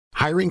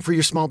Hiring for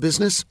your small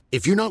business?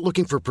 If you're not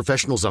looking for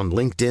professionals on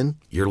LinkedIn,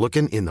 you're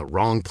looking in the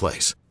wrong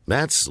place.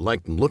 That's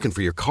like looking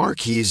for your car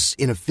keys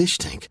in a fish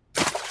tank.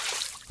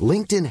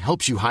 LinkedIn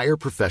helps you hire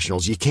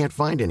professionals you can't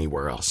find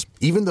anywhere else,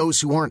 even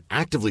those who aren't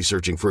actively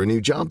searching for a new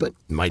job but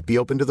might be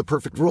open to the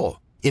perfect role.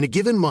 In a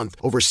given month,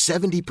 over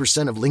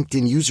 70% of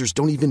LinkedIn users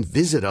don't even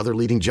visit other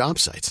leading job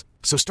sites.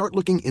 So start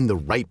looking in the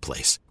right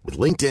place. With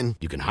LinkedIn,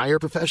 you can hire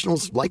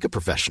professionals like a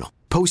professional.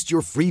 Post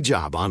your free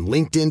job on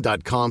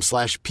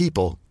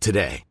linkedin.com/people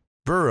today.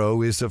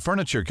 Burrow is a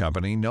furniture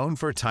company known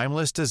for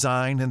timeless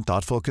design and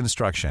thoughtful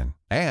construction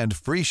and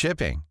free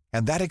shipping,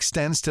 and that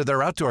extends to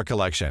their outdoor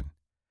collection.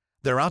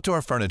 Their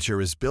outdoor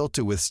furniture is built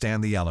to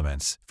withstand the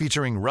elements,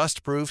 featuring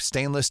rust-proof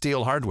stainless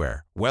steel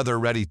hardware,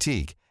 weather-ready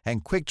teak,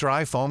 and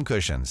quick-dry foam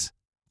cushions.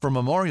 For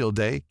Memorial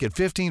Day, get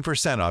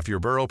 15% off your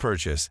Burrow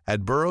purchase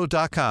at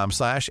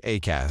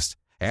burrow.com/ACAST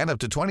and up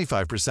to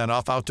 25%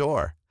 off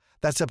outdoor.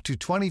 That's up to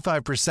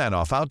 25%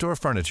 off outdoor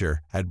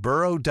furniture at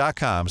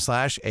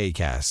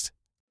burrow.com/ACAST.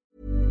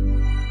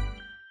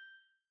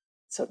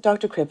 So,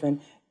 Dr. Crippen,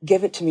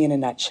 give it to me in a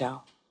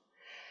nutshell.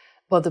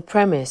 Well, the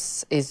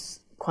premise is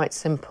quite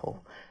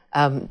simple.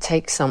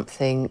 Take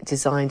something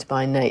designed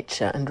by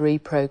nature and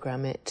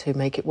reprogram it to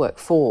make it work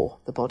for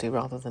the body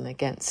rather than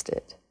against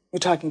it.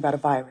 You're talking about a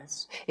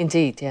virus.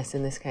 Indeed, yes,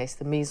 in this case,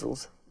 the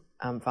measles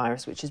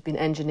virus, which has been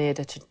engineered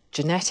at a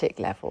genetic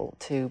level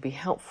to be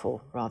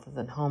helpful rather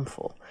than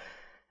harmful.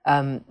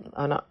 And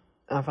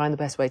I find the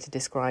best way to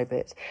describe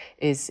it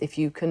is if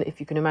you can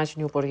imagine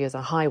your body as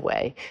a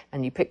highway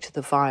and you picture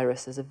the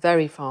virus as a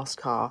very fast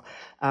car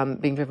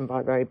being driven by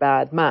a very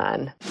bad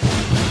man.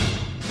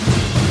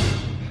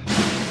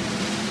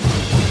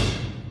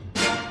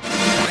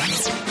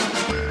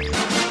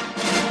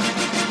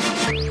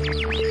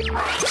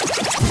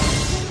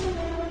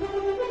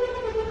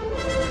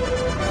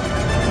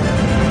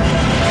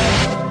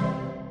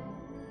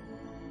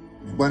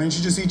 Why didn't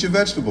you just eat your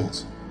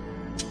vegetables?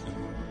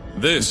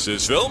 This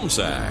is Film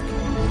Sack.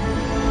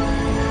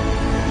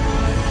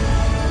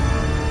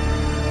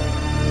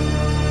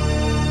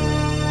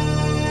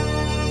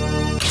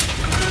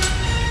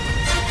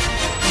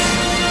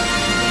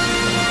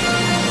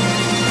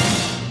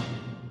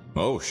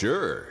 Oh,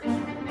 sure.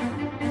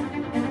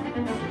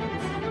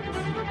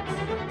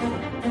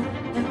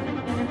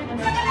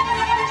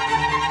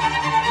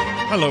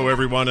 Hello,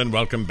 everyone, and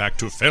welcome back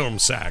to Film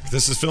Sack.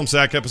 This is Film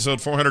Sack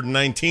episode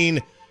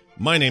 419.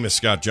 My name is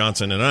Scott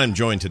Johnson, and I'm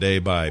joined today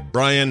by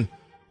Brian.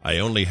 I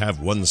only have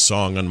one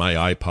song on my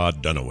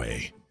iPod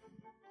Dunaway.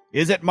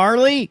 Is it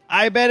Marley?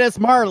 I bet it's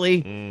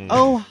Marley.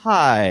 Oh,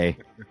 hi.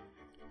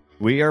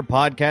 We are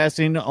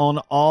podcasting on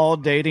all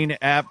dating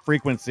app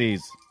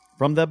frequencies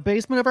from the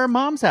basement of our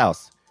mom's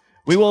house.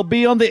 We will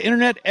be on the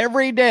internet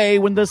every day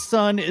when the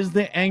sun is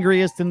the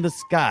angriest in the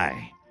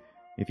sky.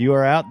 If you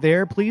are out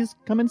there, please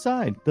come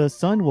inside. The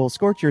sun will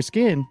scorch your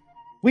skin.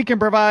 We can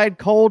provide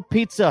cold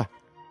pizza.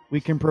 We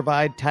can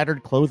provide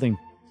tattered clothing.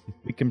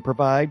 We can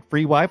provide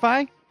free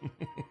Wi-Fi.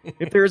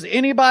 If there's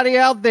anybody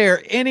out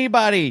there,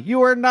 anybody,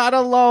 you are not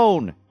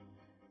alone.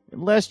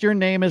 Unless your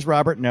name is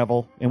Robert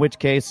Neville, in which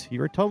case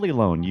you are totally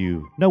alone.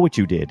 You know what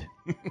you did.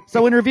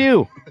 So in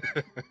review,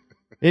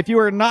 if you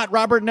are not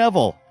Robert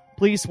Neville,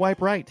 please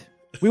swipe right.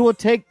 We will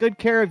take good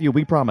care of you,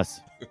 we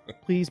promise.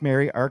 Please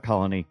marry our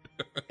colony.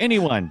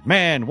 Anyone,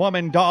 man,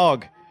 woman,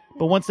 dog.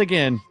 But once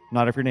again,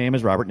 not if your name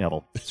is Robert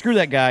Neville. Screw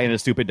that guy and his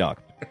stupid dog.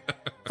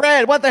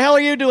 Fred, what the hell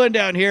are you doing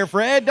down here,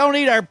 Fred? Don't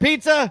eat our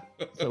pizza.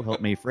 So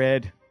help me,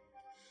 Fred.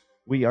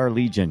 We are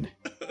Legion.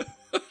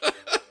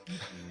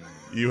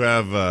 You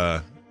have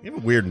a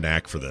weird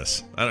knack for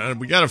this.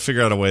 We got to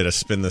figure out a way to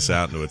spin this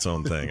out into its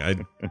own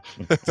thing.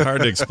 It's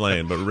hard to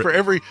explain, but for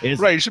every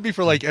right, it should be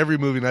for like every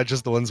movie, not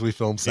just the ones we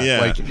film. Set. Yeah.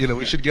 Like,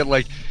 we should get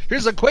like,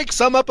 here's a quick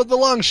sum up of the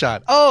long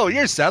shot. Oh,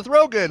 you're Seth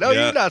Rogen. Oh,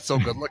 Yeah. You're not so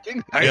good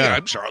looking. Yeah.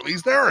 I'm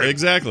Charlize Theron.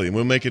 Exactly.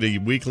 We'll make it a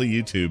weekly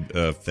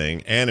YouTube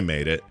thing,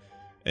 animate it,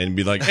 and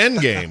be like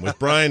Endgame with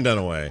Brian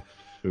Dunaway.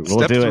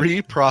 Step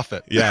 3,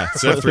 profit. Yeah,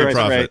 step 3,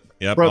 profit. Right.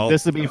 Yep. Bro,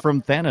 this would be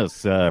from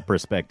Thanos'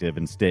 perspective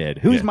instead.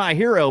 Who's my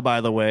hero, by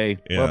the way?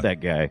 Yeah. Love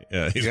that guy.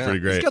 Yeah, he's pretty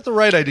great. He's got the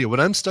right idea.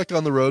 When I'm stuck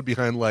on the road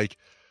behind like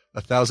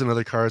 1,000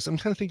 other cars, I'm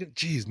kind of thinking,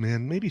 geez,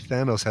 man, maybe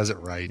Thanos has it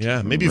right.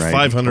 Yeah, maybe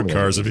 500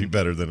 cars would be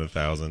better than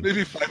 1,000.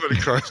 Maybe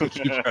 500 cars would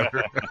be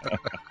better.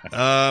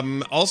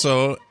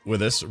 Also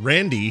with us,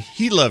 Randy.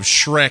 He loves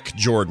Shrek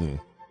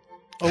Jordan.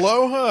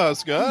 Aloha,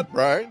 Scott.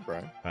 Brian.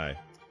 Hi.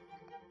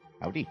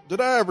 Howdy. Did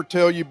I ever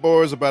tell you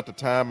boys about the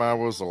time I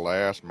was the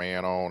last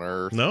man on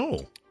Earth?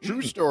 No.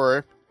 True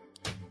story.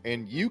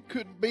 And you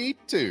could be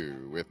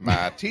too with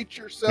my Teach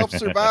Yourself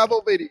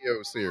Survival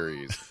video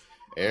series.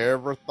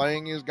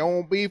 Everything is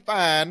going to be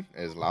fine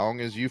as long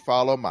as you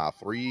follow my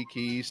 3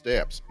 key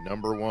steps.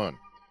 Number 1,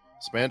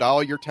 spend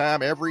all your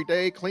time every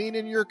day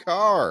cleaning your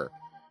car.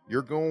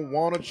 You're going to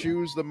want to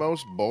choose the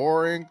most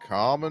boring,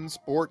 common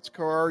sports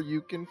car you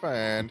can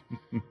find,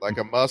 like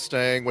a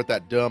Mustang with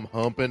that dumb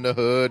hump in the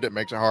hood that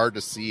makes it hard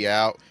to see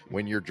out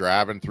when you're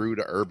driving through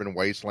the urban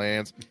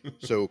wastelands.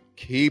 So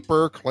keep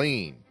her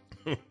clean.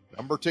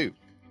 Number 2,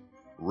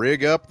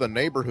 rig up the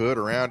neighborhood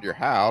around your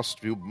house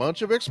to a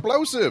bunch of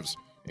explosives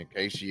in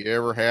case you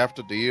ever have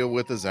to deal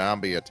with a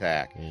zombie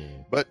attack.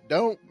 But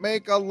don't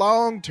make a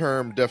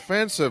long-term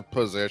defensive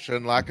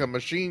position like a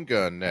machine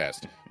gun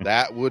nest.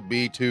 That would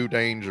be too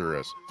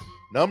dangerous.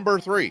 Number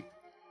 3,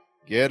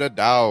 get a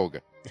dog.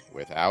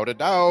 Without a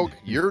dog,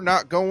 you're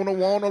not going to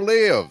want to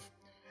live.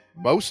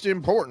 Most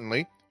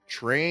importantly,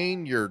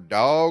 train your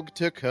dog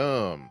to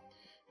come.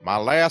 My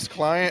last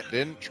client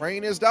didn't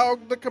train his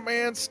dog to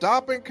command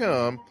stop and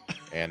come,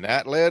 and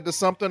that led to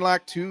something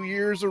like 2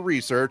 years of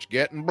research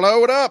getting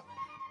blowed up.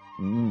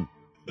 I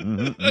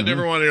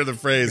never want to hear the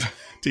phrase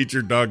 "teach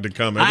your dog to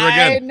come" ever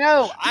I again.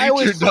 know. I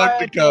was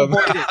trying to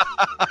avoid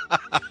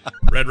it.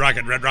 Red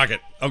Rocket, Red Rocket.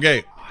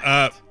 Okay,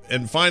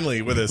 and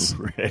finally with this,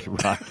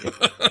 Red Rocket.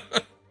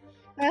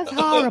 That's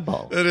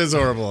horrible. it is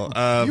horrible.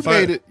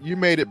 You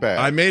made it bad.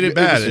 I made it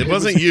bad. It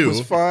wasn't you. It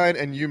was fine,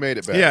 and you made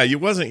it bad. Yeah,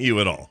 it wasn't you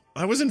at all.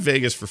 I was in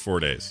Vegas for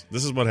 4 days.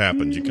 This is what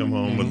happens. You come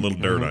home with a little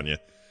dirt on you.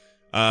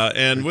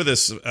 And with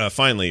us,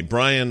 finally,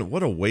 Brian,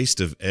 what a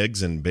waste of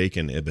eggs and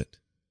bacon, Ibbett.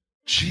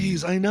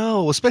 Jeez, I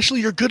know,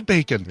 especially your good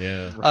bacon.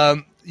 Yeah.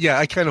 Yeah,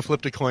 I kind of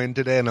flipped a coin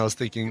today, and I was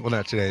thinking, well,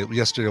 not today,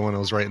 yesterday when I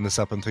was writing this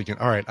up, I'm thinking,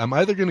 all right, I'm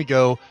either going to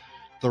go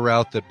the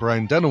route that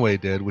Brian Dunaway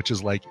did, which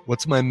is like,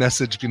 what's my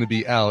message going to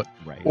be out?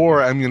 Right.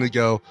 Or I'm going to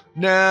go,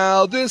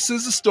 now this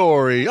is a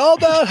story all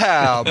about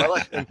how.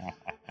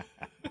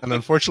 And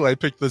unfortunately, I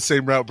picked the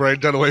same route Brian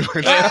Dunaway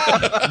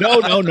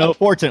went. No.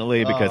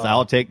 Fortunately, because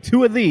I'll take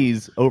 2 of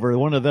these over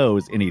one of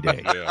those any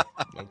day. Yeah,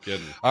 no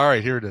kidding. All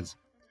right, here it is.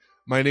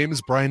 My name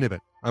is Brian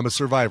Ibbett. I'm a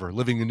survivor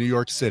living in New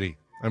York City.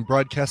 I'm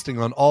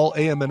broadcasting on all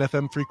AM and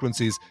FM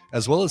frequencies,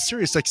 as well as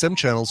Sirius XM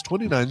channels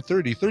 29,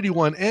 30,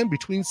 31, and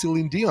between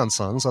Celine Dion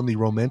songs on the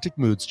Romantic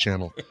Moods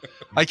channel.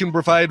 I can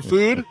provide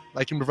food,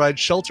 I can provide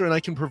shelter, and I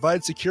can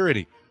provide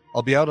security.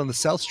 I'll be out on the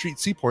South Street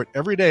Seaport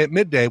every day at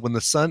midday when the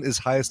sun is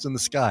highest in the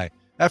sky.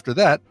 After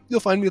that, you'll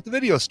find me at the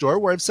video store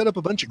where I've set up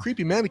a bunch of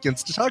creepy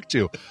mannequins to talk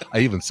to. I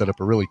even set up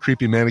a really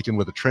creepy mannequin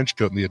with a trench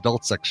coat in the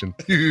adult section.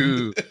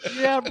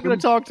 Yeah, I'm going to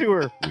talk to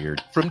her.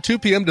 Weird. From 2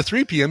 p.m. to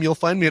 3 p.m., you'll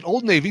find me at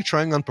Old Navy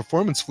trying on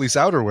performance fleece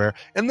outerwear,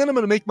 and then I'm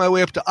going to make my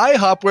way up to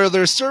IHOP where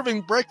they're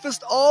serving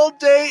breakfast all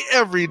day,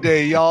 every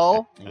day,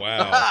 y'all.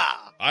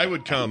 Wow. I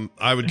would come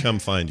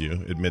find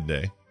you at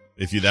midday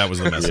if that was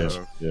the message.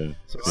 Yeah.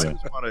 So I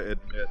just want to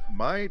admit,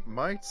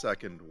 my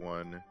second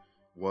one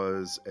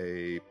was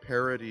a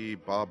parody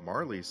Bob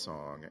Marley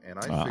song, and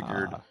I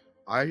figured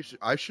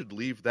I should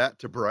leave that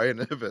to Brian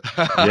Ibbett.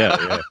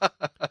 Yeah.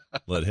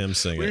 Let him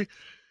sing it.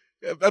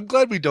 I'm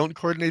glad we don't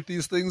coordinate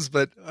these things,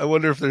 but I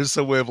wonder if there's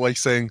some way of like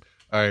saying,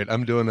 all right,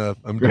 I'm doing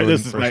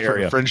this is my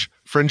area. Fresh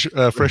Prince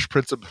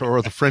of,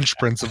 or the French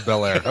Prince of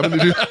Bel Air. I'm going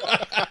to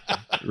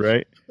do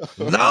right.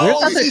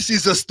 Now this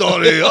is a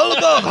story all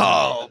about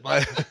how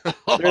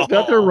There's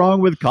nothing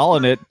wrong with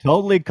calling it.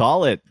 Totally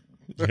call it.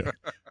 Yeah.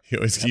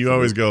 You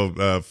always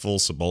go full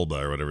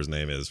Sebulba or whatever his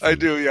name is. I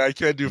do, yeah. I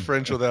can't do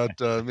French without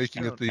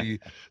making it the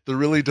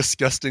really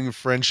disgusting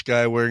French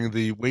guy wearing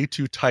the way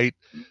too tight,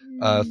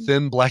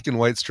 thin black and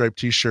white striped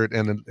T-shirt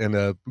and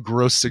a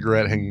gross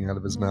cigarette hanging out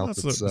of his mouth.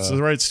 It's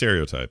the right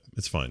stereotype.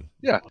 It's fine.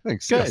 Yeah,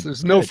 thanks. Yes,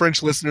 there's no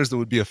French listeners that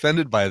would be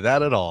offended by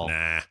that at all.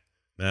 Nah,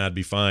 it'd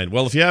be fine.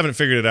 Well, if you haven't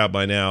figured it out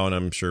by now, and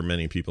I'm sure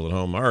many people at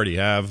home already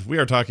have, we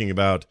are talking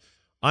about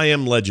I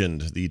Am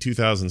Legend, the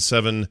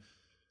 2007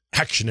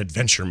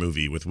 action-adventure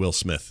movie with Will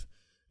Smith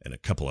and a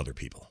couple other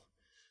people.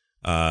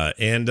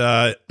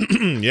 Yeah,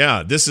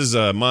 this is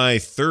my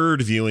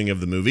third viewing of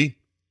the movie.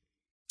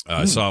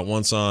 I saw it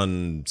once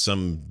on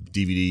some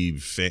DVD,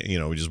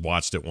 we just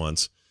watched it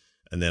once,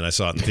 and then I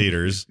saw it in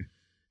theaters.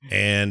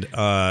 And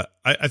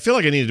I feel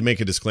like I needed to make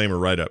a disclaimer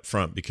right up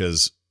front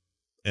because,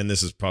 and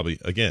this is probably,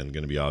 again,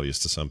 going to be obvious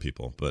to some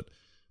people, but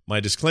my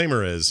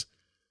disclaimer is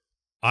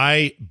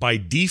I, by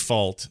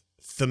default,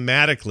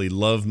 thematically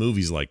love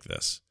movies like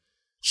this.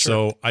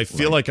 Sure. So I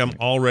feel like I'm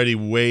already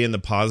way in the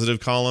positive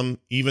column,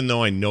 even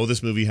though I know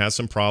this movie has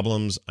some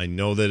problems. I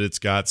know that it's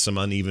got some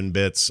uneven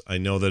bits. I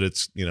know that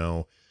it's,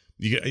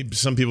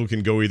 some people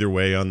can go either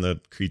way on the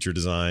creature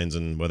designs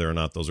and whether or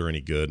not those are any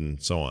good and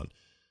so on.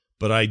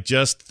 But I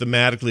just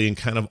thematically am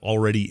kind of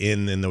already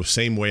in the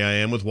same way I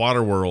am with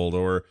Waterworld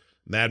or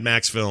Mad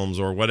Max films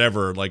or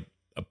whatever, like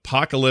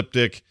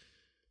apocalyptic,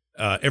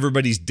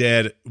 everybody's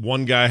dead,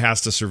 one guy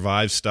has to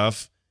survive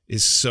stuff.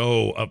 Is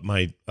so up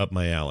my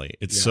alley.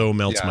 It so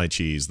melts my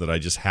cheese that I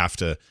just have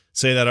to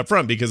say that up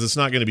front because it's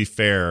not going to be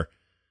fair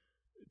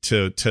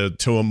to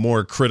a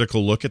more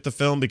critical look at the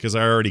film because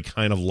I already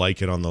kind of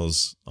like it on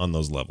those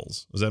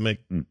levels. Does that make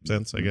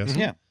sense? I guess.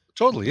 Yeah,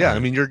 totally. Yeah, I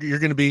mean you're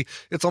going to be.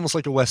 It's almost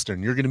like a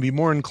Western. You're going to be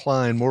more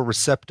inclined, more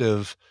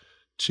receptive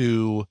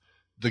to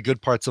the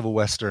good parts of a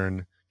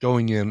Western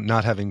going in,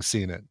 not having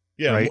seen it.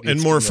 Yeah, right?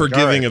 And more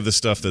forgiving of the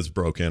stuff that's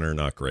broken or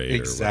not great.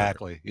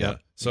 Exactly. Or yeah.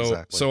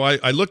 So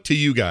I look to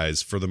you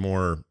guys for the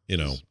more,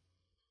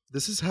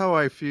 This is how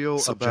I feel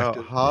about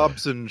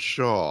Hobbs and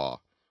Shaw.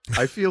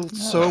 I feel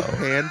so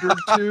pandered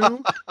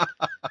to.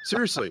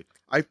 Seriously,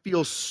 I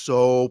feel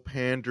so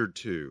pandered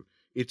to.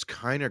 It's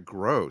kind of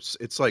gross.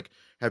 It's like,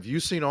 have you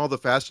seen all the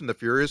Fast and the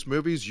Furious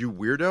movies, you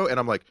weirdo? And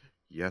I'm like,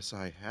 yes,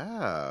 I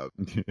have.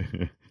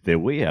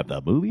 Then we have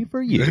the movie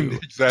for you.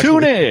 Exactly.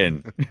 Tune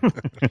in.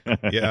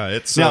 Yeah,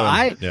 it's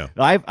Now, yeah.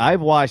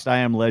 I've watched I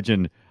Am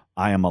Legend,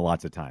 I Am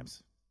lots of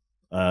times.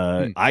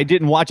 I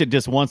didn't watch it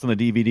just once on the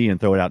DVD and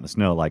throw it out in the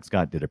snow like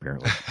Scott did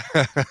apparently.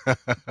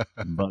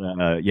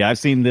 But yeah, I've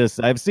seen this.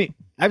 I've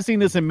seen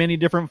this in many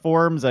different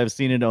forms. I've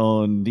seen it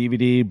on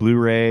DVD,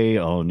 Blu-ray,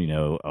 on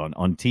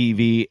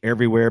TV,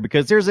 everywhere,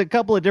 because there's a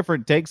couple of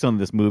different takes on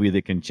this movie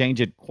that can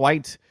change it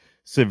quite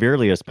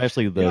severely,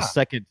 especially the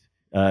second,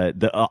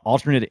 the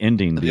alternate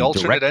ending, the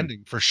alternate direct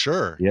ending for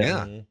sure.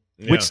 Yeah.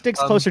 Yeah. Which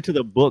sticks closer to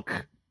the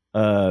book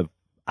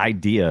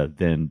idea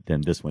than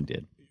this one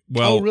did.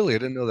 Well, oh, really? I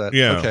didn't know that.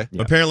 Yeah. Okay.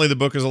 Apparently, the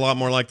book is a lot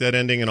more like that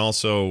ending, and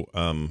also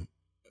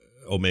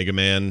Omega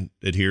Man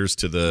adheres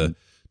to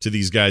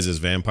these guys as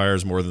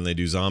vampires more than they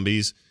do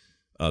zombies.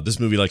 This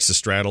movie likes to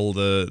straddle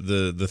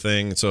the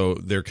thing, so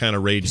they're kind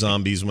of rage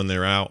zombies when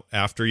they're out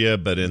after you,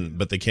 but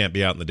they can't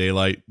be out in the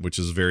daylight, which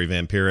is very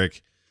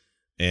vampiric.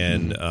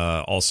 And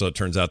also, it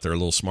turns out they're a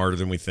little smarter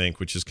than we think,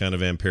 which is kind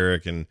of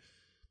vampiric. And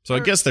so I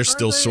guess they're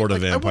still sort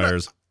of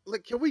vampires.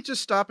 Can we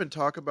just stop and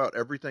talk about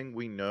everything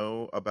we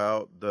know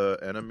about the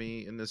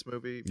enemy in this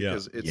movie?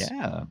 Because it's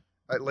kind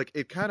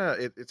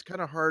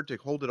of hard to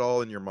hold it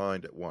all in your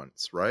mind at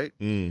once, right?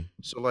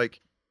 So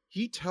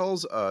he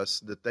tells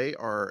us that they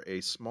are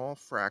a small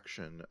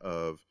fraction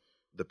of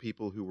the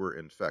people who were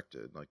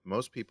infected. Like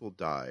most people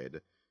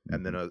died,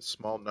 and then a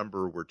small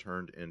number were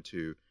turned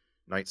into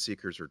Night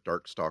Seekers or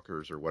Dark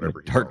Stalkers or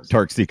whatever.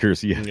 Dark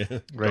Seekers, yeah.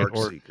 Right.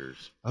 Dark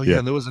Seekers. Oh yeah,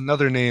 and there was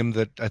another name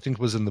that I think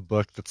was in the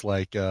book that's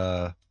like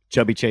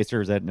Chubby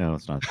Chaser. Is that no?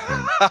 It's not.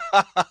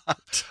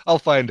 I'll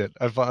find it.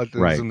 It was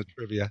Right. in the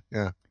trivia.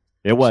 Yeah,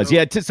 it was.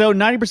 So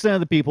 90%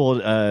 of the people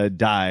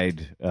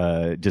died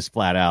just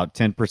flat out.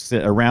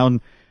 10%,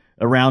 around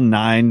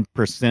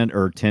 9%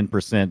 or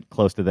 10%,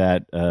 close to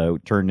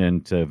that, turned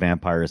into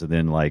vampires, and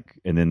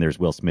then there's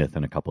Will Smith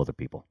and a couple other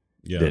people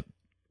that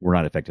were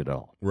not affected at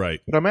all.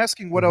 Right. But I'm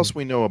asking what else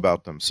we know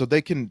about them. So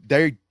they can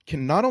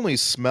not only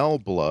smell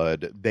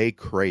blood, they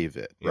crave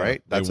it,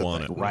 right? They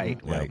want it. Right.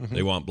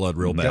 They want blood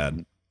real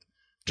bad.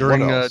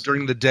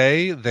 During the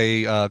day,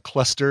 they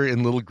cluster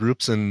in little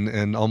groups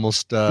and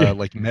almost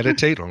like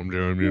meditate. Like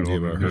they're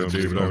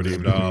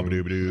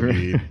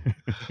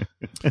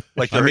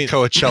at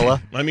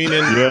Coachella. I mean,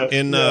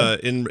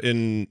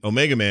 in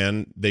Omega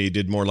Man, they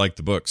did more like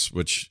the books,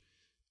 which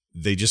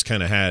they just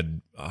kind of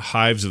had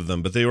hives of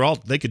them, but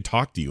they could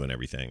talk to you and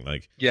everything.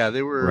 Like, yeah,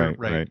 they were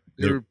right.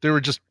 They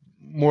were just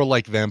more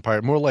like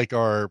vampire, more like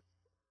our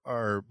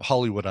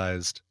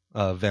Hollywoodized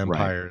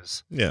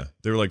vampires. Right. Yeah,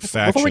 they were like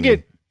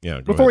faction.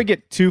 Before we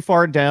get too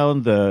far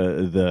down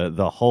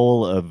the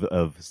hole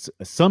of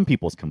some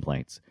people's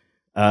complaints,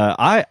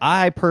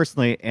 I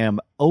personally am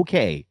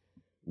okay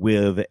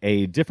with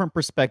a different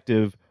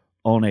perspective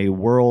on a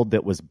world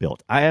that was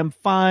built. I am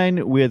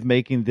fine with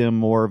making them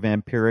more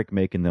vampiric,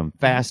 making them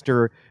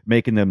faster,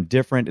 making them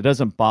different. It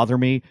doesn't bother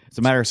me. As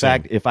a matter of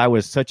fact, if I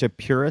was such a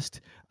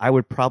purist, I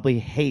would probably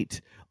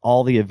hate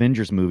all the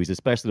Avengers movies,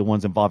 especially the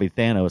ones involving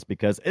Thanos,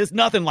 because it's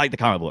nothing like the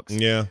comic books.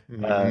 Yeah.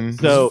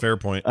 So fair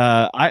point.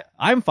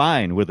 I'm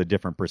fine with a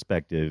different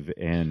perspective,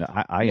 and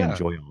I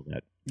enjoy all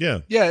that. Yeah.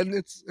 Yeah, and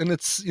it's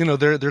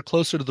they're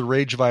closer to the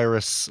rage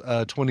virus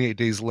 28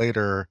 days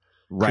later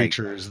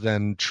creatures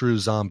than true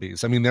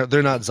zombies. I mean,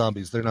 they're not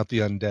zombies. They're not the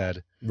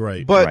undead.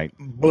 Right.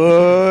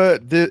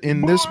 But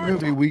in this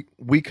movie,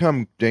 we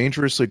come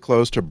dangerously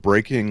close to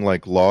breaking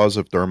like laws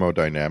of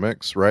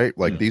thermodynamics, right?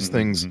 Like these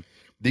things,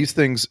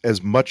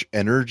 as much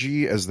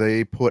energy as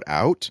they put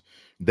out,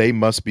 they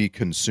must be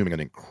consuming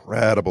an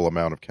incredible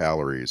amount of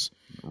calories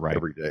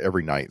every day,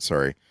 every night.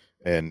 Sorry.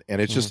 And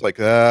it's just like,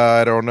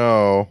 I don't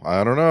know.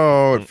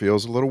 It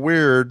feels a little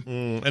weird.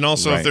 And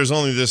also, if there's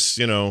only this,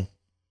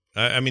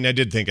 I mean, I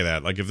did think of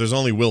that. Like, if there's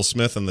only Will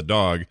Smith and the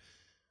dog,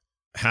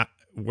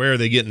 where are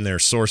they getting their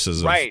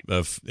sources of I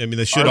mean,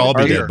 they should all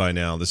be dead by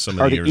now. There's so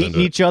many years into it. Are they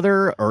eating each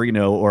other,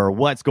 or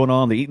what's going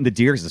on? They're eating the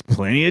deer because there's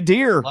plenty of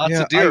deer. Lots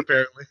of deer,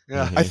 apparently.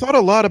 Yeah. I thought a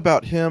lot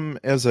about him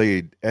as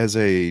a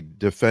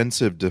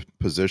defensive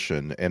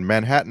position, and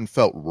Manhattan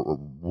felt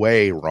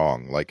way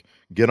wrong. Like,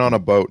 get on a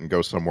boat and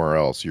go somewhere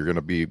else. You're going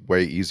to be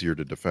way easier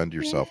to defend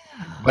yourself.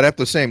 Yeah. But at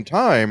the same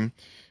time,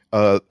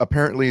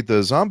 apparently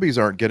the zombies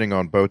aren't getting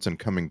on boats and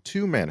coming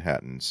to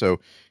Manhattan. So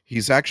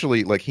he's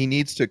actually he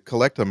needs to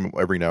collect them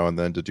every now and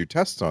then to do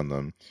tests on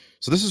them.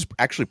 So this is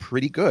actually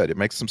pretty good. It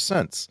makes some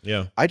sense.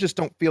 Yeah. I just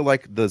don't feel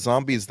like the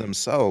zombies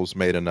themselves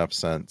made enough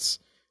sense.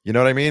 You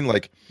know what I mean?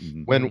 Like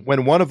when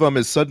one of them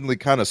is suddenly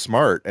kind of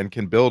smart and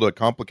can build a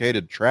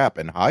complicated trap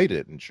and hide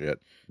it and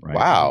shit. Right.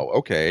 Wow.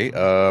 Okay.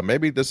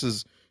 Maybe this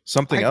is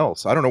something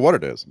else. I don't know what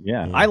it is.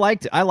 Yeah. I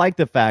liked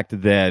the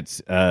fact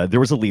that there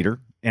was a leader.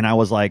 And I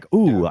was like,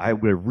 ooh, I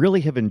would really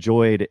have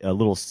enjoyed a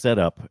little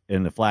setup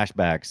in the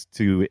flashbacks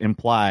to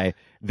imply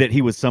that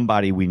he was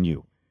somebody we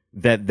knew.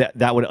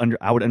 that would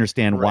I would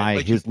understand why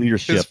Like his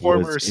leadership his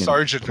former was in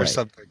sergeant or play.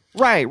 something.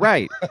 Right.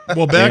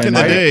 Well, back in the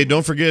And- day,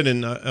 don't forget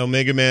in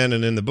Omega Man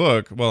and in the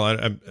book. Well,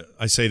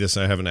 I say this,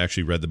 I haven't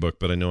actually read the book,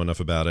 but I know enough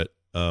about it.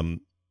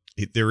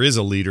 There is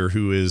a leader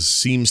who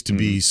seems to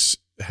be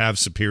have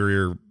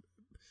superior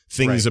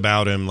things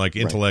about him, like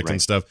intellect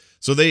and stuff.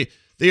 So they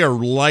are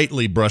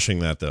lightly brushing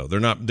that, though.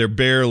 They're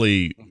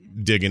barely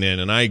digging in.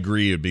 And I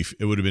agree,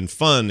 it would have been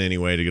fun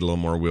anyway to get a little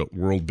more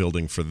world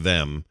building for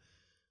them.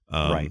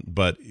 Right.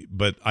 But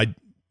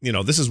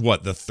this is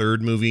what the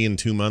third movie in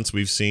 2 months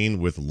we've seen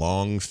with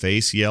long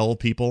face yell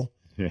people.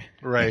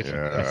 Right.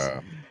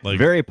 Like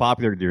very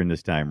popular during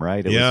this time,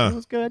 right? It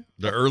was good.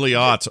 The early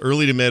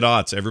to mid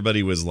aughts,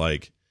 everybody was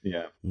like,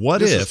 yeah.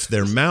 What if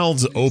their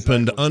mouths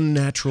opened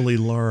unnaturally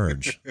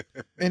large?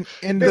 And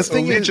The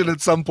thing Legion at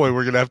some point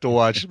we're gonna have to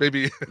watch.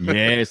 Maybe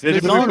yes,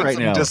 it's on right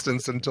some now.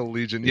 Distance until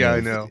Legion. Yeah, I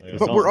know.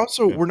 But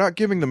we're not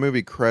giving the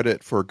movie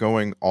credit for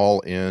going all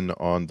in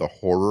on the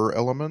horror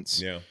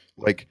elements. Yeah.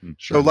 Like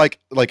so like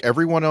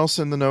everyone else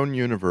in the known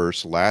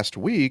universe, last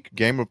week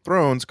Game of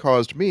Thrones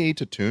caused me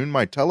to tune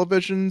my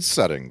television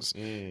settings.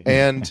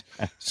 And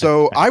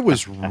so I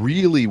was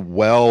really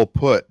well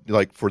put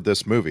like for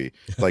this movie.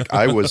 Like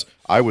I was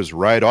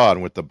right on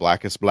with the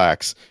blackest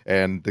blacks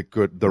and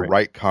the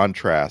right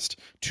contrast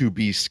to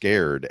be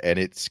scared, and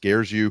it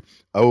scares you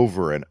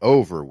over and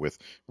over with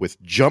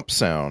jump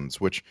sounds,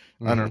 which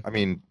I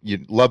mean,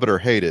 you love it or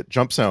hate it,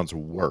 jump sounds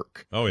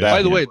work. Oh yeah.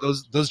 By the way,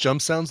 those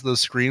jump sounds,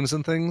 those screams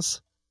and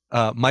things,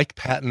 Mike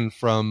Patton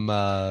from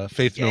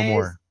Faith No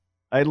More.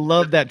 I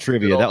love that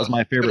trivia. That was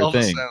my favorite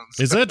thing.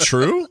 Is that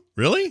true?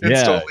 Really?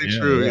 It's totally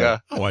true, yeah.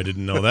 Oh, I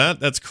didn't know that.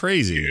 That's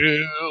crazy.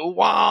 You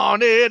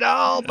want it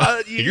all,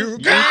 but you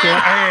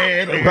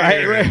can't.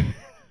 Right.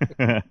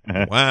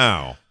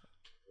 Wow.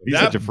 He's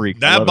such a freak. I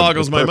That love him.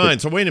 boggles It's my perfect.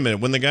 mind. So wait a minute.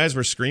 When the guys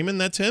were screaming,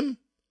 that's him?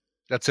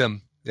 That's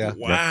him. Yeah.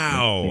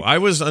 Wow. I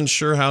was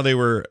unsure how they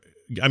were.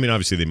 I mean,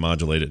 obviously they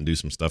modulate it and do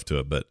some stuff to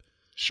it, but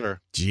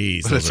Sure.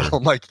 geez, But it's all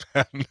Mike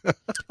Patton.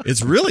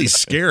 it's really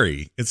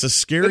scary. It's a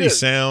scary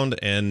sound.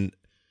 And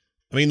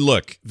I mean,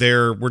 look,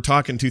 we're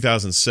talking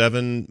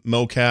 2007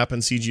 mocap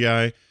and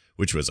CGI,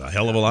 which was a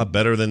hell of a lot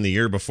better than the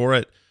year before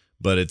it.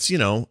 But it's,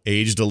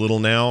 aged a little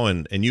now,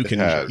 and you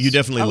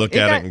definitely look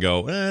at it and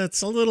go,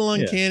 it's a little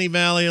uncanny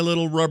valley, a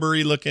little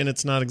rubbery looking.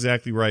 It's not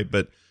exactly right,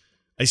 but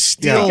I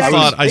still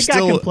thought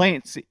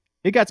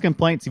it got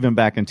complaints even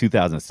back in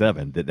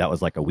 2007 that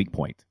was like a weak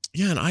point.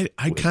 Yeah, and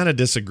I kind of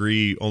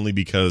disagree only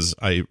because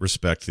I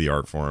respect the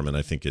art form, and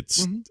I think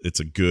it's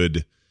a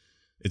good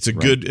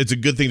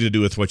thing to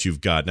do with what you've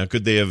got. Now,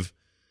 could they have?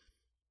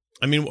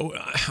 I mean,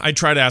 I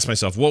try to ask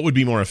myself, what would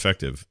be more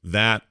effective,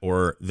 that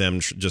or them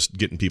just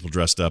getting people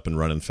dressed up and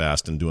running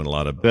fast and doing a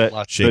lot of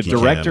shaky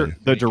cam?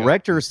 The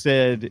director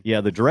said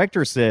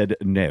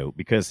no,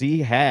 because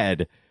he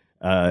had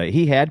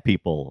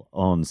people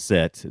on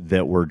set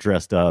that were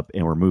dressed up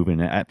and were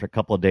moving. After a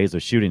couple of days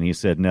of shooting, he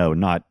said no,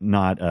 not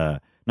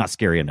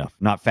scary enough,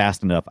 not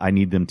fast enough. I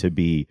need them to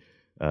be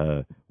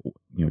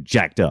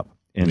jacked up.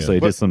 And so he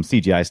did some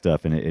CGI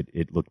stuff, and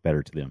it looked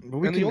better to them.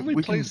 And the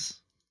only place.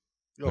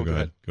 Oh, go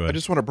ahead. I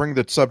just want to bring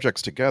the subjects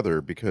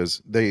together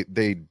because they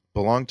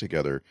belong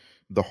together.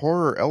 The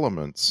horror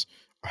elements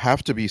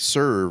have to be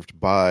served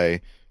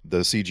by the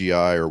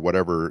CGI or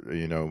whatever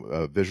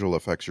visual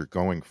effects you're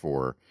going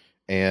for,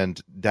 and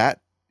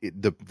that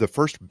the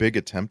first big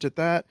attempt at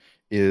that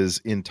is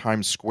in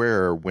Times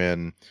Square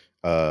when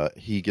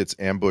he gets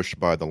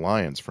ambushed by the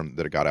lions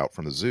that got out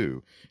from the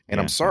zoo, and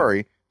I'm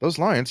sorry, those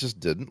lions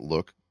just didn't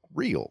look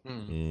real,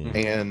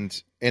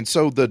 and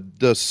so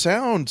the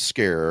sound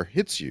scare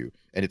hits you.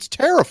 And it's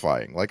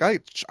terrifying. Like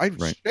I'm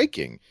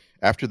shaking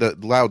after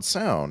that loud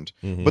sound.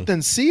 But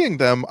then seeing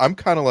them, I'm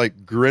kind of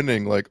like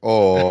grinning, like,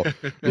 "Oh,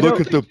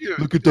 look at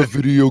the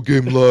video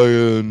game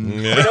lion."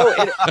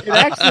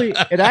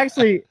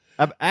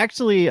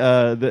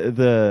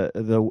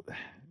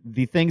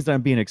 The things that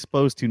I'm being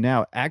exposed to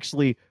now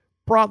actually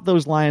brought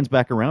those lions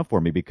back around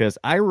for me, because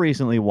I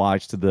recently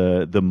watched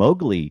the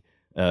Mowgli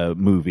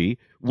movie,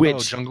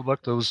 which Jungle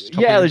Book.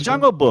 the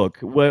Jungle Book,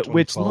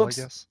 which 12, looks.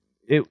 I guess.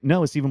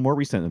 It's even more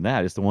recent than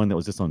that. It's the one that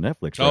was just on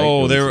Netflix.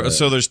 Right?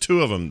 So there's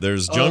two of them.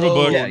 There's Jungle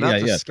Book.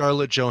 Not the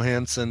Scarlett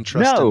Johansson.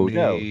 Trust in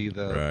me.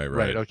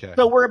 Right. Okay.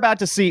 So we're about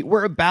to see the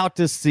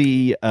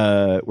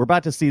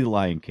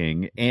Lion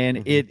King,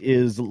 and it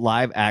is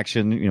live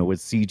action, with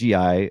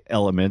CGI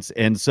elements,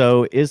 and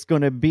so it's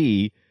going to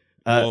be.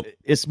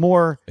 It's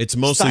mostly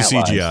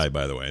stylized. CGI,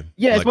 by the way.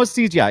 Yeah, it's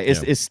mostly CGI.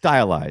 It's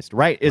stylized,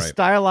 right? It's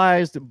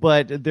stylized,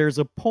 but there's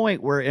a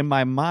point where in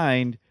my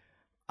mind,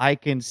 I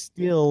can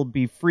still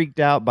be freaked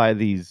out by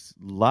these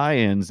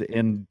lions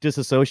and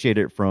disassociate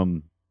it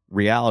from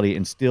reality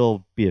and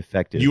still be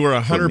effective. You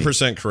are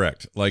 100%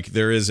 correct. Like and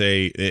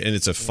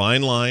it's a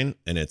fine line,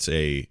 and it's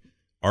a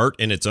art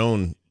in its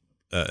own,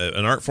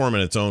 an art form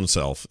in its own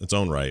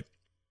right,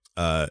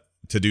 to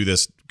do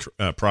this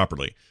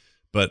properly.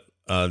 But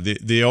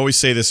they always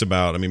say this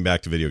about,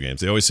 back to video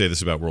games. They always say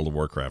this about World of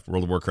Warcraft.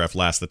 World of Warcraft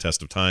lasts the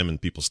test of time,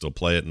 and people still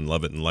play it and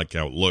love it and like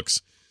how it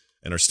looks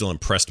and are still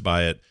impressed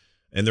by it.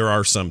 And there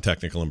are some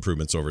technical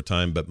improvements over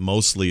time, but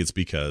mostly it's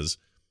because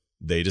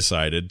they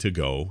decided to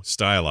go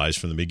stylized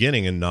from the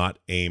beginning and not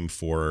aim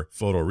for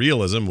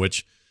photorealism,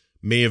 which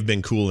may have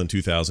been cool in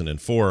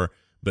 2004,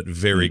 but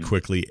very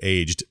quickly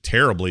aged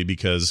terribly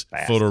because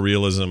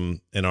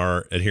photorealism and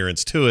our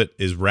adherence to it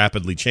is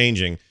rapidly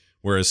changing,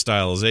 whereas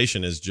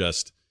stylization is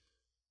just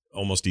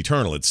almost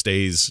eternal. It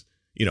stays,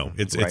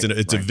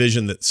 it's a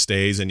vision that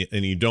stays, and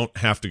you don't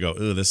have to go,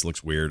 oh, this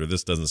looks weird, or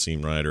this doesn't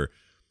seem right, or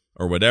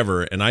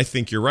whatever. And I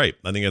think you're right.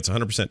 I think that's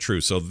 100% true.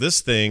 So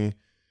this thing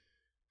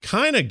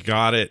kind of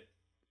got it.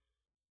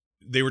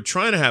 They were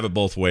trying to have it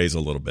both ways a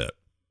little bit.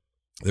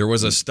 There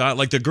was a style,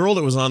 like the girl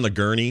that was on the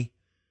gurney.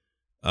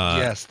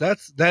 Yes,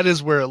 that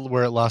is where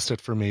it lost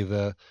it for me.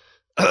 The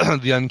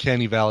the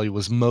uncanny valley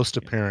was most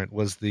apparent.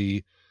 Was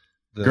the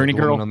gurney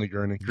girl on the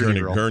gurney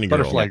girl,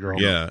 butterfly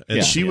girl. Yeah,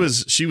 and she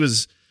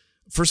was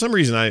for some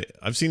reason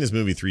I've seen this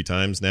movie 3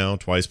 times now,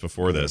 twice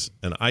before this,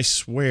 and I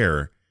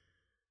swear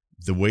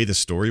the way the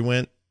story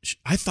went,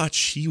 I thought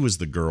she was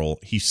the girl.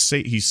 He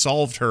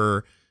solved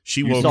her.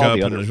 She woke up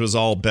and it was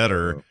all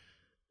better,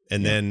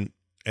 and then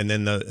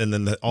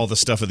all the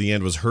stuff at the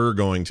end was her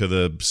going to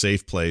the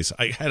safe place.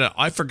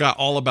 I forgot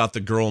all about the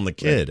girl and the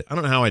kid. Right. I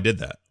don't know how I did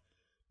that.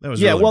 That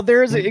was really... Well,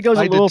 it goes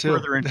a little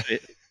further into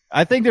it.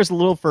 I think there's a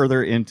little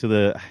further into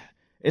the.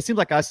 It seems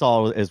like I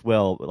saw as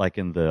well, like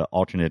in the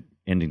alternate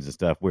endings and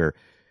stuff, where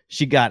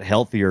she got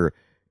healthier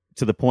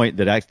to the point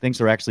that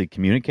things are actually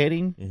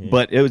communicating. Mm-hmm.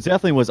 But it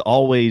definitely was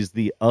always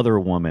the other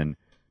woman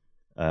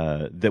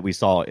that we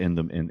saw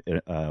in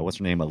what's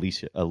her name,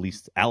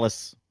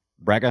 Alice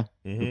Braga,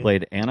 who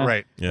played Anna.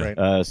 Right. Yeah.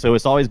 Right. So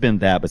it's always been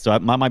that, but so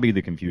that might be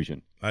the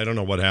confusion. I don't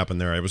know what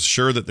happened there. I was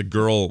sure that the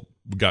girl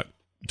got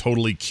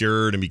totally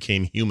cured and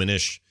became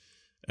humanish,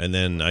 and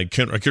then I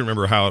couldn't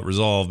remember how it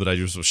resolved, but I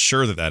just was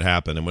sure that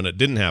happened. And when it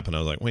didn't happen, I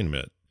was like, wait a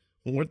minute,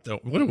 what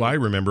do I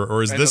remember?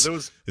 Or is this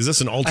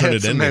an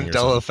alternate ending? I had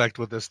some Mandela effect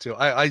with this too.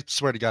 I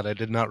swear to God, I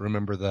did not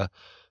remember the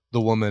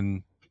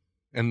woman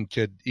and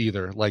kid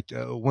either. Like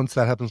once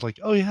that happens, like,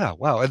 oh yeah,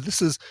 wow. And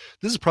this is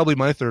probably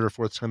my 3rd or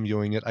 4th time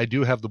viewing it. I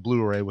do have the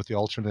Blu-ray with the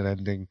alternate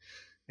ending,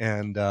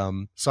 and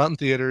saw it in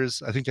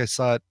theaters. I think I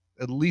saw it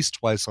at least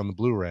twice on the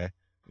Blu-ray.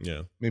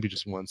 Yeah, maybe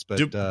just once. But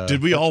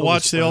did we all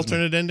watch the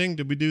alternate ending?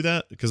 Did we do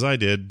that? Because I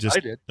did. I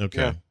did.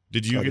 Okay. Yeah.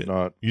 Did you? I did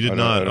not. You did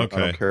not. Okay. I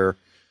don't care.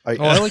 I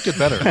like it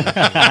better.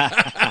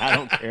 I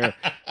don't care.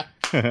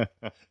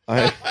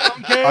 I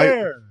don't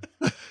care.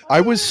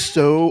 I was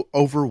so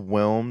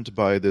overwhelmed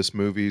by this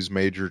movie's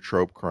major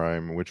trope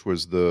crime, which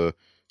was the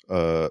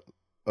I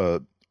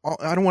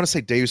don't want to say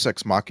Deus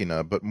Ex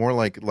Machina, but more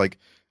like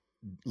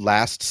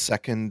last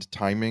second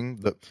timing,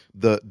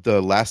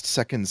 the last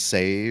second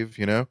save,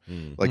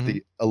 like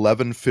the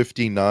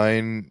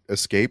 11:59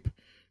 escape.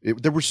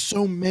 There were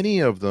so many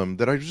of them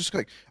that I was just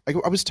like,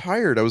 I was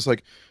tired. I was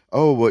like,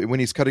 oh, when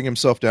he's cutting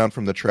himself down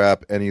from the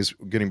trap and he's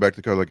getting back to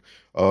the car, like,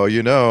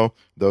 oh,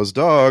 those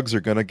dogs are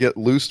going to get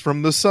loosed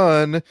from the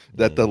sun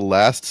at the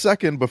last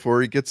second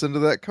before he gets into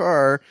that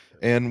car.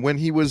 And when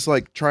he was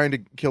like trying to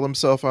kill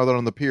himself out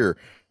on the pier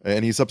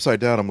and he's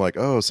upside down, I'm like,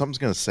 oh, something's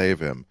going to save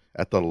him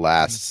at the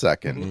last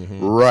second,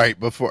 right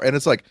before. And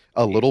it's like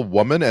a little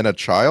woman and a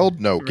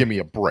child. No, give me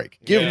a break.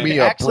 Give me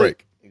a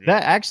break.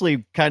 That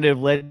actually kind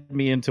of led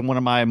me into one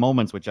of my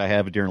moments, which I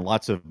have during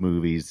lots of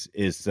movies,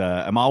 is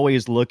I'm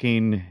always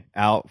looking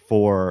out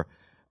for,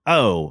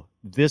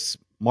 this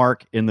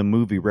mark in the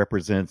movie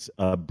represents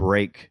a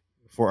break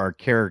for our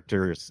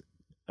characters'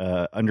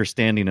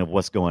 understanding of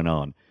what's going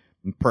on.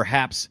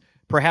 Perhaps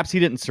he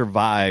didn't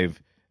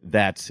survive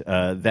that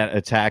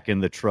attack in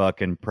the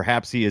truck, and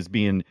perhaps he is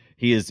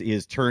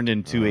turned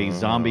into a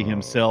zombie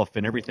himself,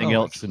 and everything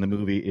else in the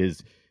movie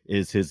is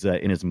his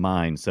in his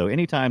mind. So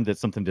anytime that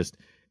something just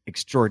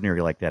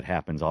extraordinary like that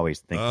happens, I always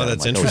think,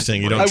 that's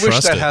interesting. You don't trust it. I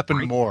wish that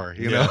happened more,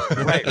 know?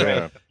 Right.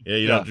 Yeah,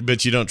 you don't,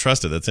 but you don't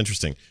trust it. That's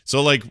interesting.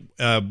 So like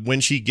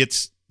when she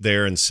gets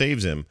there and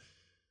saves him,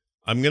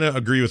 I'm going to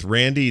agree with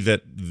Randy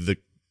that the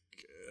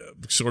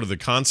sort of the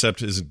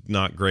concept is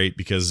not great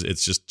because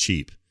it's just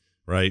cheap,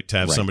 right? To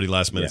have somebody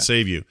last minute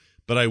save you.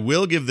 But I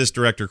will give this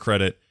director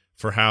credit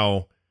for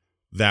how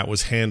that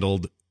was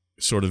handled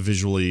sort of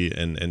visually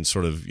and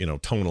sort of,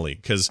 tonally.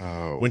 Because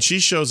when she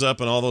shows up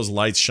and all those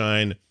lights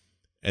shine,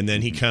 and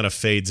then he kind of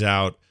fades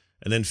out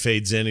and then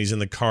fades in. He's in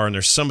the car and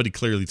there's somebody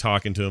clearly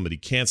talking to him, but he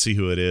can't see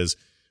who it is.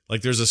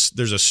 Like there's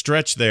a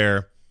stretch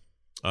there.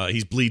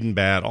 He's bleeding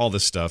bad, all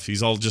this stuff.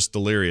 He's all just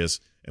delirious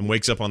and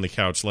wakes up on the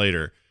couch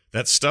later.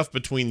 That stuff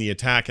between the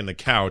attack and the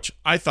couch,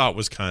 I thought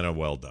was kind of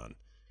well done.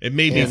 It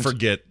made me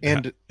forget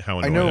how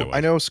annoying I was. I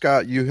know,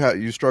 Scott,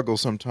 you struggle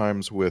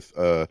sometimes with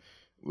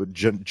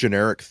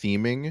generic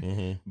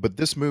theming, but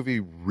this movie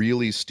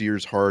really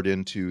steers hard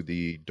into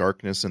the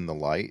darkness and the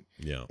light.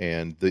 Yeah,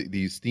 and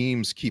these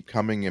themes keep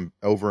coming in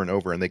over and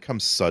over, and they come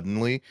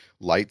suddenly.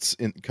 Lights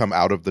come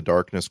out of the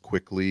darkness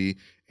quickly,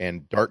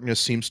 and darkness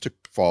seems to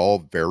fall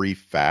very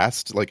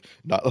fast. Like,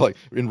 not like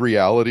in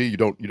reality, you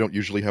don't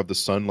usually have the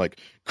sun like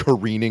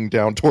careening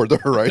down toward the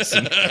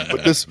horizon,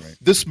 but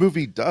this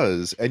movie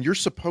does, and you're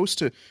supposed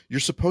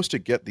to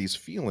get these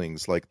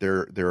feelings like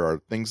there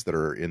are things that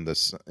are in the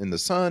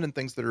sun and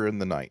things that are in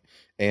the night,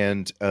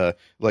 and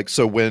like,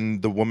 so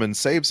when the woman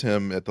saves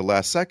him at the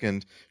last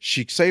second,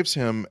 she saves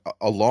him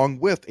along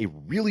with a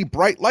really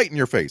bright light in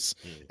your face,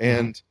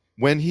 and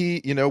when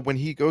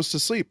he goes to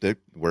sleep,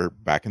 we're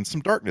back in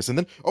some darkness, and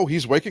then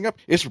he's waking up,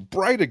 it's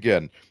bright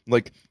again.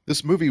 Like,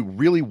 this movie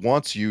really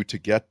wants you to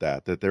get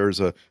that there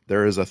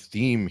is a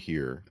theme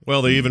here.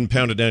 Well, they even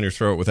pound it down your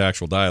throat with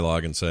actual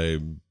dialogue and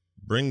say,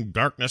 "Bring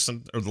darkness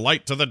or the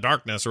light to the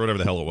darkness," or whatever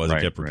the hell it was. He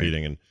kept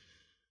repeating, and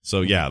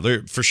so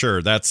for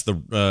sure, that's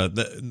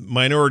the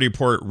Minority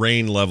Report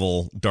rain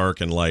level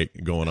dark and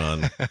light going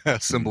on.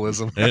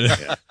 Symbolism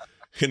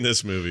in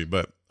this movie.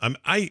 But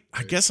I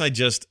guess I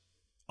just,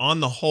 on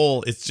the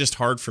whole, it's just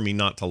hard for me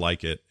not to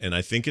like it. And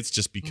I think it's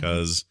just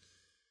because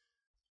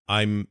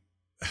I'm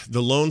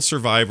the lone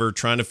survivor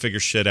trying to figure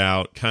shit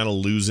out, kind of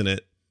losing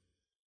it,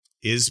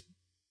 is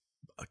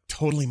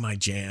totally my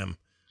jam.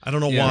 I don't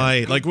know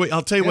why. Like,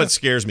 I'll tell you what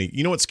scares me.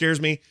 You know what scares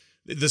me?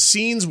 The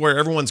scenes where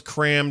everyone's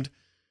crammed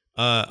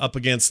up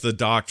against the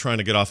dock trying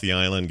to get off the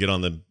island, get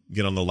on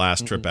the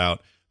last trip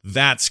out.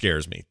 That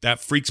scares me. That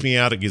freaks me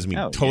out. It gives me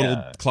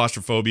total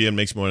claustrophobia and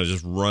makes me want to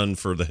just run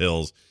for the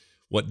hills.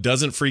 What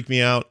doesn't freak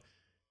me out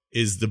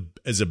is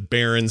a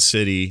barren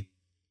city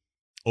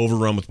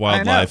overrun with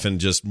wildlife and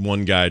just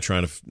one guy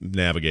trying to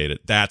navigate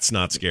it. That's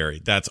not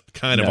scary. That's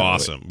kind of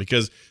awesome,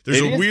 because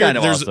there's a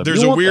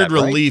weird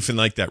relief in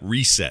like that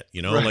reset,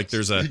 like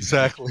there's a it's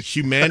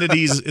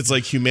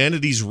like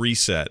humanity's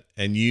reset,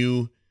 and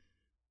you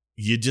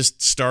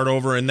just start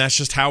over, and that's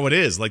just how it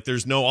is. Like,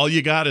 all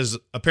you got is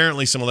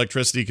apparently some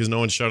electricity because no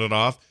one shut it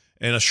off,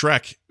 and a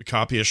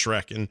copy of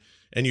Shrek,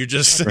 and you're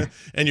just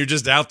and you're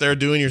just out there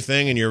doing your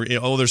thing, and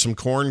there's some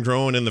corn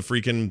growing in the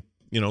freaking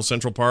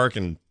Central Park,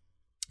 and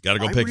got to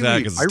go pick that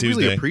because it's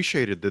Tuesday. I really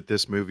appreciated that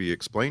this movie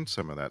explained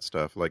some of that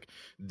stuff. Like,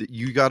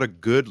 you got a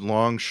good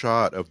long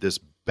shot of this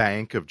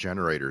bank of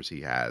generators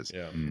he has,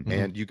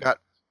 and you got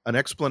an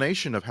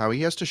explanation of how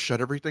he has to shut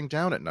everything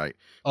down at night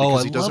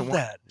because he doesn't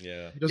want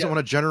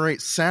to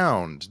generate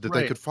sound that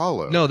they could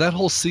follow. No, that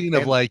whole scene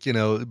of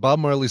Bob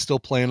Marley's still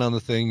playing on the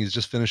thing. He's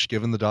just finished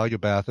giving the dog a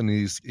bath, and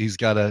he's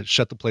got to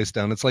shut the place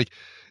down. It's like,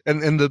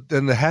 and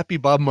the happy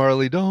Bob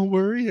Marley, don't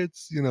worry,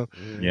 it's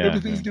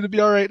everything's gonna be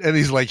all right, and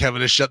he's like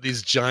having to shut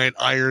these giant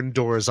iron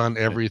doors on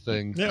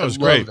everything. Yeah, it was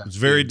great. It was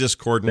very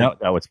discordant.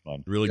 That was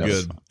fun. Really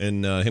good. Fun.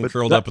 And him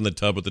curled up in the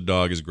tub with the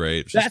dog is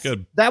great. It's just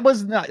good. That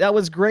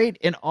was great.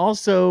 And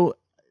also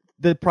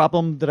the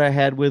problem that I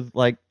had with,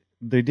 like,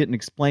 they didn't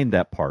explain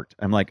that part.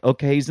 I'm like,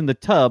 okay, he's in the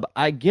tub.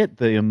 I get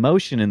the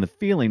emotion and the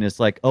feeling. It's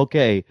like,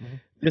 okay,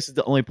 this is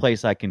the only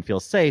place I can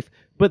feel safe.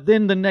 But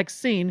then the next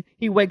scene,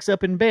 he wakes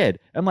up in bed.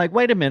 I'm like,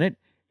 wait a minute.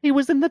 He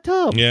was in the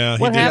tub. Yeah,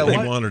 he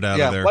wandered out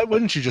of there. Why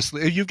wouldn't you just,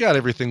 if you've got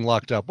everything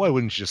locked up, why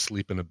wouldn't you just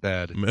sleep in a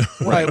bed?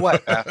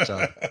 What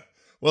bathtub?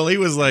 Well, he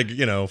was like,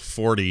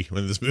 40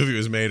 when this movie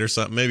was made or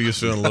something. Maybe he was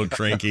feeling a little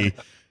cranky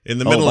in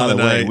the middle of the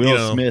night.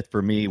 Will Smith,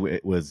 for me,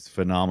 was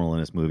phenomenal in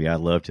this movie. I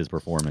loved his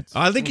performance.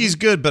 I think he's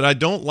good, but I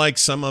don't like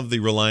some of the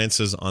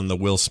reliances on the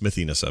Will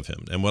Smithiness of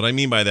him. And what I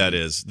mean by that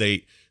is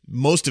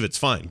most of it's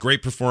fine.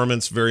 Great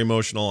performance, very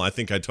emotional. I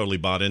think I totally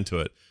bought into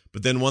it.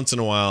 But then once in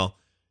a while,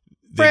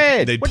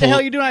 Fred, what the hell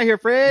are you doing out here,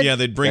 Fred? Yeah,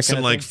 they'd bring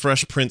some like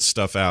Fresh Prince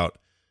stuff out,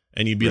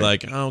 and you'd be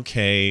like,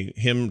 okay,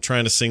 him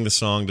trying to sing the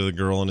song to the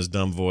girl in his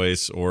dumb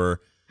voice,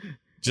 or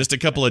just a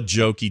couple of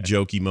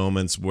jokey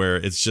moments where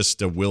it's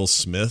just a Will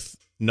Smith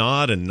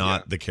nod and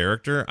not the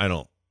character.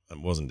 I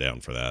wasn't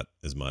down for that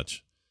as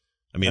much.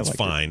 I mean, it's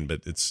fine,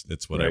 but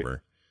it's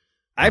whatever.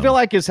 Right. I feel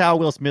like it's how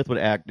Will Smith would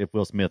act if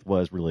Will Smith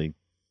was really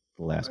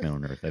the last man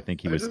on earth. I think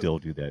he would still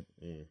do that.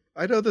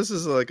 I know this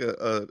is like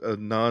a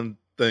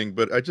non-thing,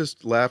 but I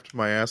just laughed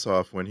my ass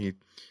off when he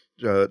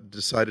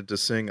decided to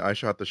sing "I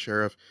Shot the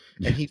Sheriff,"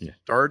 and he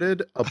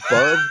started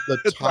above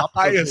the top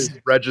of his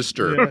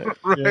register.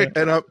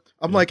 And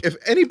I'm like, if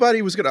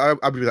anybody was gonna,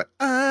 I'd be like,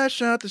 "I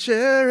shot the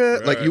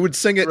sheriff." Like, you would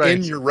sing it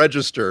in your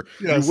register.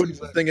 You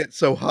wouldn't sing it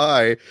so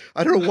high.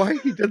 I don't know why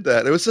he did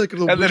that. It was like a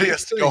little. And then he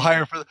has to go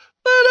higher for the.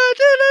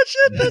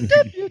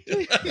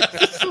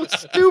 It's so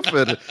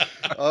stupid.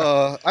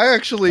 I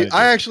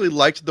actually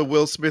liked the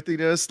Will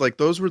Smithiness. Like,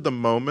 those were the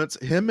moments,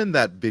 him in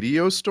that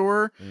video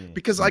store,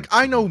 because like,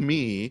 I know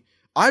me,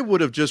 I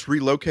would have just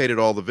relocated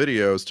all the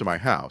videos to my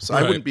house.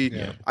 Right. I wouldn't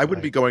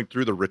be going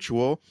through the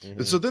ritual.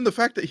 And so then the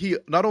fact that he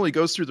not only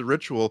goes through the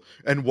ritual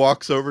and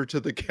walks over to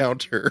the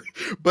counter,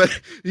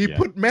 but he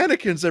put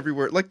mannequins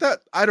everywhere like that.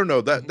 I don't know,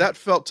 that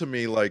felt to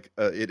me like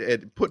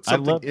it put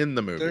something in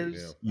the movie.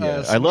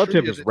 I loved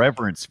his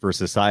reverence for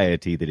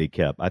society that he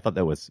kept. I thought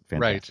that was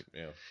fantastic.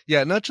 Right.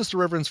 Yeah, not just a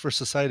reverence for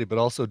society, but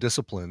also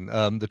discipline.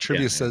 The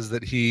trivia says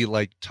that he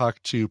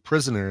talked to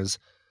prisoners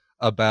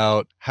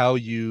about how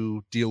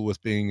you deal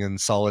with being in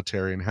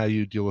solitary and how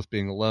you deal with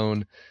being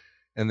alone.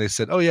 And they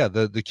said, oh yeah,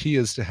 the key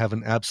is to have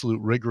an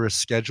absolute rigorous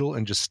schedule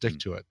and just stick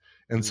to it.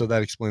 And so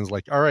that explains,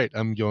 like, all right,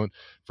 I'm going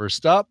first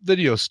stop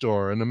video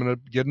store, and I'm going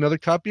to get another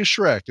copy of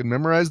Shrek and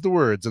memorize the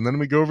words. And then I'm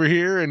going to go over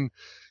here and,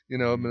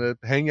 I'm going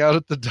to hang out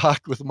at the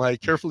dock with my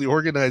carefully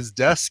organized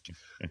desk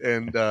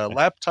and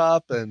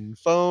laptop and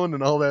phone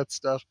and all that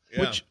stuff.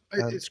 Yeah. Which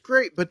it's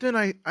great. But then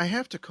I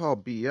have to call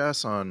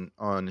BS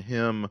on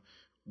him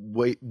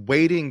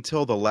waiting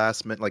till the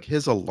last minute. Like,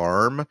 his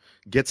alarm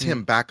gets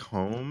him back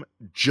home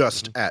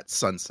just at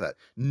sunset.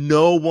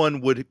 No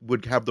one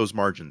would have those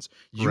margins.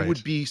 You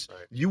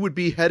would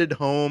be headed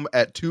home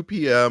at 2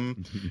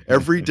 p.m.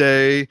 every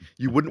day.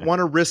 You wouldn't want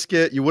to risk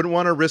it. You wouldn't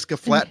want to risk a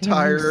flat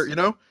tire,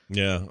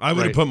 Yeah, I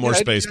would have put more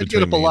space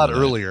between. I'd get up a lot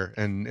earlier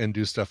and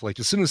do stuff like,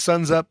 as soon as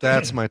sun's up,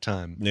 that's my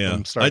time. Yeah,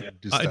 I'm starting to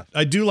do stuff.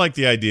 I do like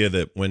the idea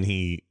that when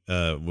he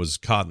was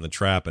caught in the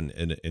trap and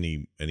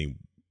he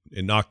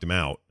knocked him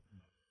out.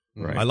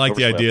 Right. I like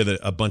the idea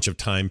that a bunch of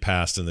time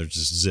passed and there's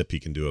just zip he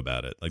can do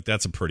about it. Like,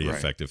 that's a pretty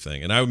effective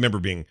thing. And I remember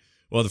being,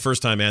 the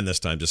first time and this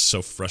time, just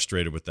so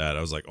frustrated with that.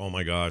 I was like, oh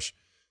my gosh,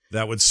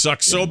 that would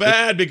suck so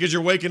bad, because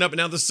you're waking up and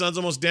now the sun's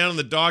almost down and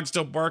the dog's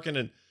still barking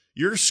and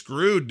you're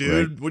screwed,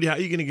 dude. Right. How are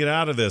you going to get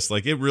out of this?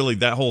 Like, it really,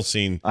 that whole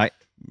scene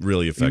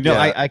really affected.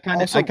 I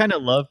kind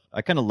of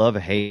love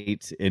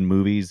hate in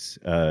movies.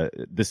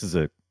 This is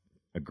a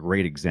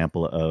great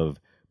example of,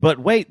 but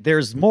wait,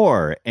 there's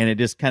more, and it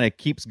just kind of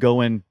keeps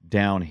going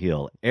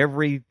downhill.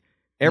 Every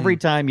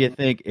time you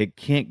think it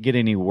can't get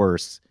any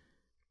worse,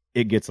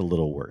 it gets a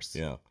little worse.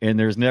 Yeah, and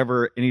there's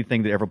never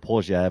anything that ever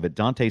pulls you out of it.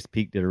 Dante's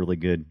Peak did a really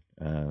good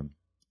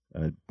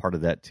part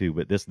of that too,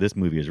 but this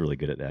movie is really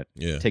good at that.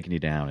 Yeah, taking you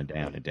down and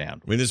down and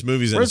down. I mean, this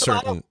movie's in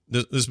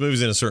this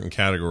movie's in a certain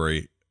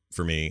category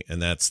for me, and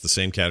that's the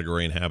same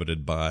category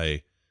inhabited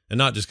by, and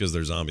not just because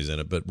there's zombies in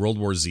it, but World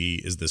War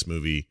Z is this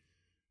movie.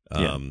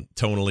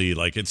 Tonally,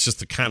 like, it's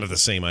just kind of the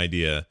same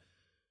idea.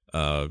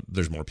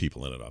 There's more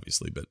people in it,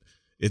 obviously, but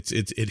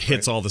it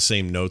hits all the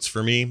same notes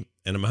for me,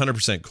 and I'm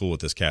 100% cool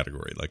with this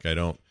category. Like, I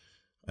don't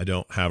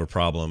have a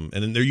problem,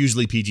 and then they're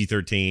usually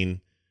PG-13,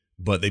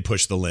 but they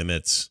push the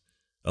limits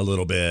a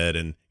little bit,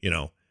 and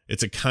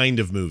it's a kind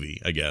of movie,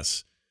 I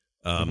guess.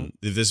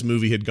 If this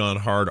movie had gone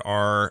hard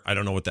R, I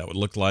don't know what that would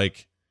look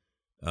like.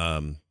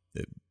 I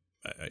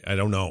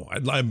don't know.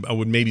 I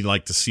would maybe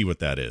like to see what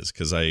that is,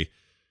 because I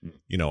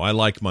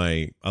like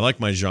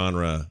my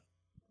genre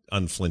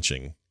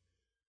unflinching.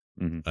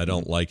 I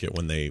don't like it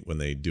when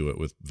they do it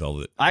with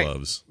velvet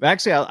gloves.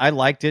 I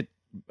liked it.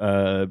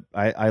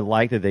 I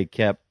liked that they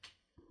kept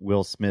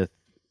Will Smith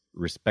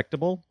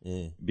respectable,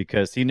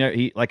 because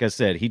he like I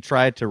said, he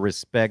tried to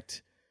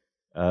respect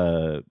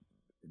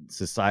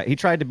society. He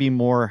tried to be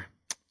more,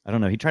 I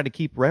don't know, he tried to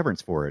keep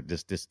reverence for it,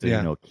 just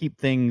to keep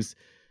things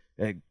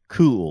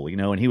cool,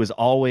 and he was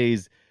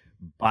always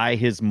by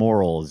his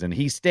morals, and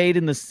he stayed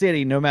in the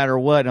city no matter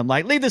what. And I'm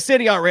like, leave the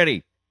city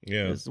already.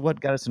 Yeah, this is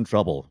what got us in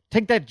trouble.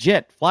 Take that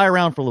jet, fly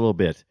around for a little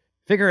bit,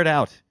 figure it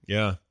out.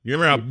 Yeah, you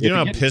remember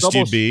how pissed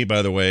you'd be,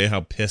 by the way, how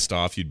pissed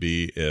off you'd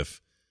be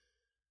if,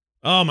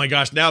 oh my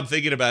gosh, now I'm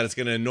thinking about it, it's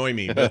going to annoy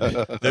me, but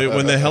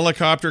when the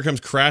helicopter comes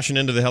crashing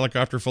into the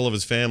helicopter full of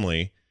his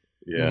family,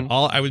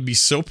 I would be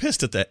so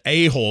pissed at the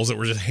a-holes that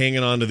were just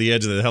hanging onto the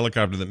edge of the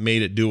helicopter that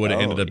made it do what it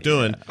ended up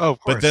doing. Oh, of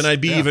course. But then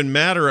I'd be even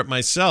madder at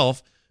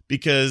myself,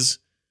 because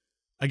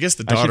I guess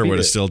the daughter would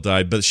have still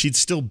died, but she'd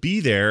still be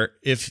there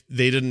if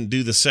they didn't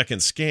do the second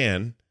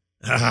scan.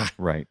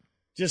 Right.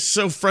 Just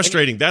so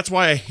frustrating. That's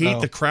why I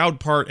hate the crowd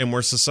part and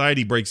where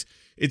society breaks.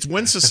 It's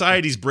when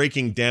society's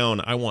breaking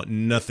down, I want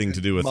nothing to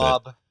do with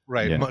it.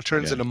 Right. Yeah.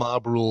 Turns into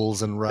mob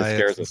rules and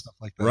riots and stuff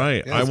like that.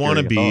 Right. Yeah, I want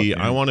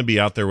to be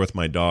out there with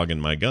my dog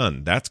and my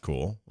gun. That's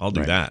cool. I'll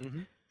do that.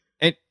 Mm-hmm.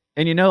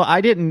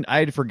 And I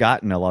had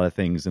forgotten a lot of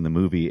things in the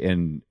movie,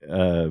 and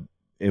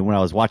when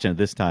I was watching it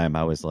this time,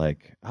 I was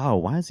like, oh,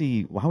 why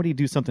would he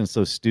do something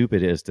so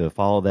stupid as to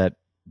follow that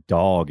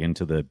dog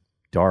into the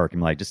dark? I'm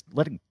like, just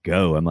let it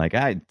go. I'm like,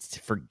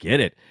 forget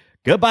it.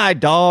 Goodbye,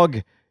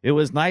 dog. It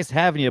was nice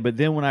having you. But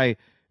then when I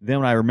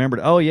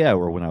remembered,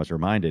 when I was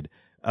reminded,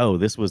 oh,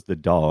 this was the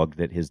dog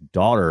that his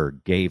daughter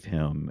gave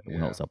him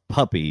when it was a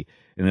puppy.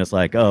 And it's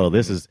like, oh,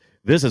 this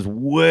is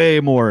way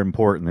more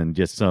important than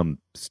just some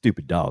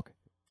stupid dog.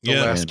 The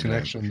last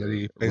connection that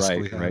he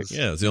basically has. Right.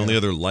 Yeah, it's the only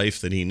other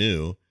life that he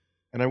knew.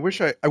 And I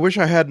wish I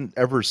hadn't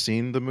ever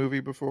seen the movie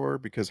before,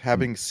 because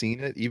having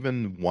seen it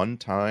even one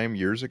time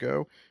years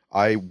ago,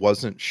 I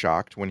wasn't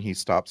shocked when he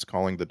stops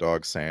calling the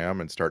dog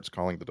Sam and starts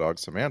calling the dog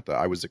Samantha.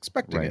 I was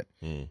expecting it.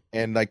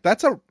 And like,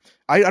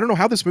 I don't know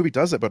how this movie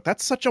does it, but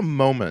that's such a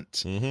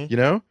moment, And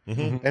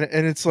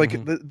it's like,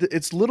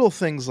 it's little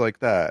things like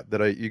that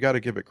you got to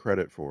give it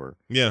credit for.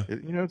 Yeah.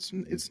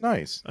 It's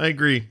nice. I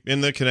agree.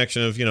 And the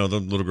connection of, the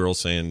little girl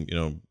saying,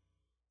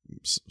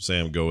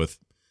 Sam, go with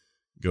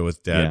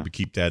dad, but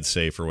keep dad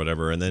safe or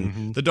whatever. And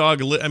then the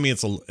dog, I mean,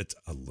 it's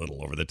a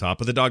little over the top,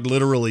 but the dog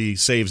literally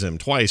saves him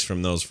twice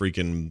from those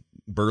freaking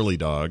burly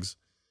dogs.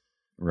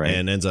 Right.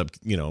 And ends up,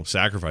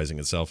 sacrificing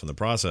itself in the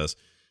process.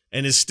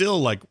 And is still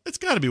like, it's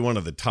got to be one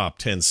of the top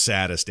 10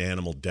 saddest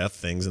animal death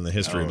things in the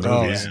history of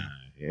movies.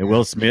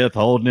 Will Smith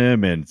holding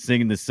him and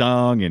singing the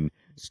song and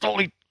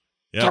slowly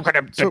choking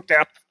him to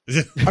death.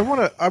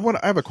 I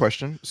have a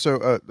question.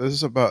 So this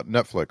is about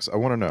Netflix. I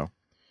want to know.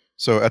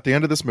 So at the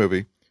end of this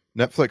movie,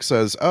 Netflix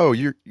says, "Oh,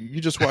 you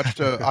just watched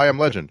I Am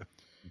Legend.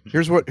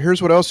 Here's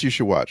what else you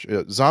should watch.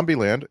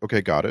 Zombieland.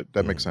 Okay, got it.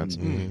 That makes sense.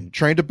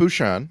 Train to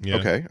Busan. Yeah.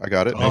 Okay, I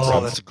got it. Makes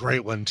sense. That's a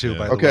great one too. Yeah.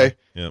 By the way. Okay,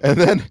 Yep.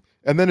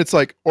 and then it's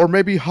like, or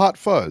maybe Hot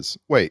Fuzz.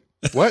 Wait,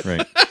 what?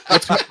 Right.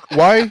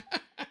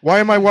 Why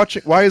am I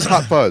watching? Why is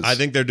Hot Fuzz? I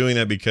think they're doing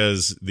that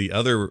because the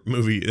other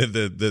movie,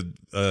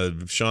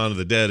 the Shaun of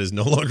the Dead, is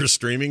no longer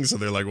streaming. So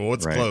they're like, well,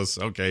 what's Right. close?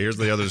 Okay, here's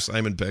the other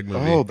Simon Pegg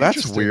movie. Oh, that's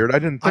Interesting. weird. I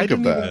didn't think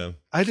of that.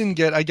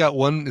 Yeah. I got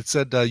one. It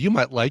said you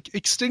might like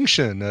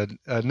Extinction, a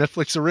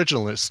Netflix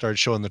original. It started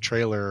showing the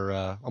trailer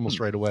almost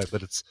right away,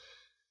 but it's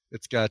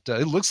got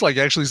it looks like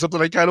actually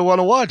something I kind of want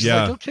to watch.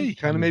 Yeah. It's like, okay, you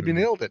kind of maybe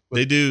nailed it. But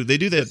They do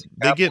that.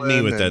 They get me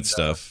Kaplan with that and,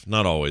 stuff.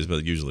 Not always,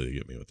 but usually they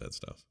get me with that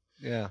stuff.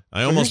 yeah,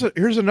 I So almost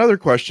here's another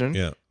question.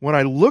 Yeah. When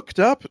I looked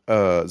up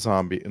not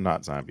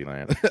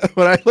Zombieland,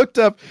 when I looked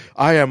up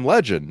I Am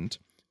Legend,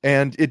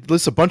 and it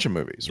lists a bunch of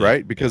movies,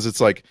 right? Because it's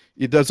like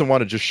it doesn't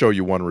want to just show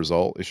you one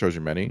result; it shows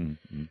you many.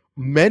 Mm-hmm.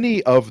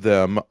 Many of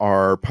them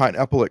are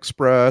Pineapple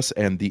Express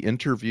and The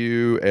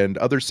Interview and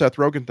other Seth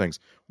Rogen things.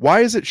 Why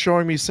is it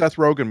showing me Seth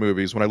Rogen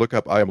movies when I look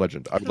up I Am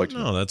Legend? I would like to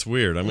know. No, that's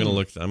weird. I'm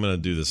gonna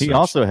do this. He search.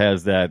 also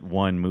has that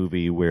one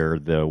movie where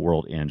the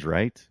world ends,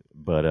 right?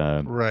 But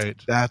right.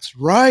 That's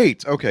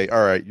right. Okay,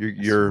 all right.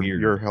 You're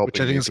weird. helping. Which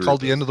I think me is through called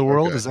The this. End of the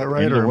World. Okay. Is that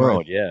right? in Or the am I-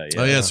 world, yeah.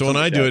 Oh yeah. So when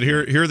I do it,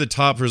 Yeah. here are the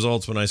top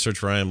results when I search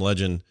for I Am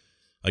Legend.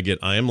 I get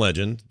I Am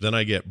Legend, then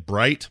I get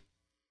Bright,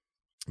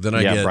 then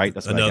I get Bright,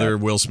 that's what I another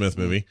got. Will Smith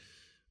movie,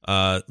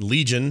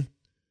 Legion,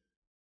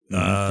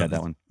 Got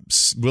that one.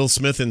 Will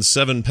Smith in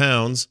 7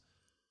 Pounds,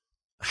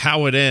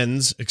 How It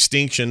Ends,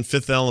 Extinction,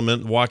 Fifth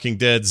Element, Walking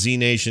Dead, Z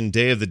Nation,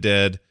 Day of the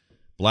Dead,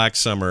 Black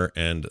Summer,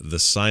 and The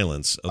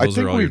Silence. I Those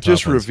are think all your we've top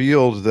just ones.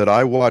 revealed that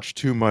I watch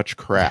too much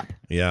crap.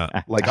 Yeah.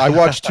 Like I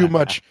watch too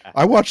much.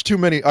 I watch too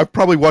many. I've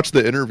probably watched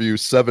The Interview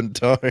 7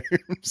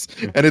 times,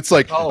 and it's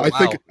like Oh,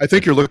 I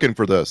think you're looking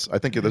for this. I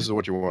think this is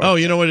what you want. Oh,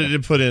 you know what? It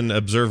did put in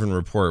Observe and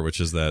Report,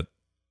 which is that.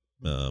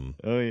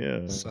 Oh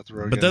yeah. Seth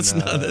Rogen, But that's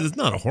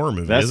not a horror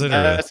movie, That's, is it?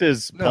 that's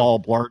his No. Paul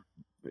Blart.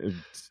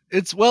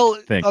 It's well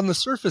thing. on the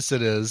surface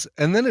it is,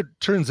 and then it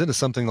turns into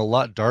something a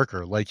lot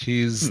darker. Like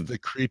he's the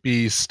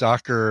creepy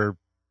stalker,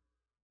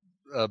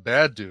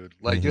 bad dude.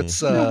 Like Mhm.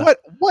 it's You know,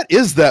 what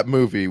is that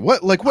movie?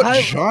 What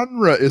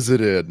genre is it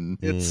in?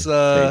 it's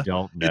They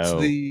don't know. it's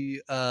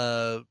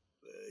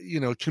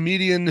the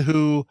comedian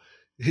who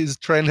is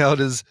trying out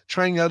his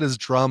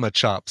drama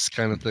chops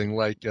kind of thing,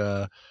 like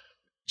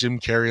Jim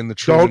Carrey in the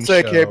Truman Don't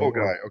say Show, Cable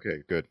Guy.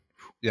 Okay, good.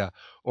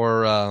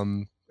 or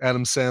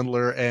Adam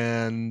Sandler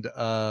and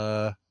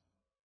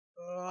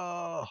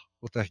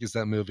what the heck is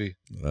that movie?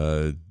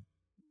 I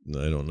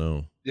don't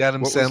know. The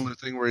Adam What was- Sandler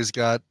thing where he's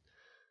got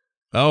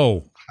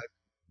Oh,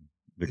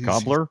 The he's-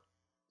 cobbler.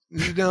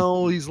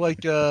 he's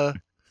like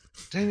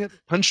dang it,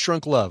 Punch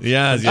Drunk Love.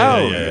 yeah.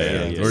 Oh,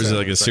 Or is it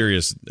like a Right.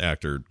 serious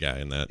actor guy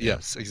in that?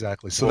 Yes,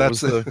 exactly. So What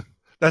that's was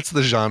that's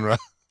the genre.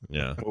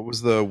 Yeah. What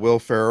was the Will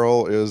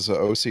Ferrell is a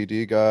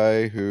OCD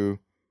guy who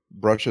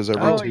brushes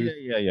every Oh tooth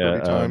yeah.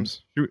 30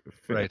 times.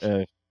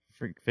 Right.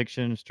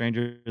 Fiction,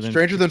 Stranger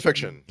Stranger Than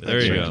Fiction. There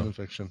you Stranger go. Than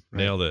Fiction. Right.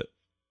 Nailed it.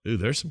 Ooh,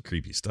 there's some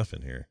creepy stuff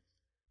in here.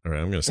 All right,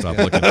 I'm going to stop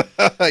looking.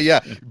 Yeah,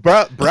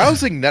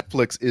 browsing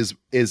Netflix is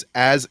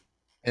as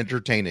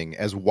entertaining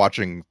as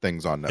watching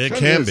things on Netflix. It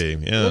can is. be.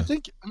 And Yeah.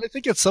 I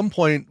think at some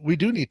point we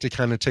do need to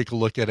kind of take a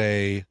look at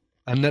a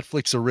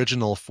Netflix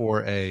original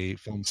for a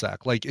film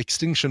sack. Like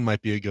Extinction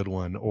might be a good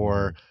one,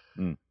 or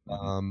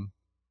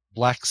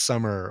Black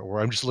Summer. Or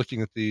I'm just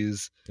looking at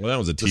these. Well, that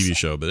was a TV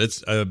show, but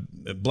it's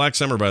Black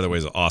Summer, by the way,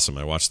 is awesome.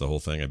 I watched the whole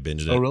thing. I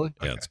binged it. Oh, really?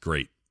 Yeah, Okay. it's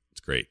great.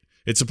 It's great.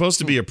 It's supposed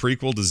to be a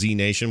prequel to Z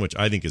Nation, which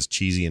I think is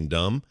cheesy and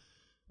dumb.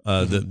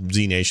 The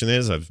Z Nation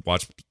is. I've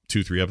watched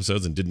 2-3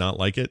 episodes and did not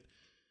like it.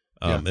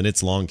 And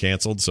it's long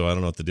canceled, so I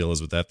don't know what the deal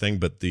is with that thing.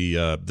 But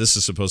the this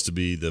is supposed to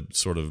be the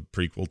sort of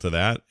prequel to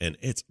that, and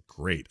it's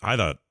great. I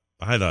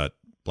thought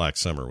Black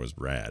Summer was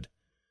rad.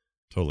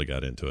 Totally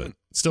got into it.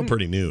 It's still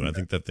pretty new. I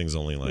think that thing's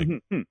only like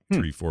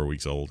 3-4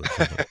 weeks old or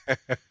something.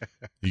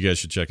 You guys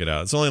should check it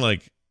out. It's only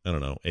like, I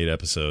don't know, 8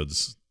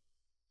 episodes,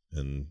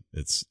 and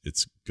it's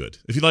good.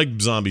 If you like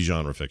zombie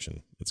genre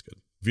fiction, it's good.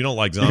 If you don't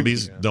like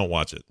zombies, don't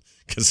watch it,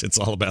 because it's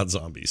all about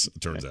zombies, it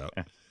turns out.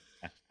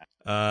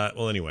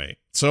 Well, anyway,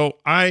 so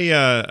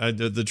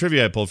the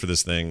trivia I pulled for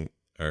this thing,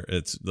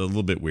 it's a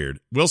little bit weird.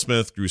 Will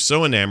Smith grew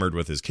so enamored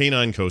with his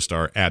canine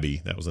co-star,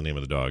 Abby, that was the name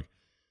of the dog,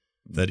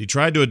 that he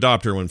tried to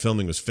adopt her when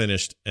filming was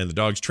finished, and the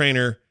dog's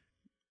trainer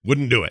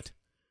wouldn't do it.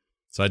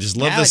 So I just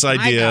love this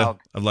idea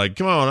of like,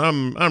 come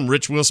on, I'm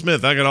rich Will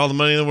Smith. I got all the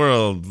money in the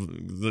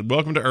world.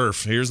 Welcome to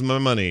Earth. Here's my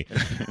money.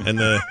 And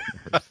the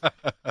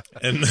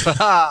and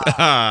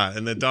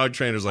the dog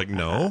trainer's like,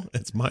 no,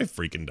 it's my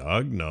freaking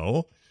dog.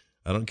 No,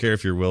 I don't care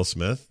if you're Will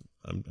Smith.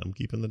 I'm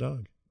keeping the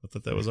dog. I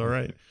thought that was all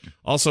right.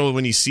 Also,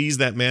 when he sees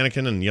that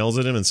mannequin and yells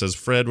at him and says,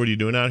 "Fred, what are you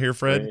doing out here,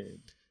 Fred?"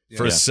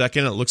 For a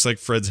second, it looks like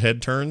Fred's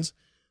head turns.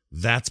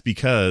 That's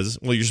because,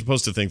 well, you're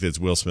supposed to think that it's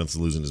Will Smith's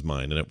losing his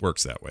mind, and it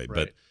works that way.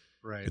 But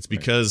it's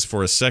because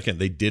for a second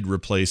they did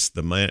replace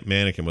the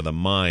mannequin with a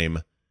mime,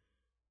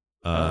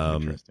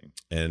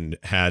 and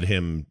had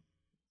him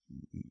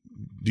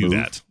do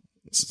that.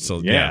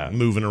 So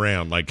moving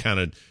around like kind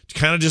of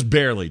just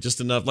barely, just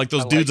enough, like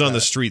those dudes on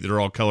the street that are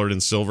all colored in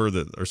silver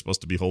that are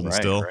supposed to be holding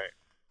still. Right.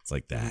 It's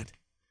like that.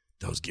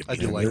 Those give me.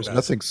 There's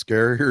nothing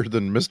scarier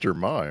than Mr.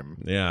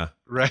 Mime. Yeah,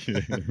 right.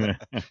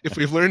 If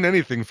we've learned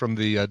anything from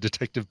the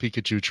Detective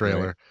Pikachu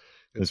trailer,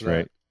 that's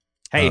right.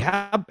 Hey,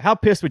 how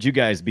pissed would you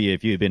guys be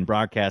if you had been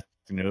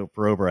broadcasting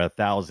for over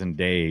 1,000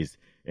 days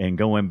and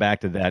going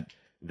back to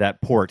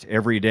that port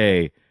every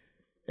day?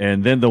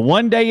 And then the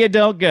one day you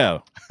don't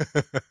go.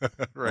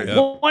 Right.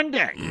 One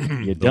day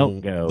you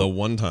don't go. The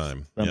one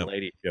time. Some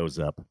lady shows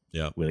up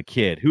Yep. with a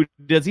kid. Who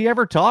does he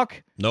ever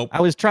talk? Nope. I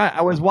was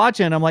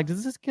watching. I'm like,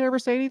 does this kid ever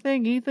say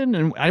anything, Ethan?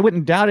 And I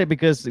wouldn't doubt it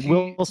because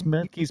Will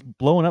Smith keeps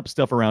blowing up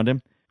stuff around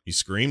him. He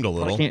screamed a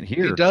little. I can't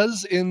hear. He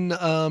does in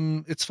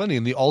it's funny,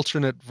 in the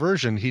alternate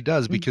version he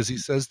does, because he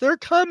says they're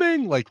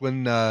coming, like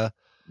when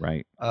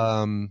right.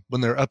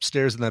 When they're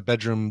upstairs in that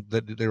bedroom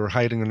that they were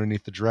hiding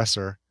underneath the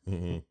dresser.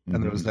 And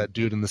there was that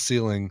dude in the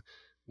ceiling.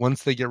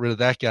 Once they get rid of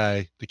that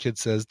guy, the kid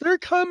says, they're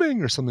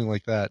coming, or something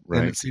like that. Right.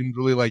 And it seemed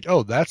really like,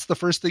 oh, that's the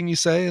first thing you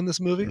say in this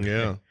movie?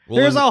 Yeah. Well,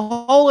 there's a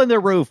hole in the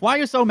roof. Why are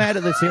you so mad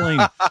at the ceiling?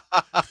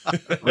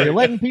 Are you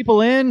letting people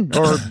in,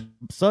 or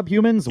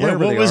subhumans? Yeah,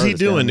 what was he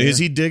doing? Is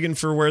he digging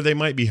for where they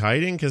might be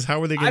hiding? Because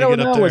how are they going to get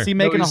up there? Was he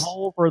making a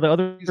hole for the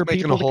other people? He's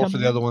making a hole for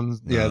the other ones.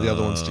 Yeah, the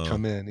other ones to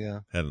come in.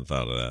 Yeah. Hadn't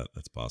thought of that.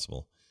 That's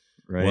possible.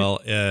 Right. Well,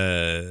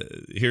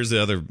 here's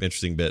the other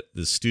interesting bit.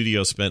 The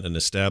studio spent an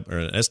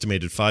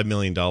estimated $5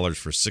 million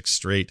for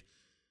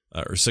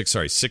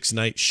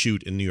 6-night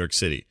shoot in New York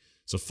City.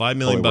 So $5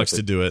 million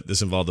to do it.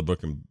 This involved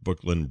the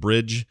Brooklyn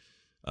Bridge.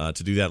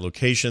 To do that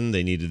location,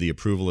 they needed the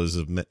approval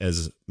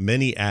as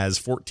many as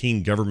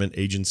 14 government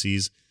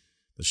agencies.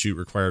 The shoot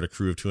required a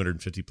crew of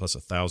 250 plus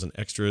 1,000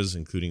 extras,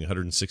 including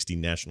 160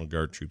 National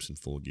Guard troops in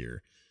full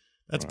gear.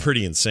 That's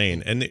pretty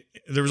insane. And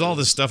there was all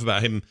this stuff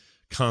about him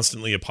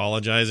constantly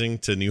apologizing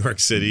to New York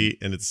City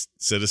and its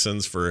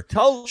citizens for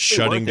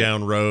shutting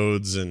down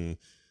roads and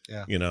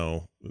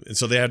and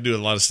so they had to do a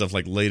lot of stuff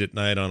like late at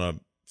night on a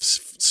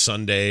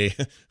Sunday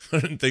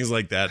and things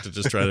like that to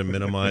just try to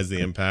minimize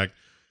the impact.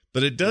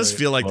 But it does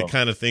feel like the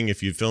kind of thing,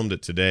 if you filmed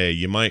it today,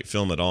 you might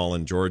film it all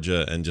in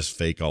Georgia and just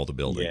fake all the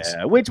buildings.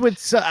 Yeah, which would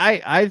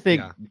I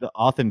think the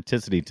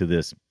authenticity to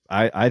this,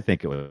 I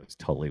think it was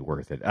totally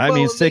worth it. I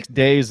mean, 6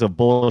 days of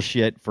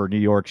bullshit for New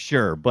York,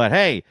 sure, but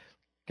hey,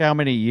 how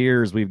many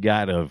years we've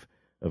got of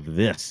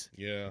this.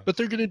 Yeah. But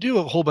they're going to do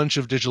a whole bunch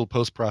of digital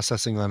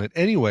post-processing on it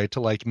anyway to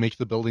like make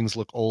the buildings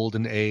look old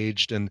and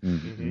aged,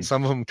 and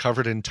some of them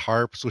covered in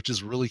tarps, which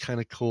is really kind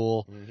of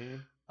cool.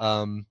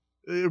 It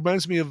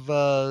reminds me of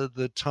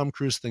the Tom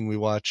Cruise thing we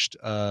watched.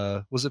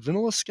 Was it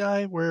Vanilla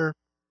Sky where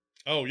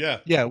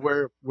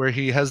where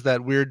he has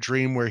that weird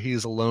dream where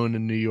he's alone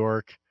in New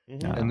York.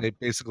 And they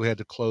basically had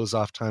to close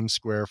off Times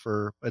Square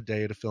for a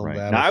day to film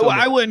that. Now,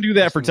 I wouldn't do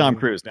that for Tom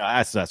Cruise. No,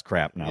 that's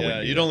crap.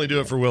 No, you'd only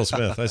do it for Will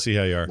Smith. I see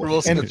how you are.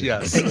 Will Smith,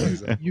 yes.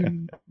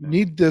 You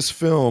need this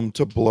film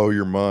to blow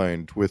your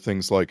mind with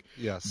things like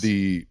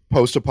the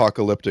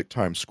post-apocalyptic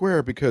Times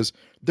Square, because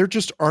there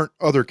just aren't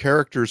other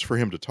characters for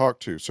him to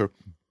talk to. So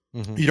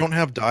you don't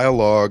have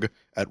dialogue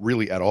at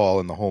all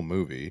in the whole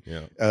movie.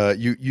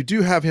 You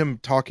do have him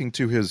talking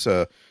to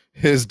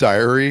his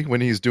diary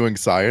when he's doing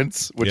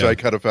science, which I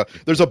kind of felt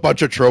there's a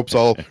bunch of tropes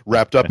all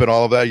wrapped up in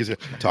all of that. He's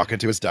talking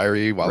to his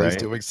diary while he's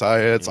doing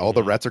science. All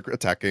the rats are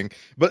attacking,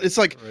 but it's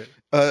like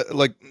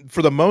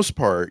for the most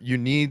part, you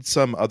need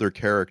some other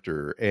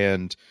character,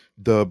 and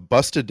the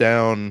busted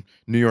down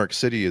New York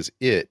City is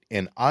it.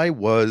 And I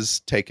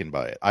was taken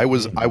by it. I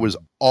was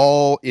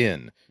all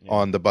in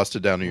on the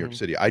busted down New York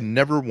City. I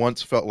never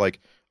once felt like,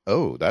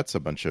 oh, that's a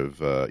bunch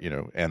of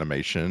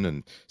animation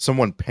and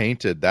someone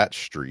painted that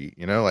street.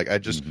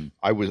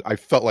 I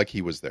felt like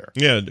he was there.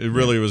 Yeah, it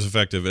really was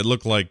effective. It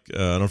looked like I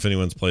don't know if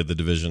anyone's played The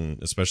Division,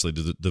 especially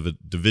the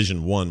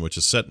Division 1, which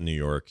is set in New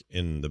York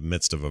in the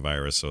midst of a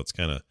virus. So it's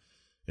kind of,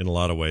 in a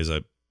lot of ways, I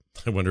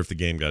wonder if the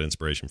game got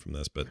inspiration from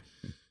this, but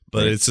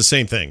it's the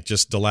same thing.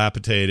 Just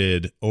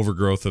dilapidated,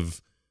 overgrowth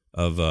of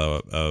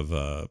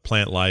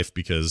plant life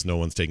because no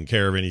one's taking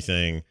care of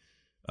anything.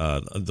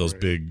 Those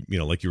big,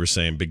 like you were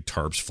saying, big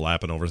tarps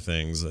flapping over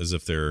things as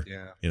if they're,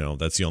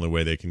 that's the only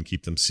way they can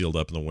keep them sealed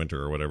up in the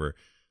winter or whatever.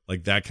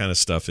 Like that kind of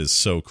stuff is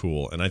so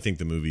cool. And I think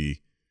the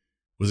movie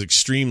was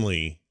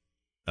extremely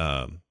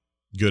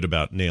good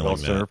about nailing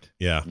that.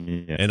 Yeah.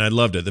 And I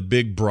loved it. The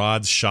big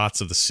broad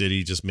shots of the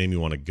city just made me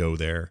want to go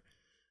there.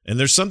 And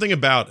there's something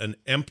about an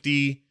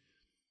empty,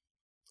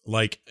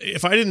 like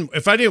if I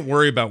didn't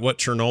worry about what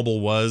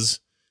Chernobyl was,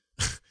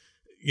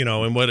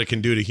 and what it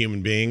can do to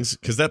human beings,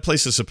 because that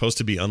place is supposed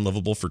to be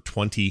unlivable for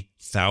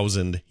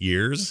 20,000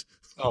 years.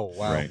 Oh,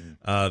 wow. Right.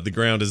 The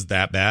ground is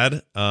that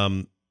bad.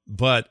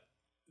 But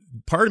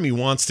part of me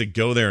wants to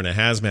go there in a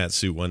hazmat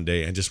suit one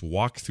day and just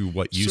walk through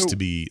what used to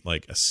be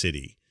like a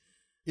city.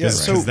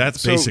 Because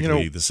that's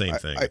basically the same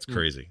thing. It's I,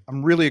 crazy.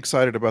 I'm really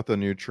excited about the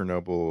new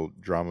Chernobyl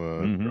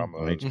drama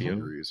HBO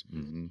series.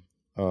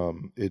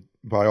 It,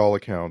 by all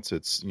accounts,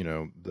 it's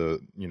the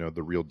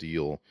real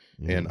deal.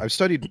 And I've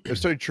studied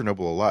Chernobyl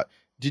a lot.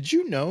 Did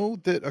you know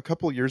that a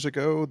couple of years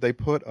ago they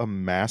put a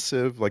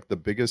massive, like the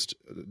biggest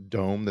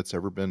dome that's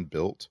ever been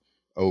built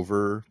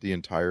over the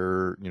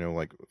entire,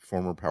 like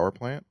former power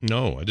plant?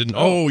 No, I didn't.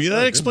 Oh, yeah,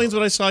 that explains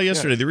what I saw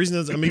yesterday. The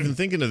reason that I'm even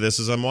thinking of this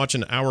is I'm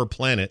watching Our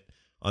Planet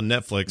on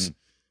Netflix,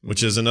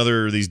 which is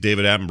another of these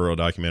David Attenborough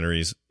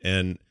documentaries,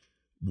 and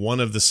one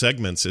of the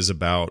segments is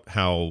about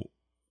how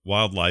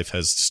wildlife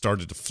has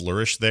started to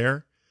flourish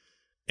there.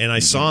 And I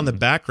saw in the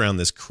background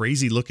this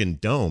crazy looking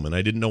dome, and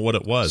I didn't know what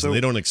it was, and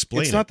they don't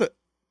explain it.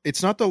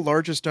 It's not the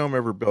largest dome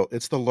ever built.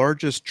 It's the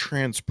largest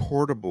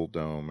transportable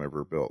dome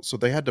ever built. So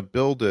they had to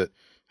build it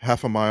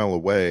half a mile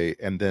away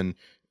and then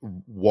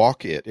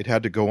walk it. It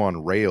had to go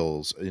on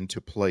rails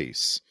into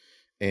place.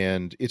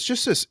 And it's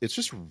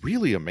just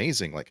really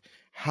amazing, like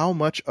how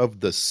much of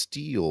the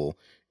steel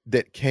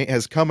that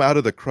has come out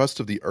of the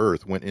crust of the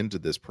earth went into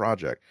this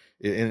project.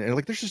 And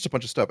like, there's just a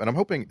bunch of stuff. And I'm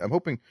hoping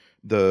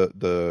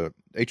the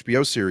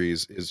HBO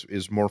series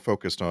is more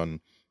focused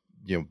on,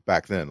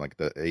 back then, like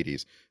the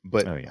 80s.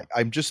 But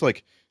I'm just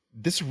like,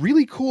 this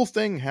really cool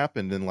thing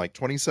happened in like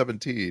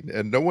 2017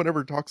 and no one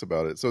ever talks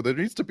about it. So there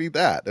needs to be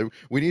that.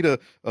 We need a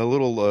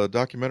little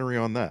documentary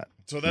on that.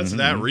 So that's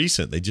that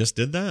recent. They just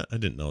did that? I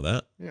didn't know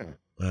that. Yeah.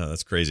 Wow,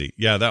 that's crazy.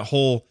 Yeah, that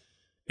whole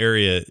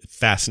area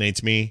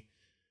fascinates me.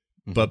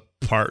 But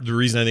the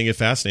reason I think it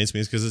fascinates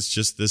me is because it's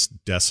just this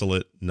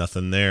desolate,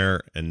 nothing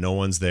there, and no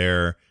one's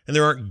there, and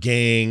there aren't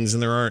gangs,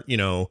 and there aren't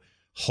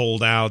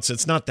holdouts.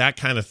 It's not that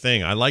kind of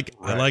thing. I like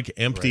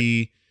empty.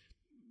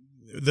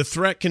 Right. The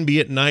threat can be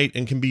at night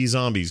and can be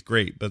zombies,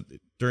 great, but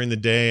during the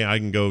day I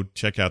can go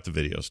check out the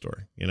video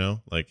store.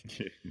 Like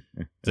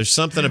there's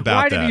something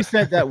about that. Why did he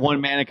set that one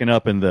mannequin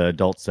up in the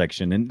adult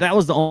section, and that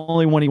was the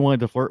only one he wanted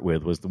to flirt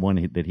with? Was the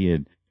one that he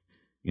had.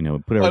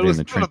 Put everything in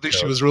the trench. I don't think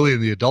she was really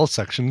in the adult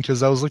section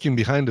because I was looking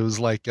behind. It was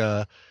like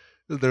there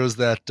was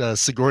that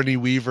Sigourney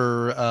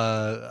Weaver.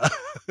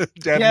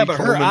 Yeah, but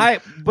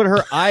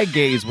her eye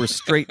gaze were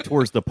straight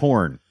towards the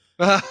porn.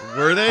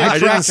 Were they? I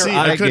didn't see.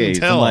 I couldn't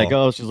tell. I'm like,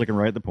 oh, she's looking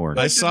right at the porn.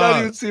 I did not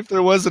even see if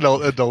there was an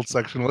adult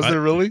section. Was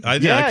there really? I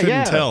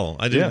couldn't tell.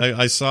 I did.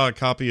 I saw a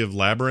copy of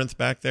Labyrinth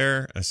back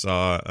there. I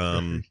saw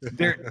one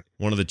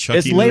of the Chucky.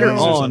 It's later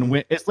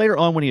on. It's later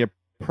on when he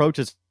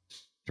approaches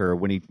her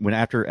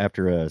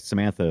after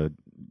Samantha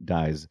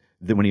dies,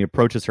 that when he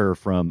approaches her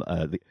from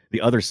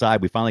the other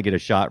side, we finally get a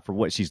shot for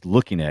what she's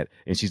looking at,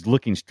 and she's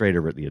looking straight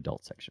over at the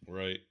adult section.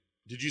 Right.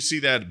 Did you see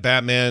that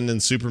Batman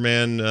and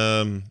Superman?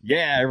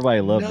 Yeah, everybody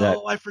loved that.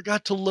 No, I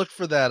forgot to look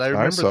for that. I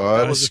remember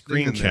I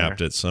screen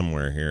capped it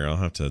somewhere here. I'll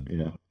have to.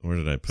 Yeah. Where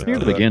did I put it? Near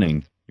the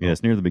beginning. Yeah,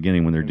 it's near the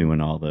beginning when they're doing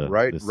all the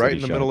right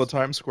in the middle of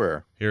Times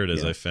Square. Here it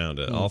is. I found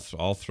it.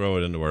 I'll throw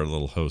it into our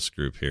little host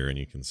group here, and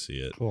you can see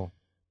it. Cool.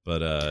 But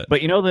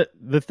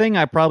the thing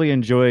I probably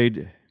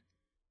enjoyed,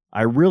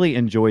 I really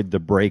enjoyed the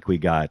break we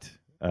got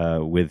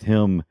with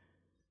him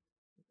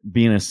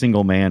being a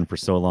single man for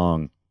so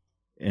long,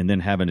 and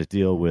then having to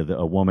deal with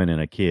a woman and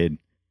a kid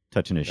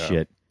touching his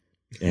shit.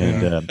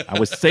 And I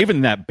was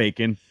saving that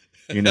bacon,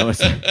 he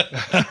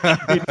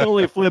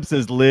totally flips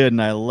his lid,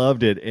 and I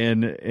loved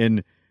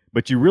it.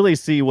 But you really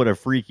see what a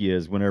freak he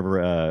is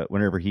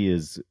whenever he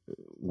is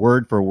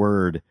word for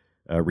word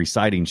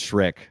reciting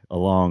Shrek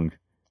along.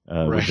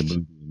 With the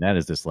movie. And that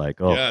is just like,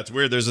 yeah, it's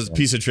weird. There's this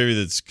piece of trivia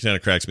that kind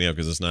of cracks me up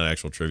because it's not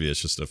actual trivia.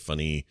 It's just a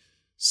funny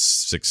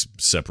 6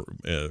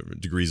 separate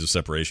degrees of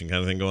separation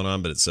kind of thing going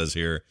on. But it says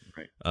here,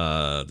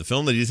 the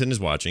film that Ethan is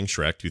watching,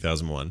 Shrek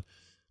 2001,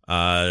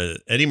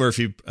 Eddie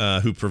Murphy,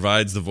 who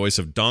provides the voice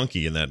of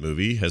Donkey in that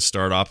movie, has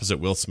starred opposite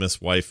Will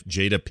Smith's wife,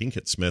 Jada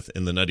Pinkett Smith,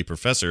 in The Nutty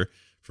Professor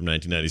from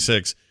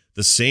 1996.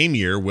 The same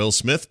year Will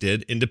Smith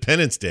did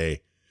Independence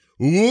Day.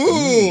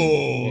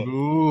 Ooh.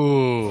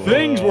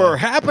 Things were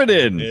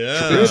happening.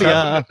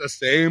 Yeah. At the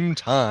same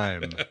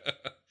time.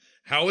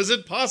 How is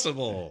it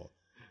possible?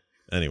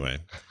 Anyway,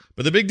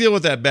 but the big deal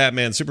with that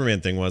Batman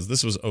Superman thing was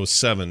this was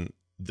 07.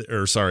 The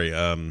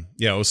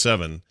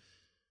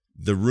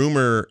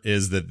rumor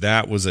is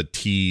that was a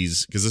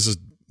tease because this is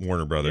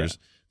Warner Brothers.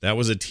 Yeah. That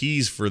was a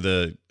tease for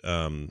the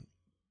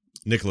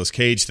Nicolas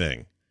Cage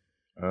thing.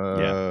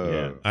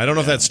 I don't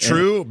know if that's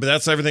true, but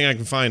that's everything I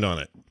can find on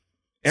it.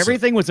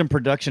 Everything was in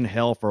production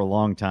hell for a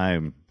long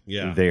time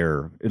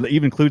there,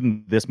 even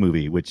including this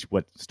movie, which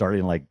started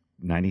in like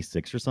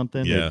 96 or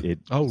something. Yeah.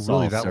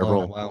 Really? That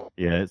long? Wow.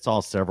 Yeah, it saw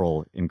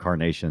several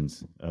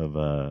incarnations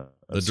of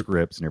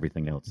scripts and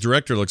everything else.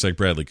 Director looks like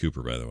Bradley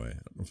Cooper, by the way. I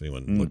don't know if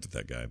anyone looked at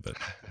that guy, but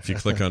if you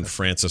click on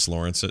Francis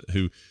Lawrence,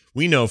 who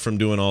we know from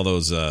doing all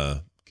those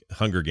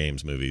Hunger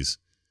Games movies,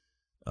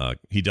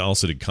 he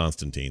also did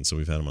Constantine, so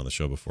we've had him on the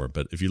show before.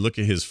 But if you look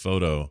at his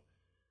photo,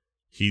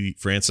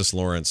 Francis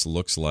Lawrence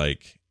looks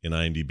like, in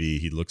IMDb,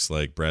 he looks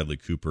like Bradley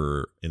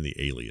Cooper in the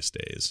Alias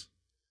days.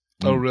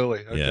 Oh, really?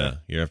 Okay. Yeah,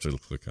 you have to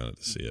click on it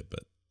to see it,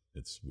 but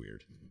it's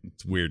weird.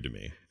 It's weird to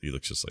me. He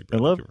looks just like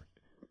Bradley Cooper.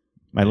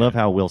 I love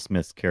how Will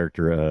Smith's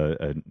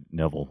character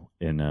Neville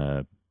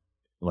in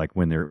like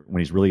when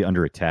he's really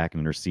under attack and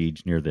under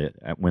siege near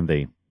when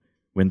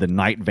the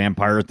night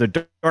vampires,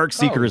 the dark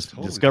seekers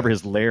discover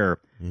his lair,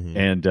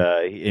 and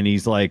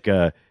he's like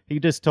he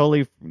just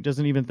totally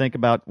doesn't even think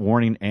about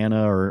warning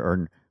Anna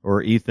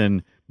or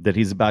Ethan that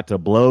he's about to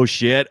blow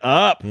shit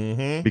up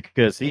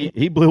because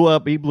he blew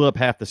up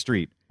half the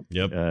street.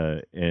 Yep.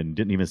 And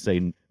didn't even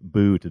say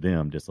boo to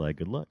them, just like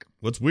good luck.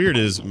 What's weird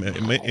is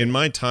in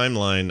my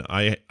timeline,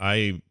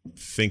 I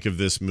think of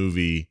this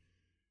movie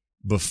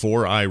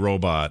before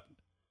iRobot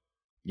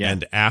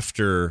and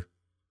after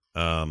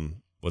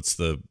what's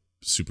the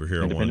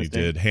superhero one he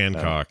did?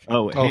 Hancock.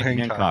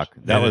 Hancock.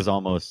 That was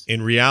almost...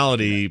 In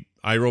reality,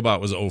 iRobot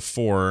was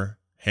 2004.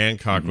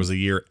 Hancock was a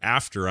year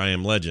after I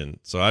Am Legend.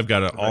 So I've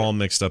got it all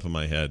mixed up in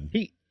my head.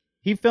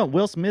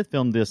 Will Smith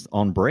filmed this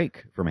on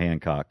break from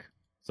Hancock.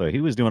 So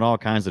he was doing all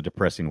kinds of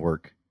depressing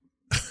work.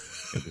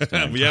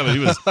 Yeah,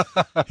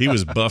 but he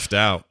was buffed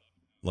out.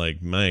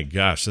 Like, my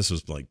gosh, this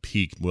was like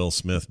peak Will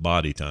Smith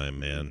body time,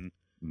 man.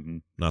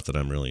 Not that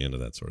I'm really into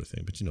that sort of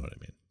thing, but you know what I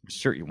mean.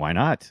 Sure, why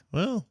not?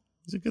 Well,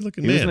 he's a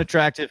good-looking man. He was an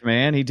attractive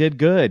man. He did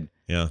good.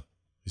 Yeah,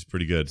 he's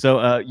pretty good.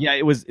 So,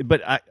 it was,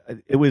 but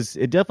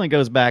it definitely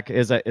goes back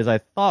as I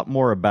thought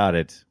more about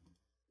it.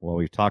 Well,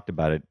 we've talked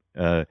about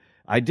it.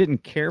 I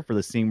didn't care for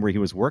the scene where he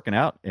was working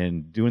out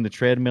and doing the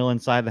treadmill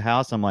inside the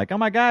house. I'm like, oh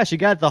my gosh, you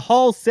got the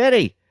whole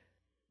city.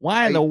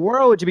 Why in the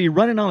world would you be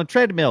running on a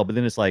treadmill? But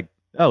then it's like,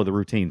 oh, the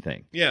routine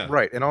thing. Yeah,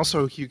 right. And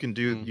also, you can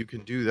do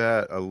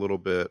that a little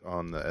bit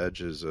on the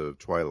edges of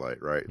Twilight,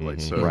 right?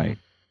 Like so, right.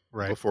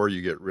 Before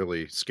you get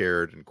really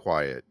scared and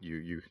quiet,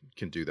 you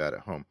can do that at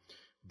home.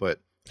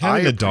 But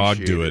having the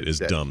dog do it is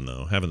dumb,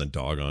 though. Having the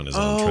dog on his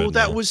own treadmill. Oh,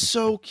 that was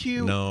so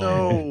cute.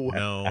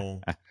 No.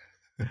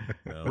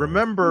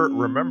 Remember,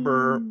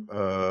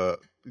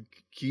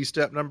 key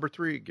step number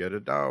 3: get a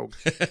dog.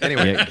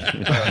 Anyway,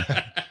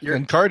 you're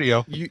in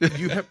cardio.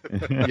 You have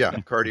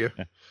cardio.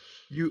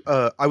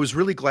 I was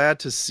really glad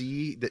to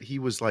see that he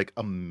was like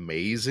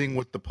amazing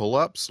with the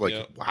pull-ups.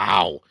 Like,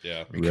 wow,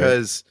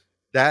 because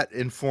that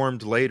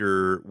informed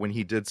later when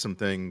he did some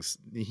things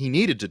he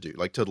needed to do,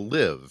 like to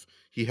live.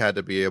 He had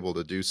to be able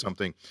to do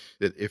something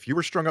that if you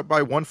were strung up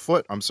by one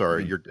foot, I'm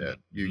sorry, you're dead.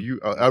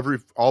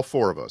 All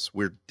 4 of us,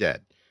 we're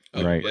dead.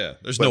 Right. Yeah.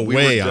 There's no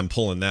way I'm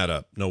pulling that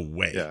up. No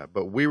way. Yeah,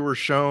 but we were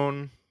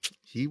shown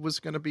he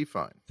was going to be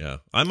fine. Yeah.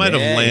 I might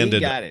have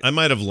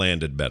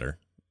landed better.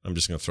 I'm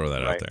just going to throw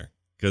that out there.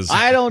 Because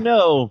I don't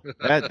know.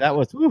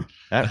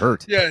 That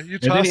hurt. Yeah, you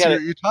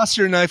toss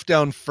your knife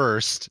down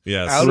first,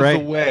 out of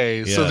the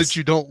way, so that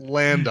you don't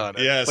land on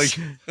it. Yes.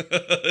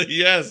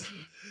 Yes.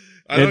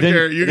 I don't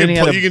care. You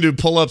can do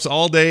pull-ups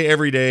all day,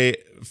 every day,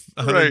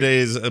 100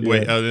 days in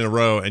a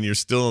row, and you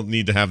still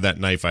need to have that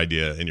knife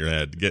idea in your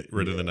head. Get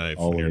rid of the knife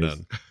when you're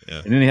done.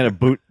 Yeah. And then he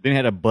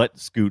had a butt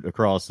scoot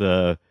across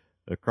the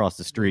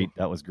street.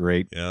 That was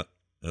great. Yeah,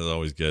 that was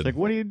always good. It's like,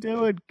 what are you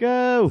doing?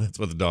 Go. That's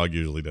what the dog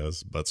usually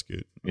does. Butt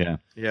scoot. Yeah.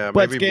 Yeah.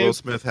 Maybe Will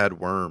Smith had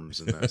worms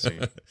in that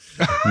scene.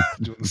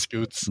 Doing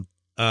scoots.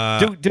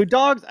 Do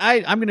dogs?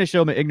 I'm going to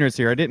show my ignorance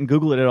here. I didn't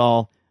Google it at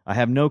all. I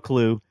have no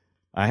clue.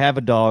 I have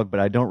a dog, but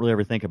I don't really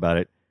ever think about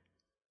it.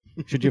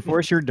 Should you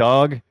force your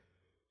dog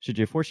to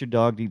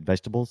eat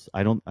vegetables?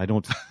 I don't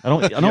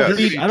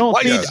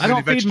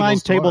feed mine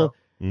table.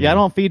 Yeah, I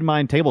don't feed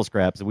mine table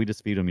scraps. We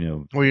just feed them,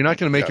 Well, you're not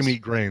going to make them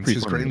eat grains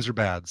because grains are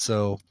bad.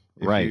 So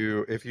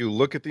if you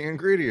look at the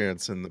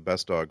ingredients in the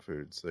best dog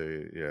foods,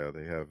 they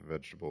have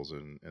vegetables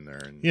in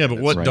there. And, but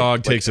what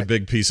dog takes a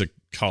big piece of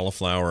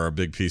cauliflower or a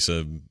big piece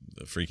of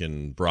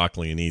freaking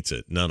broccoli and eats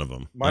it? None of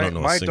them. I don't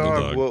know a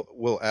single dog.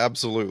 Will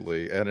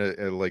absolutely,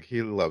 and like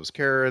he loves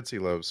carrots, he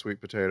loves sweet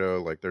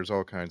potato. Like there's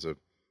all kinds of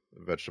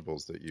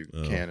vegetables that you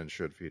can and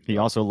should feed. He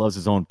also loves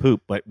his own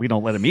poop, but we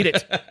don't let him eat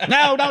it.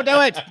 No, don't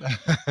do it.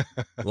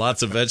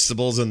 Lots of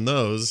vegetables in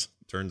those.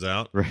 Turns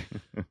out.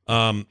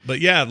 But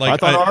yeah, like I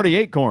thought I already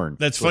ate corn.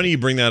 That's funny you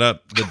bring that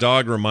up. The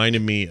dog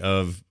reminded me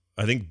of,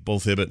 I think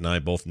both Hibbett and I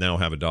both now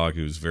have a dog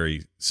who's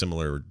very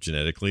similar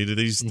genetically to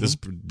this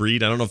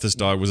breed. I don't know if this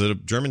dog was a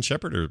German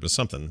Shepherd or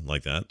something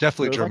like that.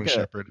 Definitely German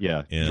Shepherd.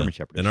 Yeah, German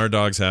Shepherd. And our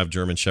dogs have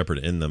German Shepherd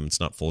in them.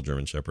 It's not full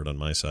German Shepherd on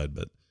my side,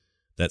 but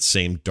that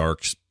same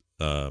dark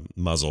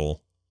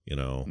muzzle,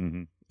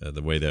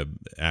 the way the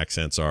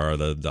accents are,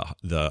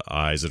 the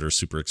eyes that are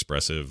super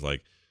expressive,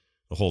 like.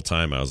 The whole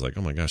time I was like,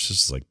 oh my gosh,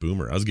 this is like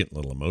Boomer. I was getting a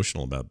little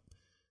emotional about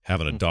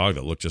having a dog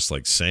that looked just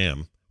like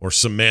Sam or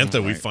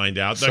Samantha. We find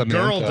out the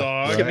girl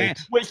dog. Right.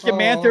 Was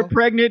Samantha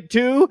pregnant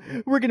too?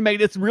 We're going to make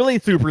this really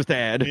super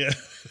sad. Yeah.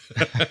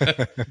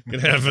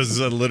 Gonna have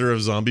a litter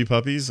of zombie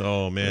puppies.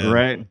 Oh man.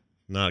 Right.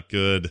 Not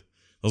good.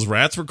 Those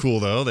rats were cool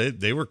though.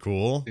 They were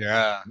cool.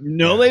 Yeah.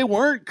 No, they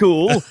weren't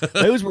cool.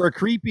 Those were a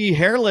creepy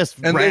hairless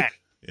rat.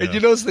 And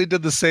you notice they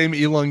did the same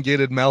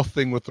elongated mouth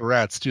thing with the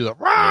rats too. The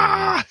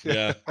rah!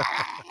 Yeah,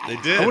 they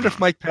did. I wonder if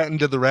Mike Patton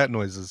did the rat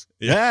noises.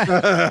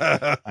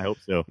 Yeah, I hope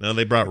so. No,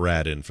 they brought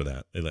Rat in for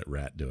that. They let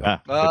Rat do it.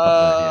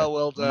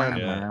 Well done.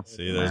 Yeah.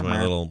 See, there's my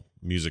little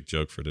music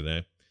joke for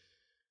today.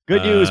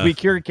 Good news, we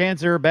cured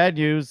cancer. Bad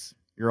news,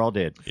 You're all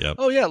dead. Yep.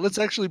 Oh yeah, let's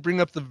actually bring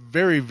up the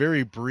very,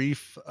 very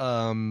brief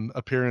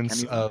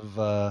appearance of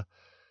a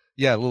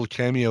little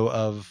cameo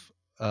of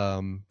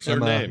What's her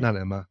Emma, name? not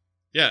Emma.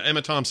 Yeah,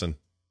 Emma Thompson.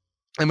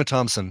 Emma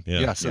Thompson.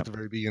 Yeah. Yes, at the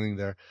very beginning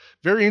there.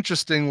 Very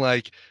interesting.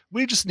 Like,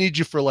 we just need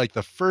you for like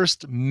the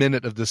first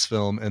minute of this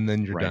film, and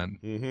then you're done.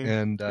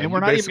 And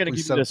we're not even going to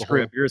give you the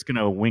script. You're just going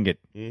to wing it.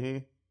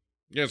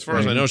 Yeah, as far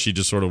as I know, she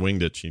just sort of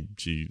winged it.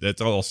 She that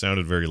all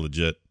sounded very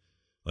legit,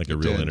 like a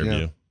real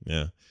interview.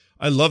 Yeah.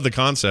 I love the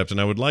concept, and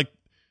I would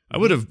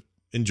have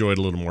enjoyed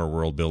a little more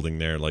world building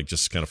there, like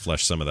just kind of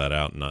flesh some of that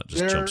out and not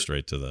just jump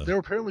straight to the. There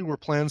apparently were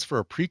plans for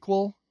a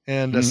prequel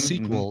and a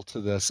sequel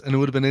to this, and it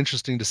would have been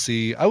interesting to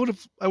see. I would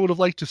have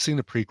liked to have seen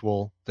a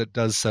prequel that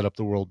does set up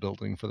the world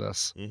building for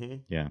this.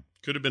 Yeah,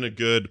 could have been a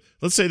good.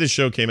 Let's say this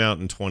show came out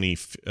in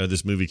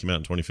this movie came out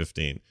in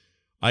 2015.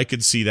 I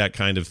could see that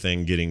kind of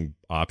thing getting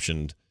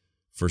optioned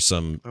for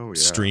some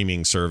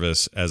streaming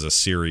service as a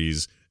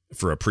series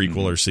for a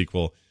prequel or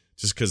sequel,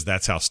 just because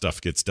that's how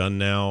stuff gets done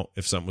now.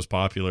 If something was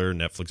popular,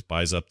 Netflix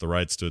buys up the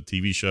rights to a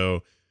TV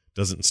show,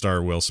 doesn't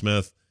star Will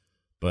Smith,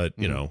 but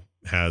you know,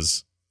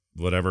 has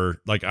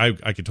whatever. Like I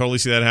could totally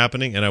see that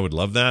happening, and I would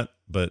love that.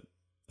 But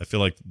I feel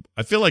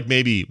like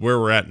maybe where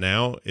we're at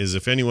now is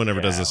if anyone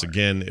ever does this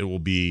again, it will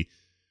be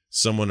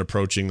someone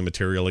approaching the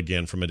material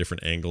again from a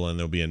different angle, and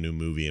there'll be a new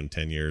movie in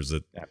 10 years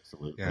that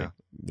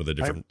with a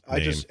different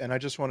name. I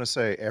just want to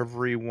say,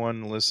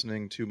 everyone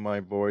listening to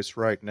my voice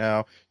right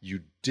now,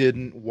 you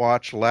didn't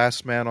watch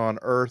Last Man on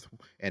Earth,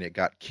 and it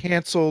got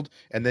canceled,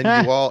 and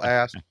then you all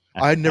asked,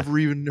 I never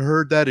even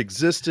heard that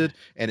existed,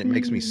 and it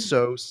makes me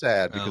so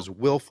sad because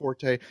Will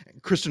Forte,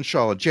 Kristen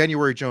Shaw, and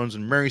January Jones,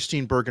 and Mary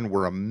Steenburgen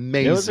were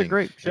amazing. It was a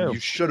great show. And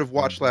you should have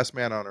watched Last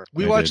Man on Earth.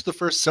 We watched the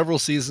first several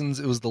seasons.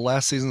 It was the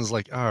last season. It was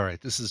like, all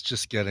right, this is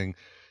just getting.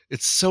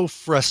 It's so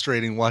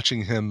frustrating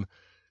watching him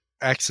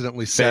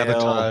accidentally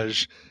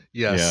sabotage.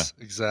 Yes,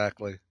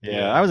 exactly.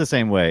 Yeah, I was the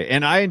same way,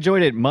 and I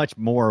enjoyed it much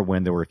more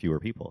when there were fewer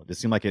people. It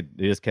just seemed like they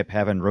just kept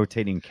having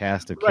rotating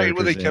cast of characters. Right,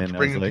 where they kept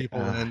bringing like,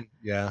 people in.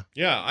 Yeah.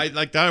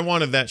 I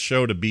wanted that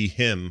show to be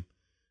him,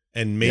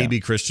 and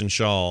maybe Kristen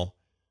Shaw,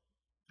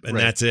 and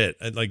that's it.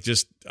 Like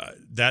just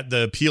that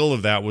the appeal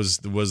of that was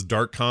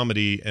dark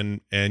comedy,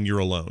 and you're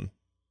alone.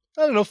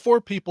 I don't know,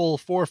 4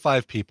 or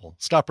 5 people.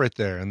 Stop right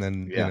there, and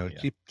then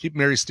keep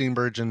Mary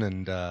Steenburgen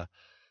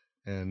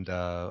and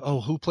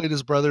who played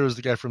his brother? Was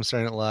the guy from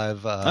Saturday Night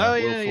Live?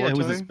 It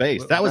was his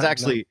face. That was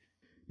actually,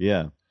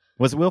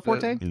 was it Will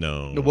Forte?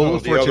 No, Will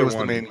Forte was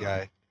the main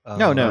guy.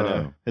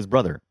 No, his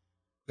brother.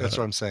 That's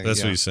what I'm saying.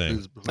 That's what he's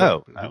saying.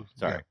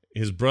 Sorry.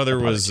 His brother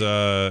was.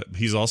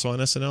 He's also on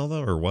SNL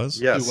though, or was?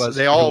 Yes,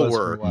 they all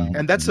were.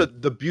 And that's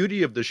the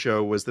beauty of the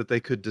show was that they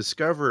could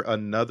discover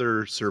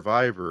another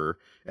survivor,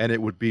 and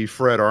it would be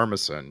Fred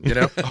Armisen. You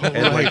know,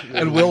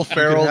 and Will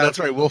Ferrell. That's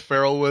right. Will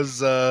Ferrell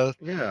was. Oh,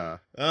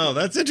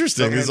 that's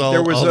interesting. There's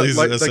all these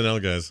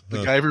SNL guys.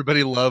 The guy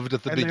everybody loved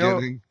at the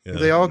beginning.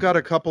 They all got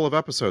a couple of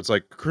episodes.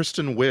 Like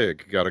Kristen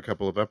Wiig got a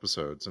couple of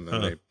episodes, and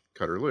then they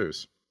cut her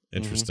loose.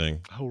 Interesting.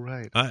 Oh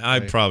right.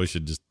 I probably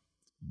should just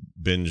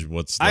binge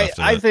what's left.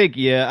 I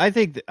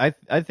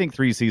think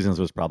 3 seasons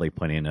was probably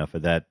plenty enough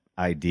of that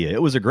idea.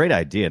 It was a great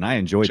idea, and I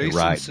enjoyed the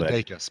ride. Jason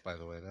Sudeikis, by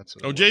the way, that's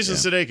Jason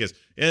Sudeikis,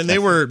 and they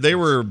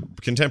were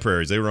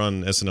contemporaries. They were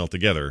on SNL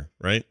together,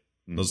 right?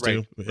 Those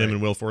two, him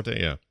and Will Forte.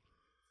 Yeah,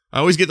 I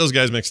always get those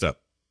guys mixed up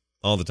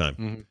all the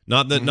time.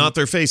 Not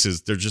their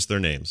faces; they're just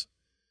their names.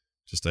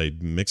 Just I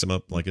mix them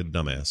up like a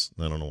dumbass.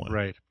 I don't know why.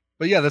 Right,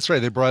 but yeah, that's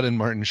right. They brought in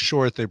Martin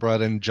Short. They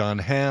brought in John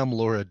Hamm,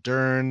 Laura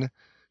Dern,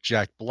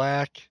 Jack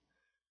Black.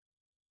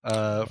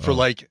 For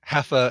like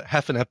half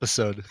an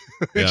episode.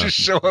 They just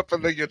show up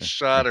and they get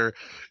shot or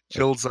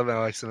killed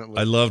somehow accidentally.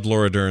 I loved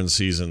Laura Dern's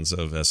seasons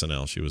of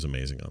SNL. She was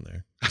amazing on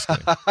there.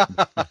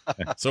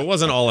 So it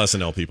wasn't all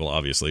SNL people,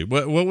 obviously.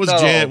 What was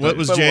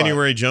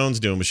January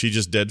Jones doing? Was she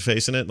just dead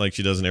facing it like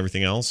she does in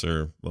everything else,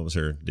 or what was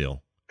her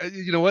deal?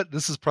 You know what?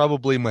 This is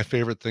probably my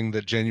favorite thing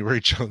that January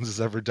Jones has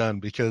ever done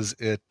because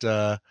it.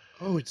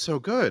 It's so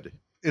good.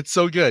 It's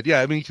so good. Yeah,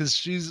 I mean, because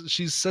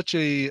she's such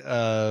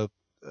a.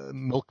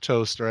 Milk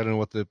toast, or I don't know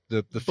what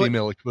the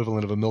female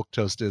equivalent of a milk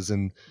toast is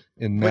in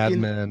Mad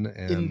Men.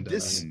 And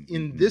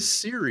in this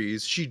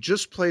series, she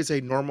just plays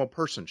a normal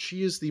person.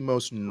 She is the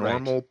most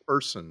normal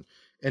person,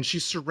 and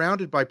she's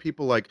surrounded by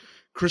people like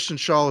Kristen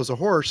Shaw as a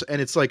horse,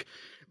 and it's like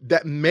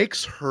that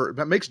makes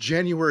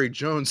January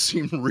Jones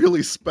seem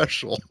really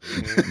special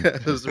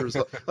as a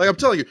result. Like I'm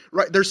telling you,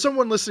 right? There's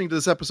someone listening to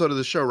this episode of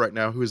the show right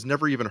now who has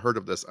never even heard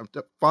of this.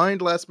 Find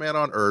Last Man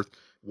on Earth.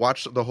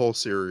 Watch the whole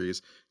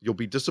series. You'll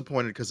be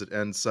disappointed because it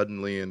ends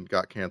suddenly and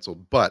got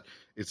canceled, but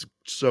it's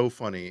so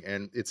funny,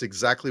 and it's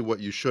exactly what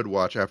you should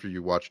watch after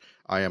you watch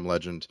I Am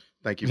Legend.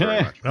 Thank you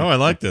very much. Oh, I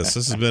like this.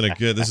 This has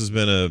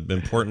been an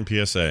important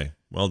PSA.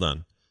 Well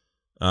done.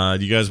 Do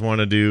you guys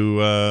want to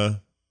do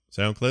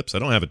sound clips? I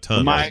don't have a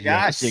ton. Oh my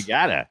gosh, you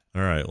gotta.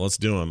 All right, let's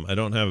do them. I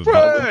don't have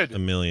a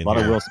million. A lot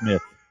of Will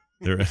Smith.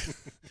 There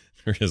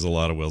is a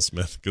lot of Will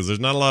Smith because there's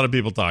not a lot of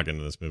people talking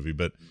in this movie,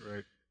 but.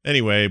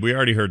 Anyway, we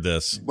already heard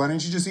this. Why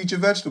didn't you just eat your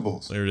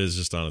vegetables? There it is,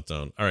 just on its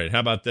own. All right, how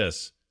about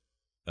this?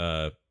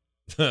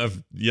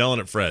 of yelling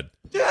at Fred.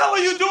 The hell are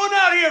you doing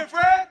out here,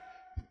 Fred?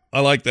 I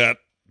like that.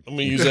 I'm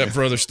going to use that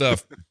for other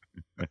stuff.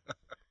 I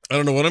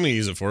don't know what I'm going to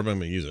use it for, but I'm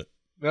going to use it.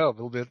 No,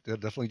 they'll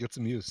definitely get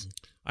some use.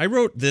 I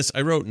wrote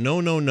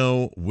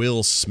no,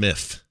 Will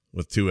Smith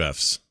with 2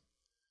 F's.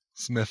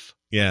 Smith.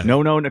 Yeah.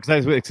 No,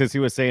 because he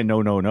was saying no.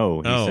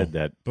 He said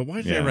that. But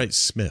why did I write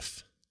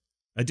Smith?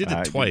 I did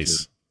it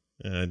twice.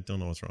 I don't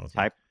know what's wrong with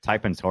it.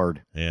 Typing's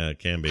hard. Yeah, it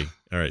can be.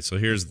 All right, so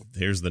here's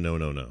the no.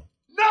 No!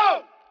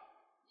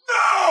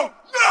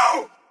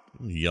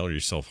 You yell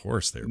yourself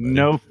hoarse there,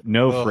 buddy.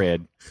 No,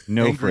 Fred.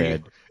 No,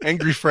 Fred.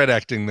 Angry Fred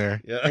acting there.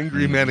 Yeah.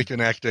 Angry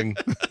mannequin acting.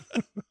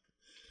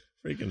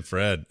 Freaking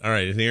Fred. All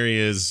right, and here he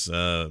is.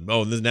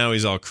 Now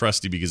he's all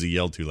crusty because he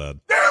yelled too loud.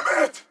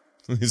 Damn it!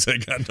 He's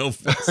like, got no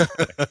voice.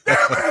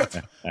 Damn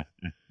it!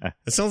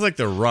 It sounds like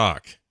The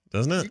Rock,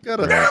 doesn't it? You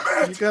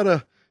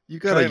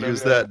gotta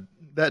use that.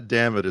 That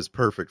damn it is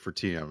perfect for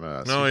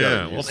TMS. Oh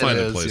yeah, we'll find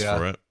a place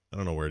for it. I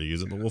don't know where to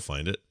use it, but we'll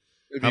find it.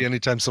 Maybe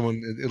anytime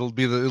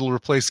it'll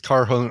replace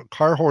car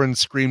horn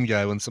scream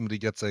guy when somebody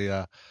gets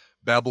a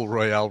Babel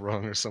Royale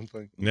wrong or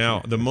something.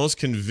 Now, the most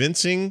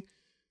convincing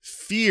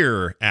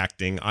fear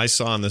acting I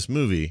saw in this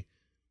movie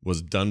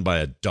was done by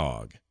a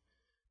dog,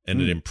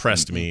 and it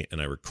impressed me, and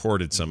I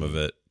recorded some of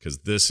it because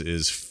this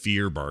is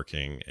fear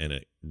barking, and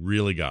it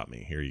really got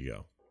me. Here you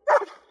go.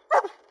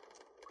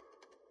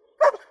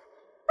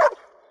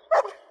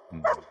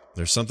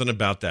 There's something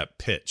about that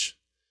pitch.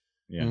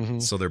 Yeah. Mm-hmm.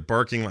 So they're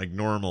barking like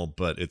normal,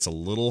 but it's a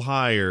little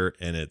higher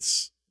and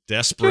it's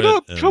desperate. Get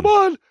up! Come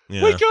on!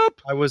 Yeah. Wake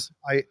up!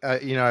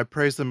 I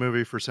praised the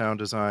movie for sound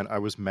design. I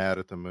was mad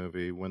at the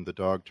movie when the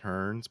dog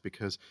turns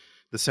because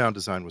the sound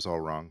design was all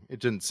wrong. It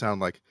didn't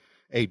sound like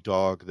a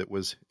dog that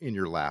was in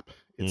your lap.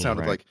 It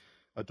sounded like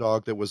a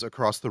dog that was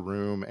across the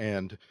room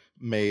and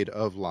made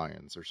of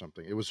lions or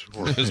something. It was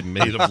horrible. It was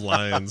made of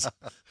lions.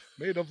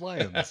 Made of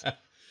lions.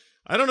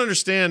 I don't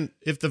understand.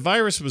 If the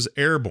virus was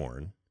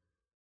airborne,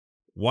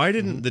 why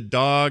didn't the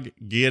dog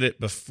get it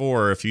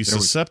before if he's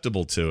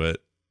susceptible to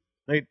it?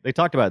 They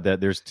talked about that.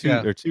 There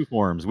are two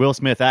forms. Will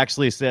Smith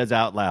actually says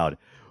out loud,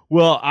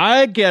 "Well,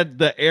 I get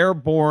the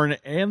airborne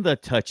and the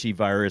touchy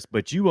virus,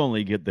 but you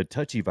only get the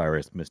touchy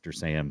virus, Mr.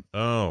 Sam."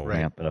 Oh,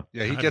 right.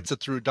 Yeah, he gets it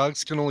through.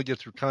 Dogs can only get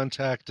through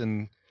contact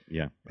and.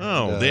 Yeah.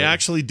 Oh, they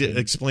actually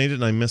explained it,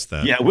 and I missed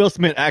that. Yeah, Will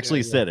Smith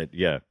actually said it.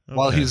 Yeah.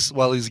 Okay.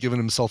 While he's giving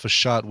himself a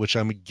shot, which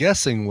I'm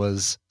guessing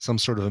was some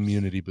sort of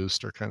immunity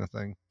booster kind of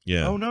thing.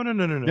 Yeah. Oh no!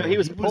 He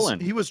was pulling.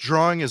 He was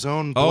drawing his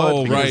own blood.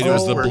 Oh right, it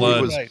was the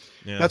blood.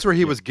 Yeah. That's where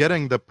he was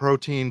getting the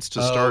proteins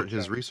to start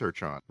his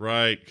research on.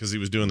 Right, because he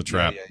was doing the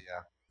trap. Yeah.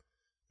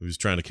 He was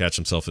trying to catch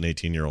himself an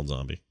 18-year-old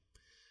zombie.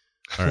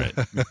 All right.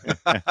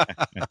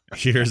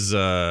 Here's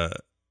I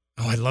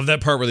love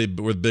that part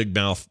where Big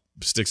Mouth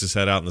sticks his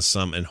head out in the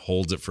sun and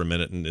holds it for a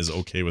minute and is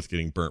okay with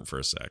getting burnt for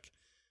a sec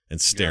and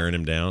staring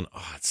him down.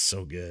 Oh, it's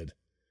so good.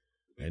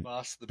 Big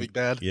boss, the big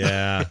bad.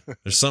 Yeah.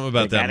 There's something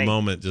about that daddy.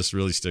 moment just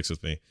really sticks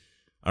with me.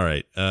 All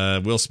right.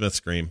 Will Smith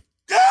scream.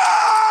 It's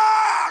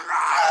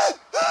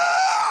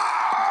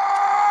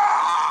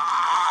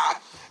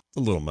a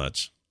little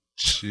much.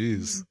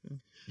 Jeez.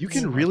 You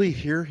can really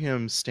hear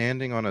him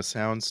standing on a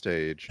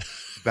soundstage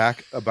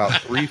back about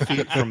 3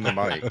 feet from the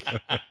mic.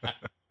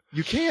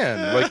 You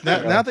can. Like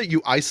now that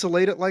you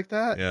isolate it like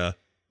that, Yeah.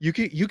 you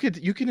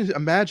can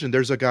imagine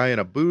there's a guy in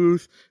a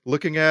booth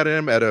looking at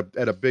him at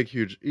a big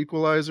huge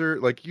equalizer.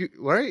 Like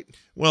right?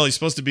 Well, he's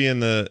supposed to be in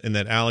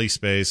that alley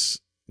space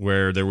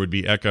where there would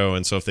be echo,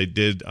 and so if they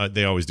did,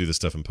 they always do this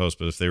stuff in post.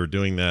 But if they were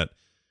doing that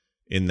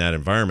in that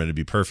environment, it'd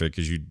be perfect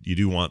because you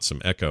do want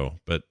some echo.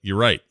 But you're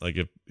right. Like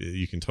if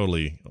you can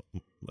totally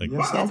like.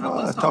 Yes, I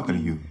was talking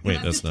to you.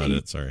 Wait, that's not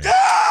it. Sorry.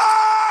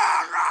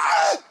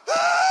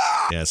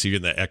 Yeah, so you're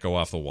getting that echo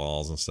off the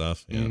walls and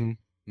stuff. Yeah.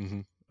 Mm-hmm.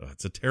 Oh,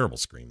 it's a terrible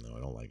scream, though. I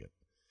don't like it.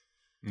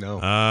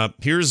 No.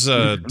 Here's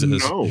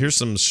here's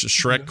some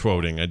Shrek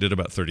quoting. I did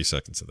about 30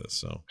 seconds of this,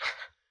 so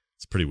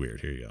it's pretty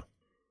weird. Here you go.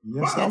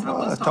 Yes, I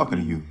was talking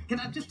to you. Can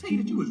I just tell you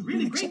that you was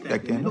really great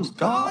back then? Those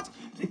guards,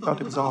 they thought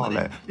it was all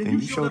that. Then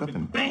you showed up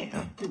and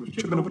bam, they were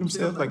tripping over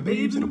themselves like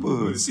babes in the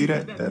woods. See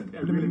that? That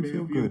really made me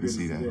feel good to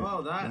see that.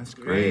 Oh, that's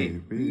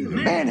great.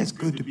 Man, it's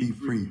good to be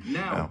free.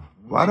 Now,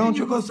 why don't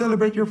you go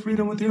celebrate your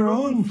freedom with your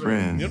own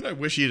friends? You know what I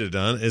wish he'd have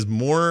done is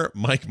more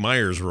Mike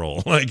Myers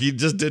role. Like he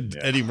just did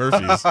Eddie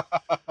Murphy's.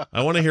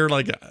 I want to hear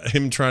like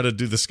him try to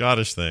do the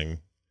Scottish thing.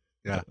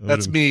 Yeah,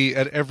 that's me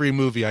at every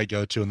movie I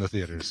go to in the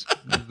theaters.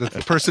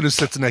 the person who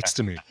sits next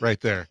to me, right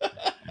there.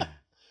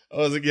 I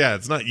was like, yeah,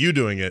 it's not you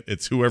doing it;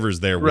 it's whoever's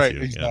there with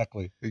you.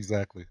 Exactly,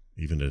 exactly.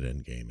 Even at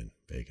Endgame in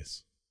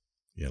Vegas,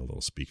 you had a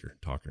little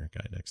talker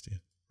guy next to you,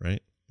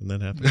 right?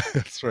 Didn't that happen?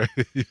 That's right.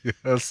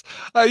 Yes,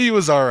 he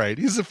was all right.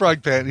 He's a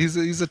frog pant. He's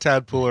a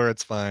tadpooler.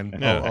 It's fine.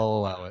 Yeah. I'll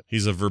allow it.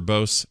 He's a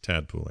verbose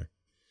tadpooler.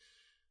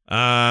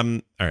 All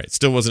right.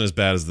 Still wasn't as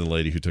bad as the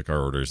lady who took our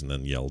orders and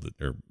then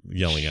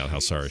yelling out how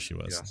sorry she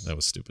was. Yes. That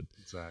was stupid.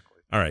 Exactly.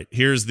 All right.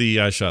 Here's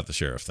the I shot the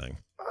sheriff thing.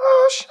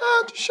 I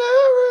shot the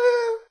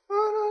sheriff.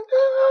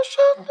 I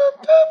shot the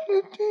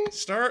deputy.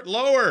 Start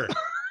lower.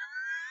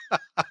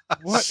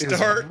 What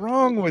is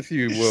wrong with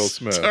you, Will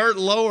Smith? Start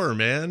lower,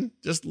 man.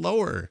 Just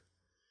lower.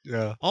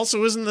 Yeah.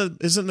 Also, isn't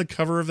the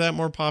cover of that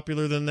more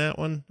popular than that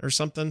one or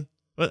something?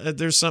 But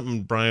there's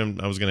something, Brian,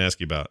 I was going to ask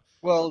you about.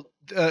 Well,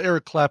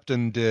 Eric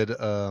Clapton did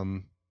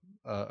a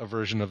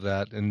version of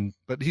that,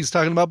 but he's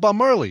talking about Bob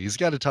Marley. He's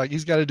got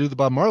to do the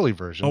Bob Marley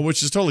version. Oh,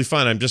 which is totally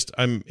fine.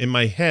 I'm in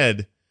my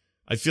head.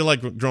 I feel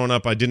like growing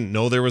up, I didn't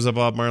know there was a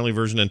Bob Marley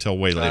version until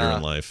way later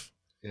in life.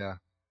 Yeah.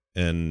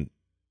 And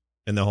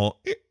the whole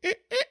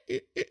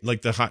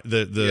like the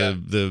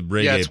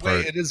reggae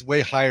part. It is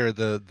way higher.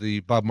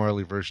 The Bob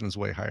Marley version is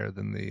way higher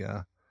than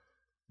the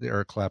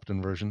Eric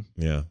Clapton version.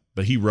 Yeah,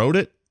 but he wrote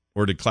it,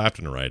 or did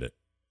Clapton write it?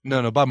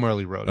 No, Bob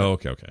Marley wrote it. Oh,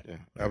 okay. Yeah,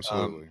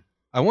 absolutely.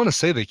 I want to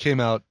say they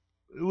came out.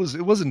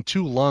 It wasn't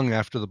too long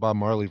after the Bob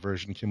Marley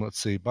version came out. Let's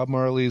see, Bob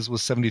Marley's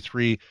was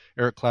 73,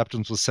 Eric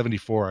Clapton's was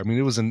 74. I mean,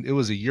 it was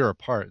a year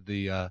apart,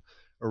 the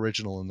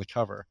original and the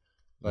cover.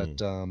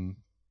 But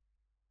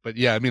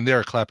yeah, I mean, the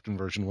Eric Clapton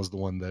version was the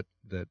one that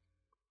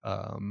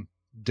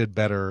did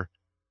better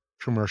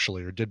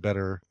commercially, or did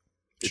better.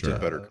 It did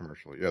better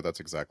commercially. Yeah,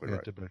 that's exactly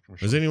right.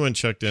 Has anyone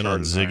checked in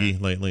on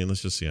Ziggy lately? And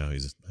let's just see how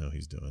he's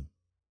doing.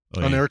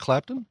 On Eric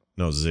Clapton?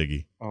 No,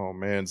 Ziggy. Oh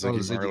man,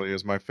 Ziggy Marley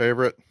is my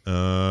favorite.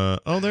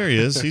 There he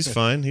is. He's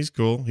fine. He's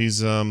cool.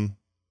 He's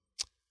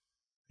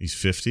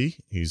 50.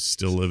 He's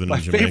still living in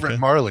Jamaica. My favorite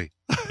Marley.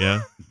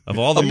 Yeah, of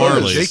all the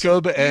Marleys,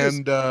 Jacob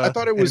and I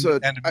thought it was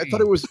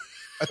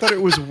I thought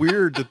it was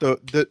weird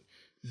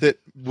that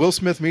Will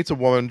Smith meets a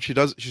woman.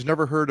 She's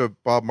never heard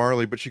of Bob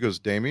Marley, but she goes,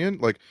 Damien?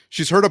 Like,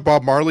 she's heard of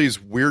Bob Marley's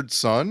weird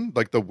son,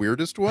 like the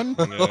weirdest one.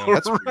 Yeah.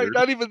 That's right, weird.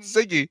 not even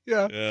Ziggy.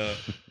 Yeah. Yeah.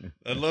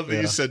 I love that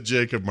you said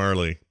Jacob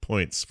Marley.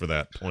 Points for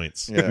that.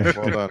 Points. Yeah,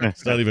 well done.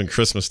 It's not even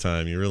Christmas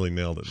time. You really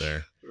nailed it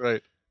there.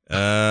 Right.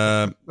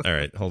 All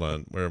right, hold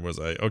on. Where was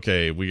I?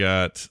 Okay, we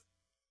got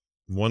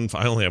one.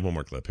 I only have one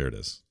more clip. Here it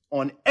is.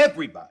 On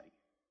every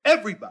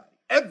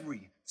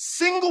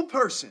single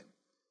person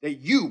that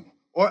you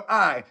or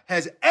I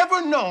has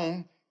ever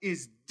known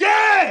is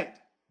dead.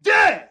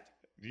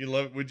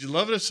 Would you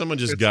love it if someone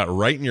just got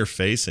right in your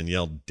face and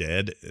yelled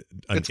 "dead"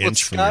 an It's inch what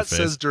from your Scott face?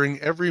 says during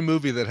every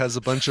movie that has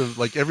a bunch of,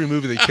 like, every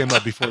movie that came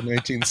out before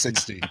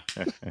 1960.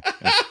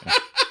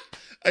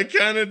 I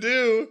kind of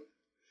do.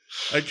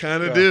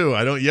 Do.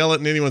 I don't yell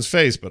it in anyone's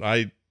face, but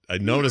I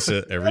notice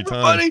it every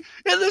time. Everybody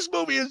in this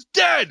movie is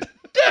dead.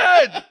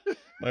 Dead.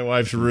 My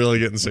wife's really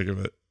getting sick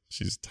of it.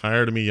 She's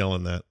tired of me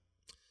yelling that.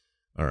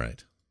 All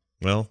right.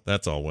 Well,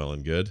 that's all well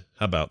and good.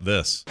 How about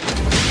this?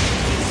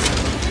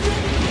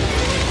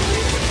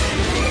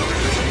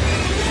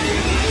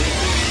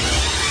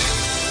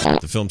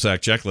 The Film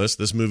Sack checklist.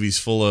 This movie's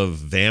full of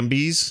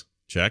Vambies.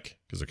 Check.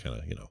 Because they're kind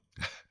of,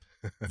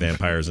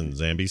 vampires and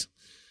zombies.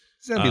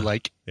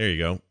 Zombie-like. There you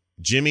go.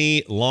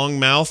 Jimmy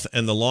Longmouth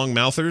and the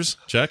Longmouthers.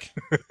 Check.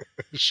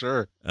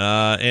 Sure.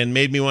 And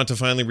made me want to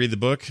finally read the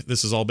book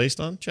this is all based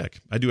on. Check.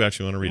 I do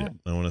actually want to read it.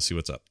 I want to see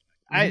what's up.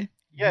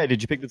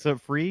 Did you pick this up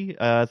free?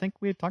 I think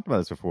we had talked about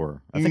this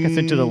before. I think I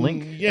sent you the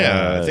link.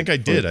 Yeah, I think I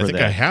did. I think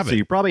I have it. So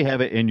you probably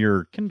have it in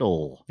your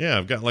Kindle. Yeah,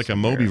 I've got like a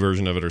Moby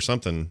version of it or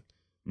something.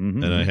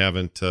 And I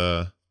haven't,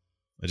 I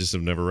just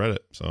have never read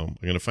it. So I'm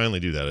going to finally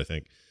do that, I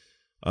think.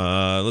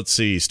 Let's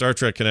see. Star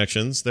Trek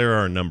connections. There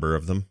are a number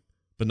of them,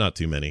 but not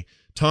too many.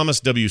 Thomas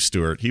W.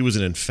 Stewart. He was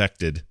an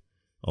infected,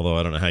 although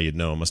I don't know how you'd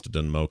know. Must have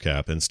done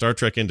mocap. In Star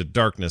Trek Into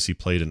Darkness, he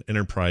played an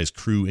Enterprise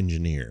crew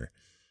engineer.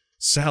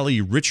 Sally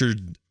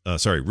Richardson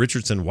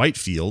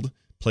Whitefield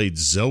played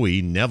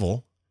Zoe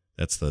Neville.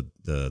 That's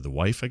the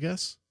wife, I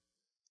guess.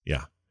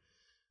 Yeah.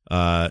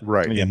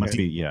 Right. Yeah, must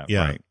be, yeah.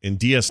 Right. In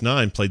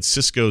DS9, played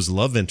Sisko's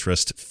love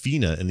interest,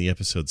 Fina, in the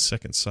episode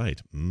Second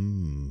Sight.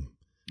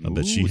 I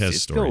bet she has Sisko.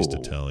 stories to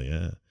tell,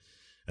 yeah.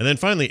 And then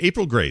finally,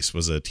 April Grace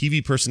was a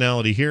TV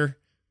personality here.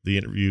 They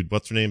interviewed,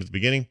 what's her name at the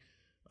beginning?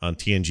 On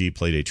TNG,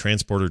 played a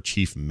transporter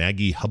chief,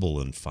 Maggie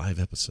Hubble, in 5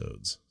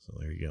 episodes. So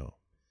there you go.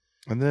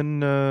 And then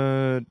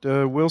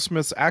Will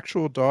Smith's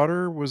actual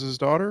daughter was his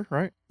daughter,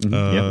 right?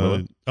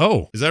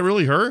 Oh, is that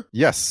really her?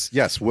 Yes.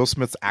 Will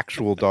Smith's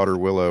actual daughter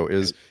Willow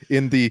is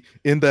in the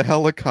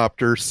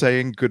helicopter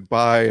saying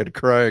goodbye and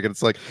crying, and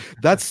it's like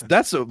that's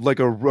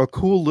a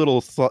cool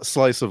little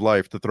slice of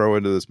life to throw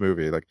into this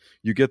movie. Like,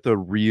 you get the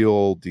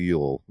real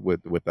deal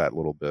with that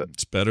little bit.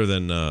 It's better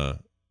than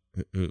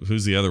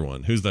who's the other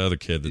one? Who's the other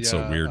kid that's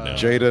so weird now?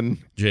 Jaden.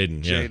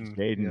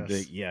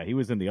 Jaden. Yeah, he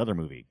was in the other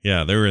movie.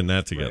 Yeah, they were in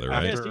that together,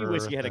 right? I just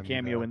wish he had a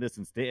cameo in this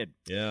instead.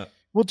 Yeah.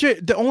 Well,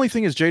 the only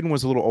thing is Jaden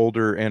was a little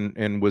older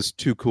and was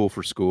too cool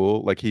for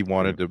school. Like, he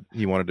wanted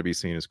to be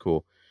seen as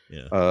cool.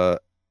 Yeah.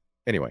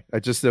 Anyway, I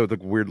just the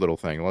weird little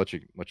thing. I'll let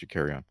you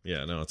carry on.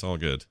 Yeah, no, it's all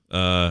good.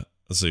 Let's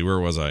see, where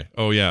was I?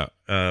 Oh yeah,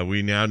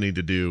 we now need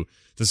to do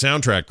the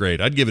soundtrack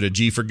grade. I'd give it a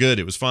G for good.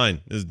 It was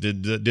fine. It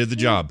did the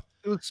job.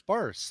 It was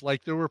sparse.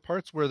 Like, there were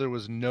parts where there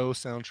was no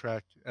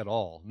soundtrack at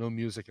all, no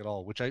music at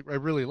all, which I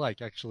really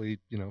like. Actually,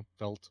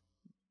 felt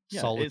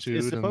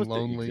solitude it's and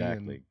lonely.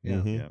 Exactly.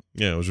 And,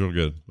 Yeah, it was real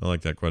good. I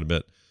like that quite a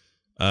bit.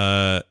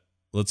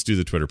 let's do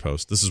the Twitter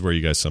post. This is where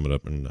you guys sum it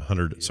up in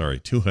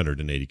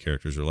 280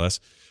 characters or less.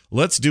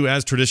 Let's do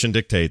as tradition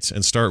dictates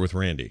and start with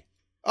Randy.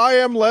 I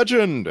am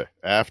Legend.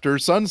 After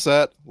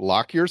sunset,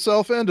 lock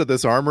yourself into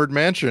this armored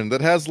mansion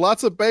that has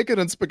lots of bacon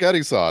and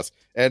spaghetti sauce,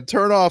 and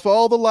turn off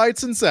all the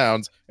lights and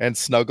sounds and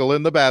snuggle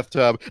in the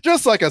bathtub,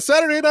 just like a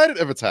Saturday night at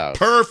Ibbot's house.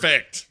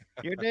 Perfect.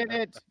 You did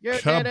it. You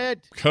did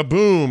it.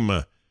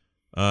 Kaboom.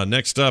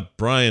 Next up,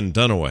 Brian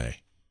Dunaway.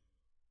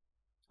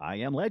 I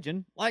am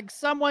Legend. Like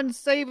someone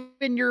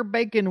saving your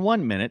bacon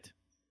 1 minute,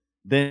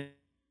 then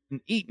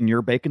eating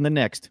your bacon the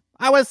next.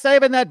 I was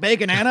saving that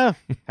bacon, Anna.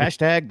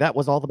 Hashtag, that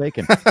was all the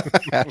bacon.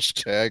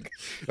 Hashtag.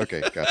 Okay,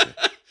 gotcha.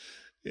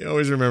 He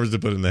always remembers to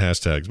put in the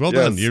hashtags. Well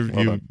Yes, done. You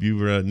well done.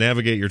 you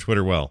navigate your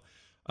Twitter well.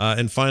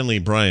 And finally,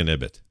 Brian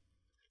Ibbott.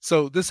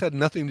 So this had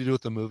nothing to do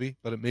with the movie,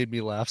 but it made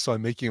me laugh, so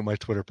I'm making it my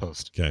Twitter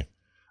post. Okay.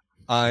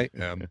 I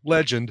am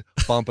Legend.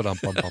 Bum ba dum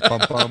bum bum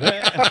bum bum.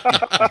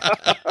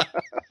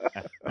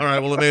 All right.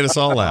 Well, it made us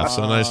all laugh.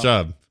 So nice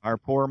job. Our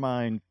poor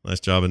mind. Nice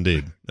job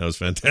indeed. That was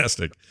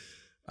fantastic.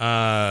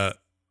 All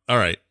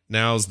right.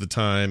 Now's the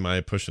time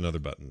I push another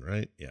button,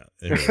 right? Yeah.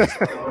 There it is.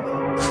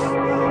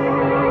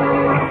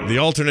 The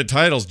alternate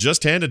titles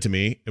just handed to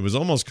me. It was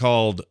almost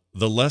called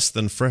The Less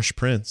Than Fresh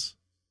Prince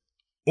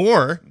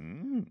or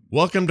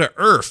Welcome to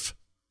Earth.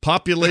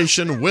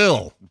 Population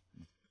Will.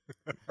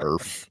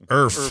 Earth.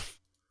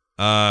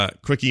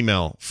 Quick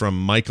email from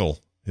Michael.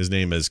 His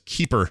name is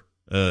Keeper,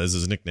 is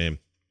his nickname.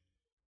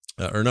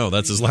 Or no,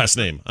 that's his last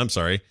name. I'm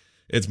sorry.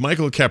 It's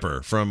Michael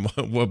Kepper from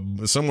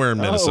somewhere in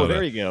Minnesota. Oh,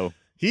 there you go.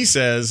 He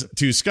says,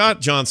 to Scott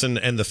Johnson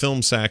and the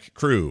Film Sack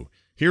crew,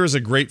 here is a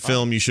great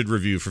film you should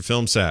review for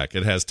Film Sack.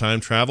 It has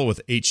time travel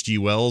with H.G.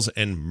 Wells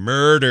and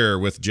murder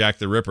with Jack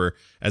the Ripper,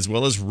 as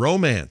well as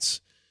romance.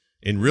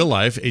 In real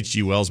life,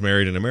 H.G. Wells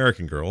married an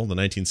American girl. The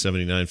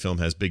 1979 film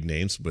has big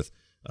names with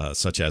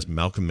such as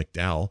Malcolm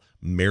McDowell,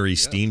 Mary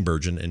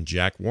Steenburgen, and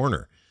Jack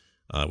Warner.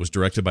 It was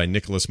directed by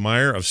Nicholas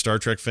Meyer of Star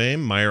Trek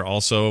fame. Meyer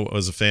also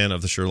was a fan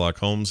of the Sherlock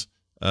Holmes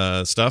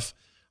stuff.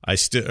 I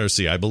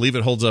believe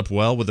it holds up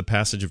well with the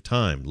passage of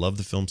time. Love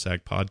the Film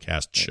Sack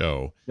podcast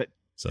show.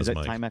 Is that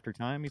Mike. Time After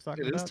Time he's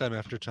talking about? It is Time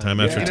After Time. Time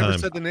After He Time. never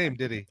said the name,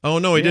 did he? Oh,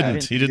 no, he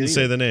didn't. He didn't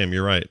say the name.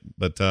 You're right.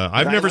 But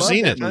I've never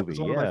seen it. That was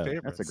one of my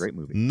favorites. That's a great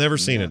movie. Never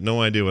seen it.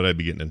 No idea what I'd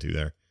be getting into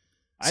there.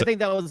 I think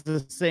that was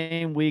the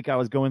same week I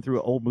was going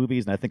through old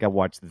movies, and I think I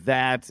watched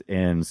that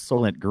and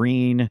Soylent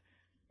Green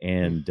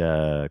and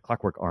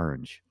Clockwork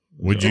Orange.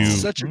 Would you?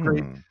 It's such a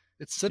great.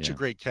 It's such a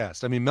great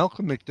cast. I mean,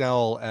 Malcolm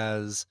McDowell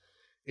as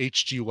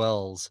H.G.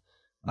 Wells,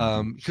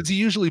 because he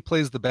usually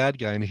plays the bad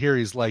guy, and here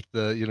he's like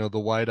the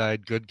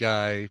wide-eyed good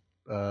guy,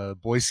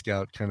 Boy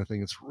Scout kind of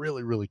thing. It's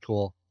really, really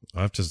cool.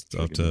 I'll have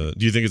to.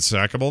 Do you think it's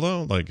sackable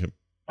though? Like,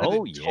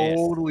 oh yeah,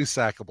 totally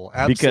sackable.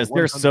 Because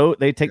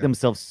they take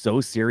themselves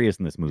so serious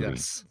in this movie.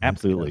 Yes.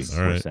 Absolutely. Yes.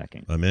 All right.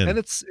 Sacking. I'm in. And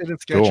it's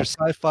got your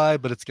sci-fi,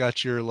 but it's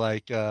got your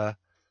like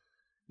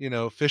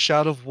fish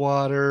out of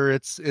water.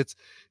 It's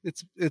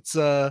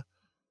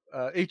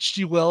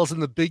H.G. Wells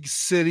in the big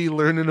city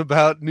learning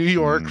about New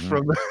York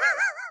from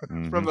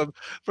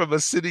a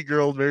city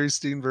girl, Mary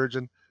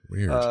Steenburgen.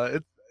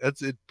 Weird.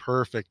 It's a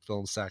perfect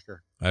film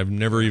sacker. I've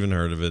never even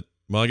heard of it.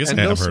 Well, I guess I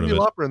no have heard of it.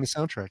 opera in the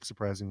soundtrack,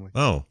 surprisingly.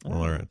 Oh, well,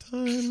 all right.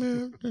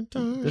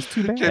 That's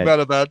too bad. It came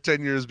out about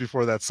 10 years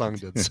before that song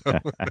did. So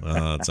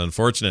It's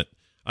unfortunate.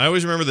 I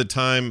always remember the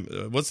time.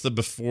 What's the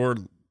before?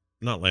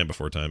 Not Land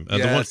Before Time. yes,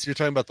 the one, you're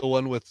talking about the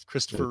one with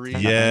Christopher Reeve.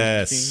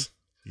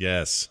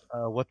 Yes.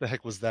 What the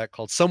heck was that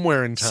called?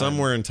 Somewhere in Time.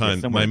 Somewhere in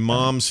Time. My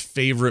mom's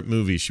favorite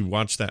movie. She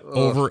watched that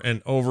over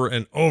and over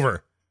and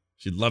over.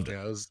 She loved it.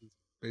 Yeah,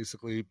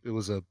 it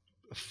was a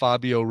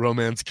Fabio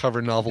romance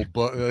cover novel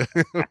book,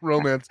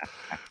 romance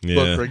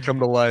book right come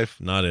to life.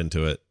 Not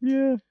into it.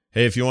 Yeah.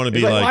 Hey, if you want to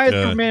be why is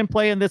Superman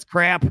playing this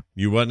crap?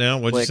 You what now?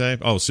 What'd you say?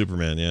 Oh,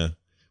 Superman. Yeah.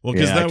 Well,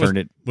 because I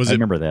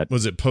remember that.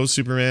 Was it post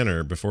Superman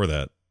or before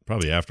that?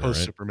 Probably after,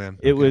 post right? Superman.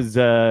 It was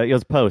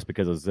post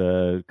because it was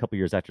a couple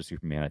years after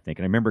Superman, I think.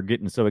 And I remember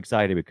getting so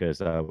excited because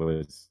I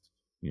was,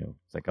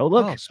 it's like, oh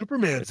look,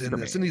 Superman's in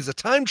this, and he's a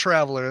time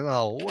traveler.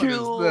 Oh, what is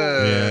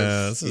this?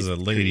 Yeah, this is a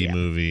lady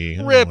movie.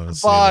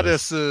 Ripped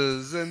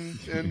bodices and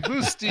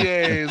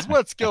bustiers.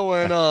 What's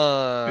going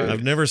on?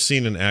 I've never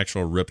seen an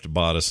actual ripped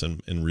bodice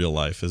in real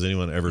life. Has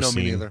anyone ever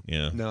seen? Me neither.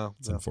 Yeah, no,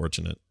 it's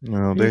unfortunate.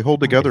 No, they hold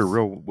together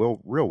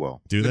real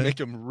well. Do they? Make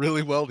them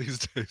really well these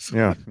days.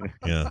 Yeah,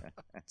 yeah.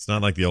 It's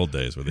not like the old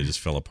days where they just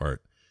fell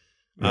apart.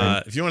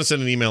 If you want to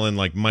send an email in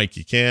like Mike,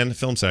 you can.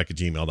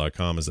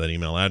 filmsack@gmail.com is that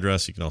email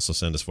address. You can also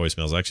send us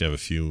voicemails. I actually have a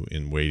few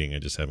in waiting. I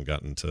just haven't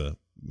gotten to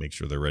make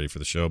sure they're ready for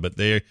the show. But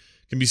they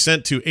can be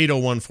sent to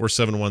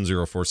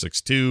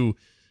 801-471-0462,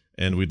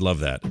 and we'd love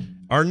that.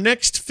 Our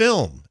next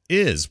film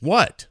is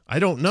what? I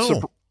don't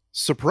know.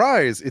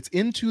 Surprise! It's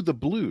Into the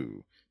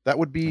Blue. That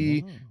would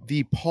be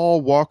the Paul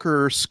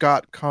Walker,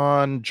 Scott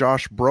Conn,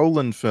 Josh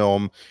Brolin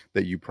film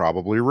that you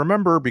probably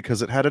remember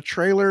because it had a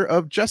trailer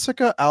of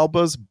Jessica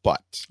Alba's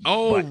butt.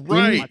 Oh,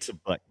 right.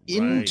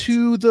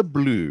 Into the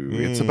Blue.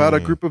 It's about a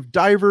group of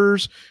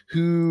divers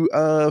who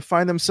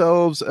find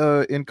themselves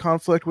in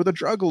conflict with a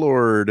drug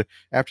lord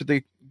after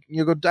they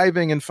go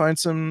diving and find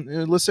some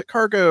illicit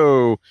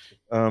cargo.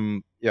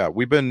 Yeah,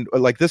 we've been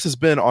this has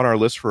been on our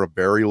list for a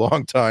very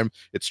long time.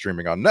 It's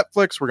streaming on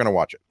Netflix. We're gonna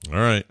watch it. All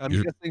right. I'm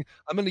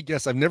gonna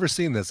guess. I've never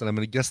seen this, and I'm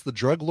gonna guess the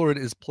drug lord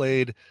is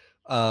played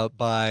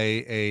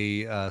by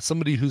a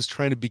somebody who's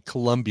trying to be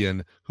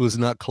Colombian who is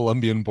not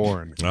Colombian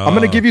born. I'm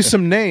gonna give you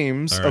some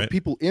names of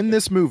people in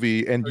this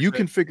movie, and you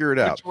can figure it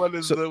out. Which one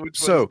is the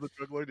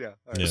drug lord? Yeah.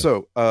 All right.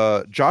 So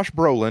Josh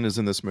Brolin is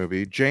in this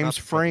movie. James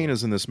Frain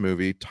is in this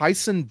movie.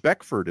 Tyson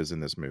Beckford is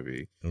in this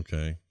movie.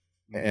 Okay.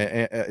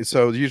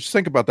 So you just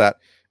think about that.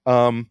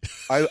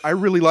 I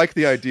really like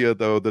the idea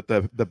though that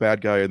the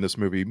bad guy in this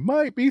movie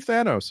might be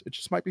Thanos. It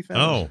just might be Thanos.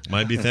 Oh,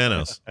 might be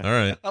Thanos. All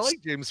right. I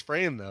like James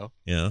Frain though.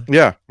 Yeah.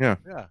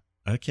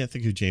 I can't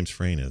think who James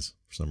Frain is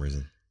for some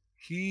reason.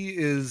 He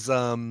is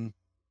big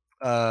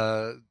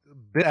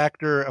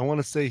actor. I want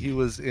to say he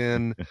was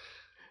in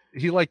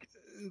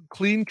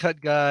clean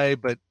cut guy,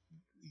 but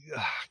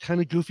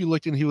kind of goofy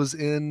looking. He was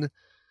in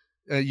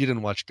you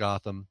didn't watch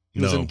Gotham. He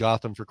was in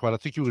Gotham for I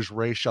think he was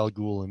Ra's al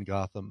Ghul in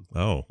Gotham.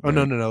 Oh. Oh,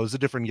 no. It was a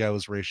different guy. It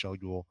was Ra's al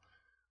Ghul.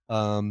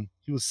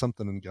 He was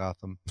something in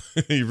Gotham.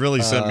 You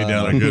really sent me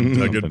down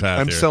a good path.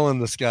 I'm selling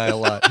this guy a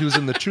lot. He was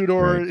in the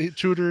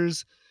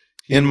Tudors.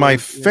 In my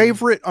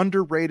favorite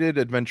underrated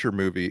adventure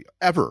movie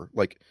ever,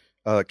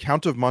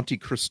 Count of Monte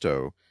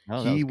Cristo.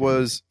 He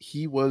was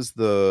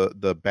the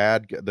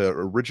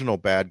original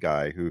bad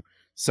guy who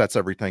sets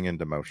everything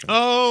into motion.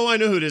 Oh, I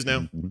know who it is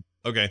now.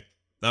 Okay.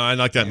 No, I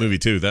like that movie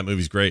too. That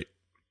movie's great.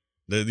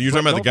 You're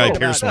talking about the Guy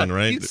Pearce one,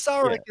 right? He's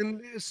Sarek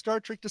in Star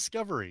Trek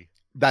Discovery.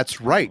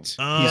 That's right.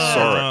 Oh, he's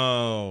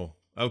Sarek.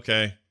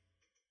 Okay.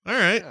 All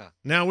right. Yeah.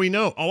 Now we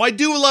know. Oh, I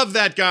do love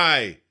that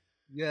guy.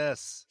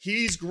 Yes.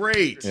 He's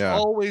great. Yeah.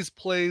 Always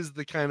plays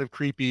the kind of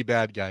creepy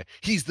bad guy.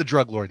 He's the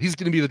drug lord. He's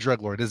going to be the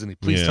drug lord, isn't he?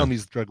 Please tell me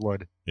he's the drug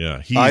lord.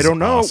 Yeah. I don't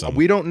know. Awesome.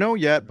 We don't know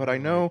yet, but I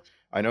know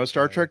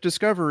Star Trek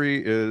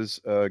Discovery is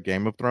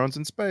Game of Thrones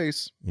in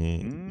space.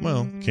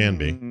 Well, can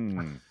be.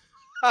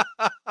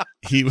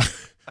 He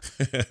wasn't.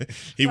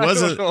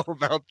 I don't know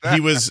about that.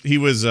 He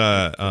was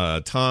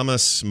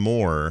Thomas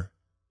More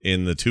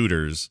in the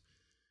Tudors,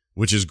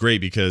 which is great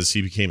because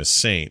he became a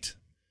saint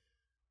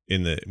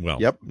in the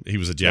he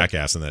was a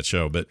jackass in that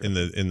show, but in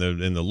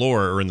the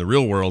lore or in the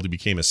real world he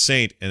became a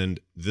saint, and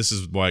this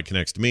is why it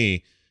connects to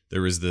me.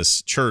 There was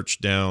this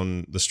church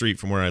down the street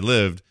from where I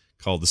lived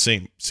called the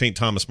St.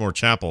 Thomas More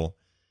Chapel,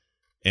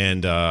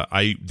 and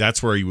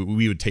that's where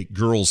we would take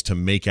girls to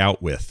make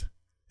out with.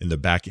 In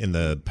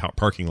the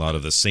parking lot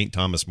of the St.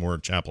 Thomas More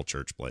Chapel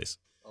Church place.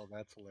 Oh,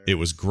 that's hilarious. It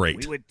was great.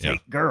 We would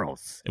take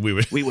girls. We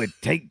would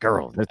take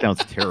girls. That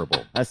sounds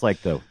terrible. That's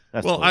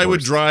I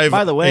would drive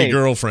a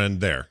girlfriend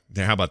there.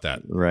 How about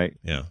that? Right.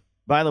 Yeah.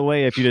 By the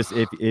way,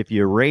 if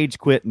you rage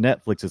quit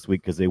Netflix this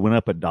week because they went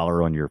up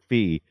 $1 on your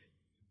fee,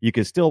 you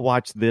can still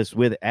watch this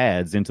with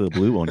ads Into the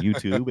Blue on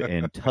YouTube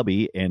and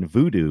Tubi and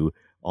Vudu,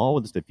 all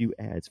with just a few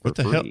ads for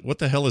free. What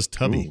the hell is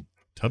Tubi? Ooh.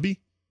 Tubi?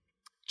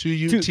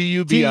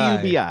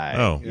 Tubi.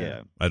 Oh,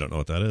 yeah. I don't know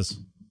what that is.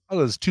 Oh,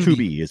 it's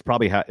Tubi. It's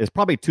probably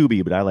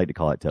Tubi, but I like to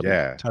call it Tubi.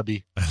 Yeah,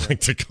 Tubi. I like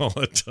to call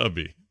it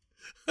Tubi.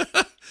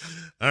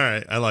 All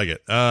right, I like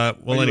it.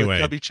 Well, anyway,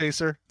 Tubby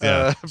chaser.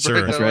 Yeah,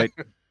 sure. That's right.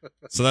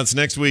 So that's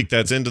next week.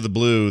 That's Into the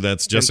Blue.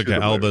 That's Jessica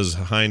Alba's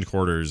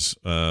hindquarters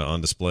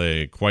on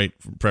display quite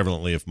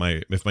prevalently,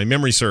 if my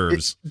memory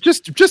serves.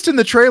 Just in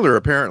the trailer,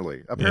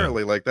 apparently,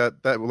 like that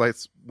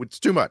it's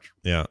too much.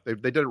 Yeah, they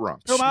did it wrong.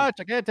 Too much.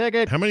 I can't take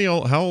it.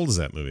 How old is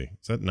that movie?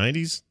 Is that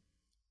 90s?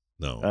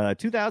 No.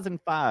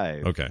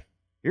 2005. Okay.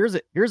 Here's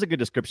a good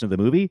description of the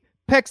movie.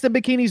 Pecs and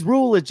Bikinis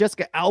rule as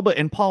Jessica Alba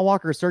and Paul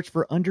Walker search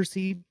for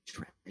undersea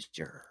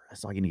treasure.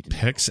 That's all you need to know.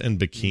 Pecs and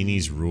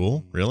Bikinis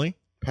rule? Really?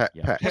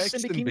 Pecs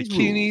and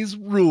bikinis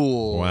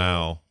rule.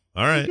 Wow.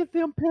 All right. Look at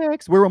them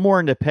pecs. We were more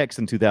into pecs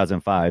in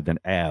 2005 than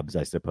abs,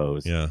 I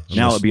suppose. Yeah.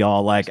 Now it'd be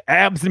all like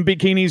abs and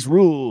bikinis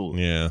rule.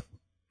 Yeah.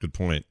 Good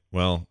point.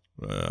 Well,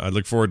 I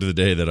look forward to the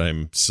day that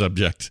I'm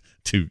subject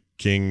to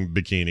King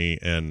Bikini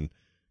and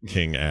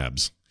King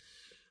Abs.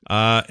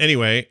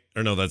 Anyway,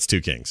 or no, that's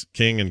two kings,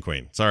 King and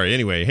Queen. Sorry.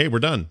 Anyway, hey, we're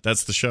done.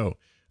 That's the show.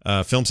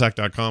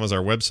 Filmsack.com is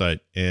our website.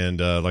 And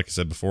like I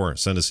said before,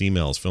 send us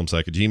emails,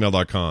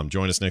 filmsack@gmail.com.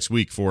 Join us next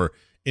week for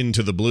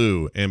Into the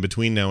Blue. And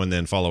between now and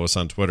then, follow us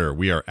on Twitter.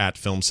 We are at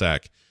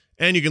Filmsack.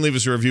 And you can leave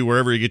us a review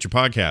wherever you get your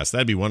podcast.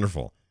 That'd be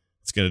wonderful.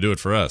 It's going to do it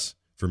for us.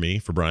 For me,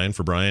 for Brian,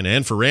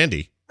 and for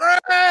Randy.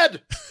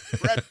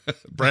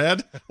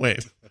 Brad?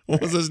 Wait,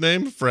 what was his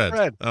name?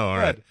 Fred. Oh, all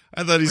right.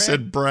 I thought he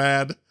said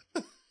Brad.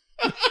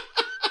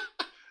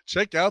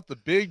 Check out the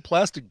big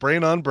plastic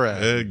brain on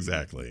Brad.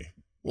 Exactly.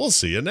 We'll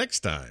see you next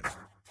time.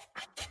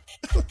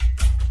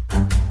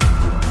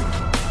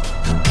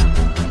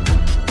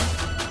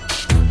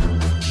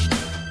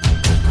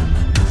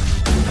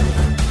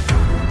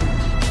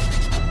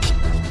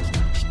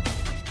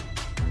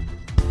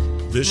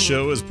 This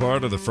show is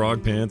part of the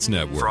Frog Pants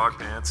Network. Frog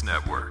Pants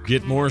Network.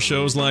 Get more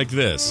shows like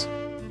this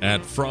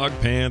at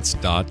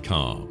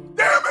frogpants.com.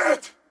 Damn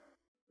it!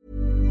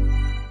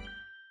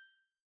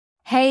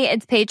 Hey,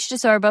 it's Paige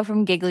DeSorbo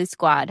from Giggly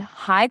Squad.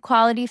 High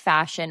quality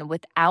fashion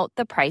without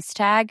the price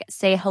tag.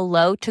 Say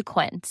hello to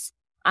Quince.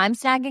 I'm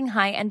snagging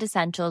high-end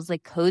essentials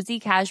like cozy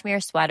cashmere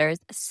sweaters,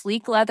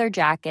 sleek leather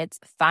jackets,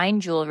 fine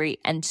jewelry,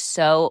 and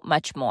so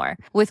much more.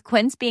 With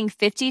Quince being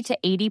 50 to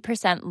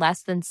 80%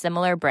 less than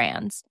similar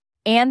brands.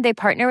 And they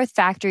partner with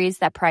factories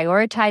that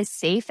prioritize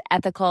safe,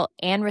 ethical,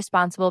 and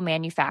responsible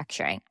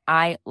manufacturing.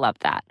 I love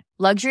that.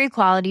 Luxury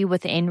quality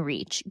within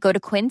reach. Go to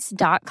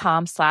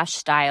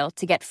quince.com/style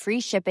to get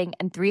free shipping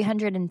and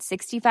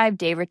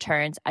 365-day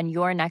returns on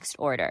your next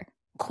order.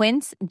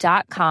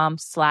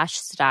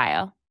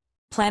 Quince.com/style.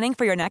 Planning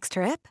for your next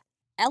trip?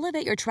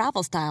 Elevate your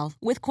travel style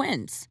with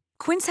Quince.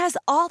 Quince has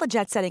all the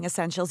jet-setting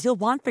essentials you'll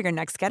want for your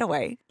next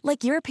getaway,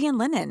 like European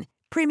linen,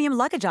 premium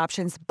luggage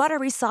options,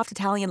 buttery soft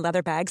Italian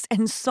leather bags,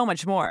 and so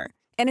much more.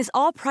 And is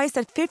all priced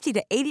at 50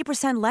 to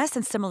 80% less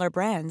than similar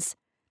brands.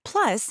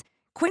 Plus,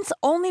 Quince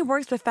only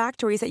works with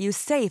factories that use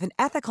safe and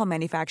ethical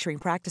manufacturing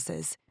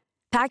practices.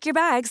 Pack your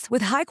bags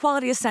with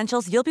high-quality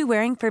essentials you'll be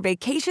wearing for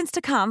vacations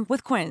to come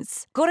with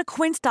Quince. Go to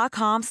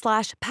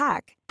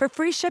quince.com/pack for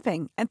free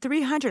shipping and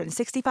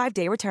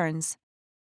 365-day returns.